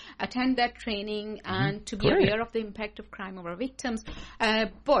to attend that training and to be aware of the impact of crime over victims.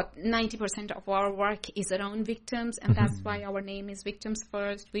 But 90% of our work is around victims, and that's why our name is Victims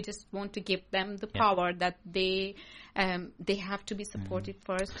First. We just want to give them the power that they have to be supported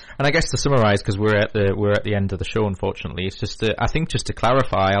first. And I guess to summarise, because we're at the end of the show, unfortunately, it's just I think just to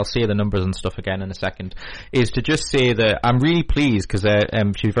clarify, I'll say the numbers and stuff again in a second, is to just say that I'm really pleased because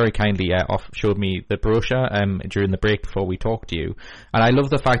she very kindly showed me the brochure during the break before we talked to you, and I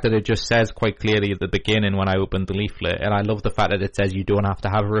love the fact that it just says quite clearly at the beginning when I opened the leaflet, and I love the fact that it says you don't have to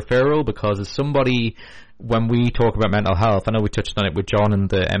have a referral, because as somebody, when we talk about mental health, I know we touched on it with John and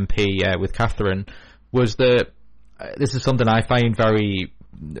the MP with Catherine, was that this is something I find very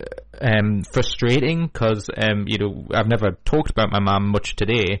frustrating, because I've never talked about my mum much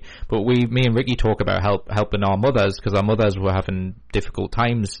today, but me and Ricky talk about helping our mothers, because our mothers were having difficult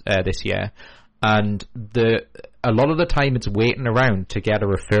times this year, and a lot of the time it's waiting around to get a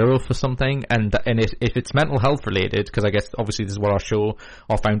referral for something, and if it's mental health related, because I guess obviously this is what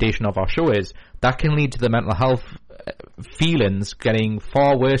our foundation of our show is, that can lead to the mental health feelings getting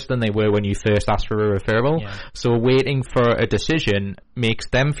far worse than they were when you first asked for a referral. So waiting for a decision makes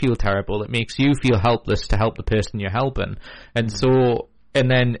them feel terrible. It makes you feel helpless to help the person you're helping, and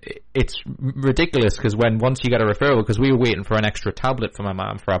then it's ridiculous because once you get a referral, because we were waiting for an extra tablet for my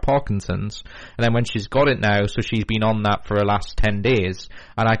mum for our Parkinson's, and then when she's got it now, so she's been on that for the last 10 days,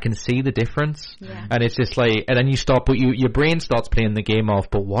 and I can see the difference. Yeah. And it's just like, and then you stop, but your brain starts playing the game of,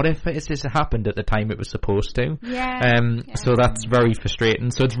 but what if this happened at the time it was supposed to? So that's very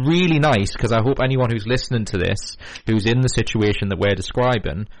frustrating. So it's really nice, because I hope anyone who's listening to this, who's in the situation that we're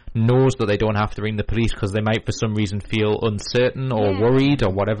describing, knows that they don't have to ring the police because they might for some reason feel uncertain or worried or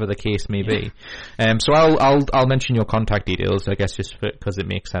whatever the case may be. So I'll mention your contact details, I guess, just because it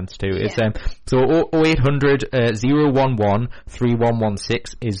makes sense too. It's so 0800 011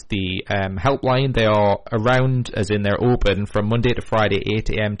 3116 is the helpline. They are around, as in they're open from Monday to Friday 8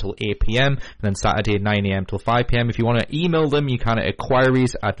 a.m. till 8 p.m. and then Saturday 9 a.m. till 5 p.m. If you want to email them, you can at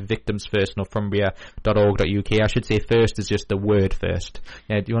inquiries@victimsfirstnorthumbria.org.uk. I should say first is just the word first.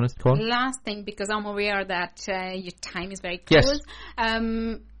 Do you want to go on? Last thing, because I'm aware that your time is very close.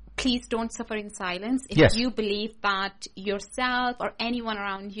 Yes. Please don't suffer in silence. If you believe that yourself or anyone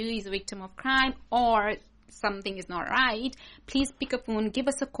around you is a victim of crime or something is not right, please pick a phone, give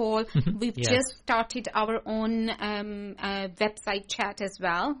us a call. We've just started our own website chat as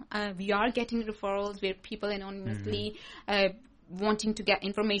well. We are getting referrals where people anonymously wanting to get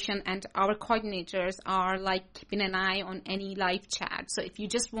information, and our coordinators are like keeping an eye on any live chat. So if you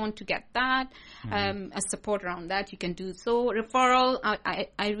just want to get that, a support around that, you can do so. Referral,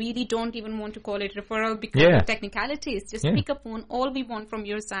 I really don't even want to call it referral because of technicalities. Just pick up phone. All we want from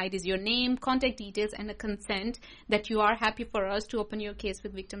your side is your name, contact details, and a consent that you are happy for us to open your case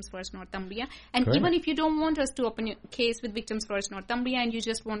with Victims First Northumbria. And even if you don't want us to open your case with Victims First Northumbria and you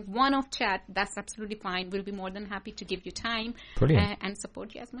just want one-off chat, that's absolutely fine. We'll be more than happy to give you time. And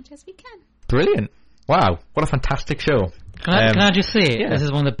support you as much as we can. Brilliant. Wow, what a fantastic show. Can I just say, this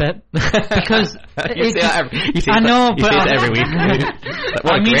is one of the best, because you say it every week.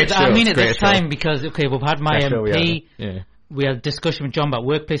 I mean it this time because, we've had my MP, we had a discussion with John about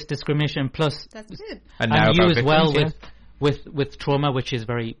workplace discrimination, plus that's good. And you as well with trauma, which is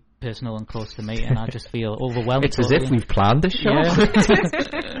very personal and close to me, and I just feel overwhelmed. It's as if we've planned this show.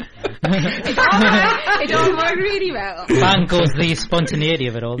 It all worked really well. Bang goes the spontaneity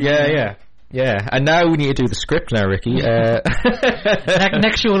of it all. Yeah, and now we need to do the script now, Ricky.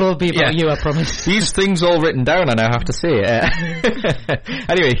 Next show will all be about you, I promise. These things all written down, I now have to say.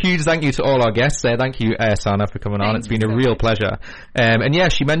 Anyway, huge thank you to all our guests. Thank you, Sana, for coming on. It's been a real pleasure. And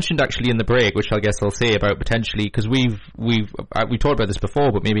she mentioned actually in the break, which I guess I'll say about potentially, because we talked about this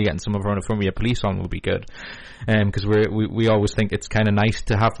before, but maybe getting some of our Northumbria police on would be good. Because we always think it's kind of nice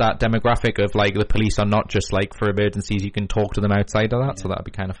to have that demographic of like the police are not just like for emergencies, you can talk to them outside of that, so that'd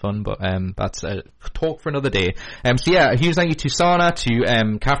be kind of fun. But that's a talk for another day. A huge thank you to Sana, to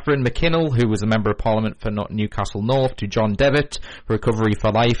Catherine McKinnell, who was a Member of Parliament for Newcastle North, to John Devitt for Recovery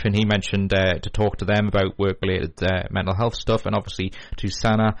for Life, and he mentioned to talk to them about work-related mental health stuff, and obviously to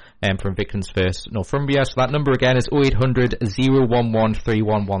Sana from Victims First Northumbria. So that number again is 0800 011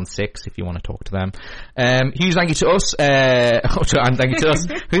 3116 if you want to talk to them. Huge thank you to us, and thank you to us.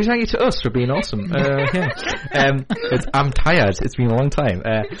 Huge thank you to us for being awesome. I'm tired. It's been a long time.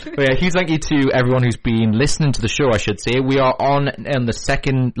 Huge thank you to everyone who's been listening to the show, I should say. We are on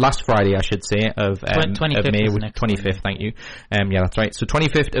the last Friday, I should say, of 25th May. 25th, thank you. That's right. So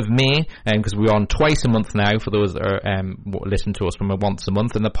 25th of May, because we're on twice a month now for those that are listen to us from once a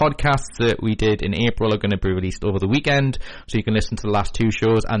month. And the podcasts that we did in April are going to be released over the weekend, so you can listen to the last two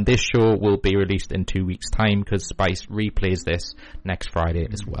shows. And this show will be released in 2 weeks' time, because Spice replays this next Friday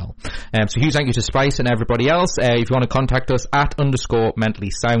as well. So huge thank you to Spice and everybody else. If you want to contact us,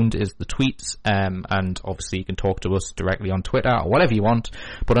 @_mentally sound is the tweets, and obviously you can talk to us directly on Twitter or whatever you want.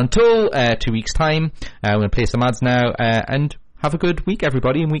 But until 2 weeks' time, I'm going to play some ads now, and have a good week,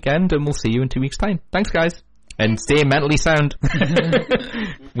 everybody, and weekend, and we'll see you in 2 weeks' time. Thanks, guys. And stay mentally sound.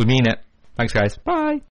 We mean it. Thanks, guys. Bye.